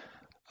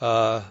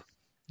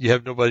 you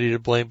have nobody to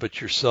blame but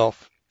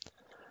yourself.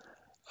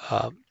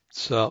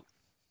 So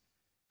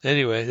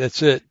anyway,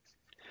 that's it.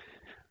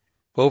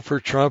 Vote for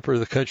Trump or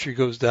the country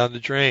goes down the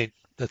drain.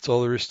 That's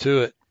all there is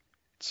to it.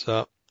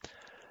 So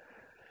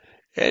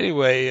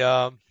anyway,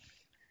 go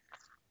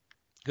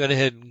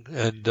ahead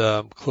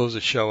and close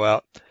the show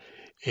out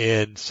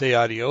and say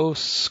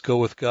adios. Go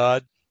with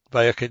God.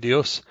 Vaya con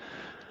Dios.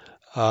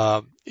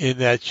 In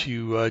that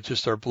you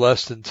just are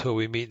blessed until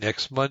we meet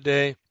next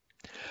Monday.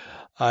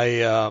 I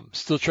am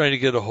still trying to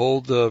get a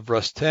hold of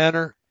Russ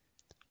Tanner.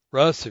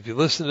 Russ, if you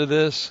listen to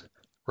this,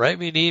 write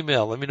me an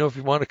email. Let me know if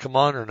you want to come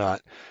on or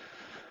not.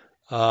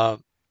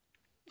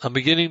 I'm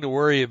beginning to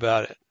worry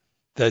about it,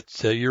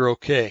 that you're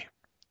okay.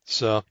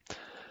 So,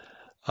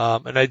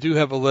 and I do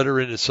have a letter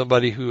into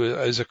somebody who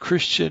is a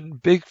Christian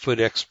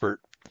Bigfoot expert.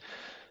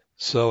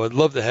 So I'd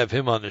love to have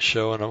him on the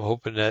show, and I'm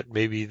hoping that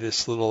maybe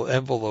this little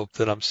envelope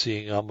that I'm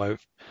seeing on my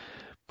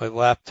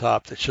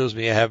laptop that shows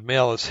me I have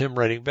mail is him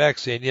writing back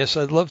saying, yes,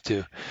 I'd love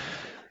to.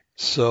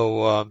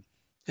 So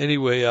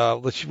anyway,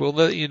 we'll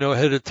let you know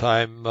ahead of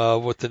time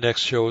what the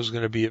next show is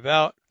going to be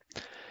about.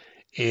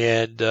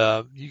 And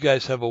you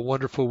guys have a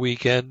wonderful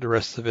weekend, the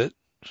rest of it,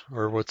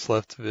 or what's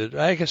left of it.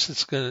 I guess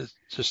it's going to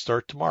just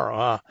start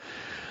tomorrow,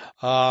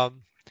 huh?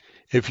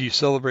 If you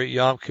celebrate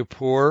Yom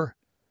Kippur,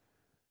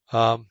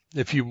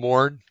 if you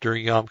mourn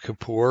during Yom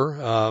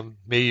Kippur,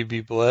 may you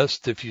be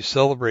blessed. If you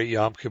celebrate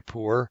Yom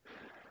Kippur,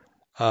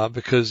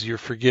 because you're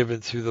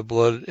forgiven through the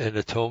blood and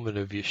atonement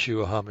of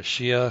Yeshua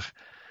HaMashiach,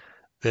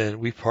 then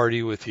we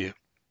party with you.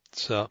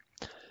 So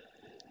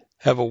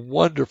have a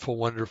wonderful,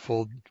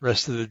 wonderful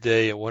rest of the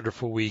day, a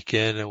wonderful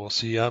weekend, and we'll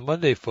see you on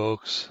Monday,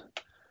 folks.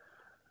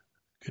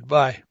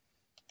 Goodbye.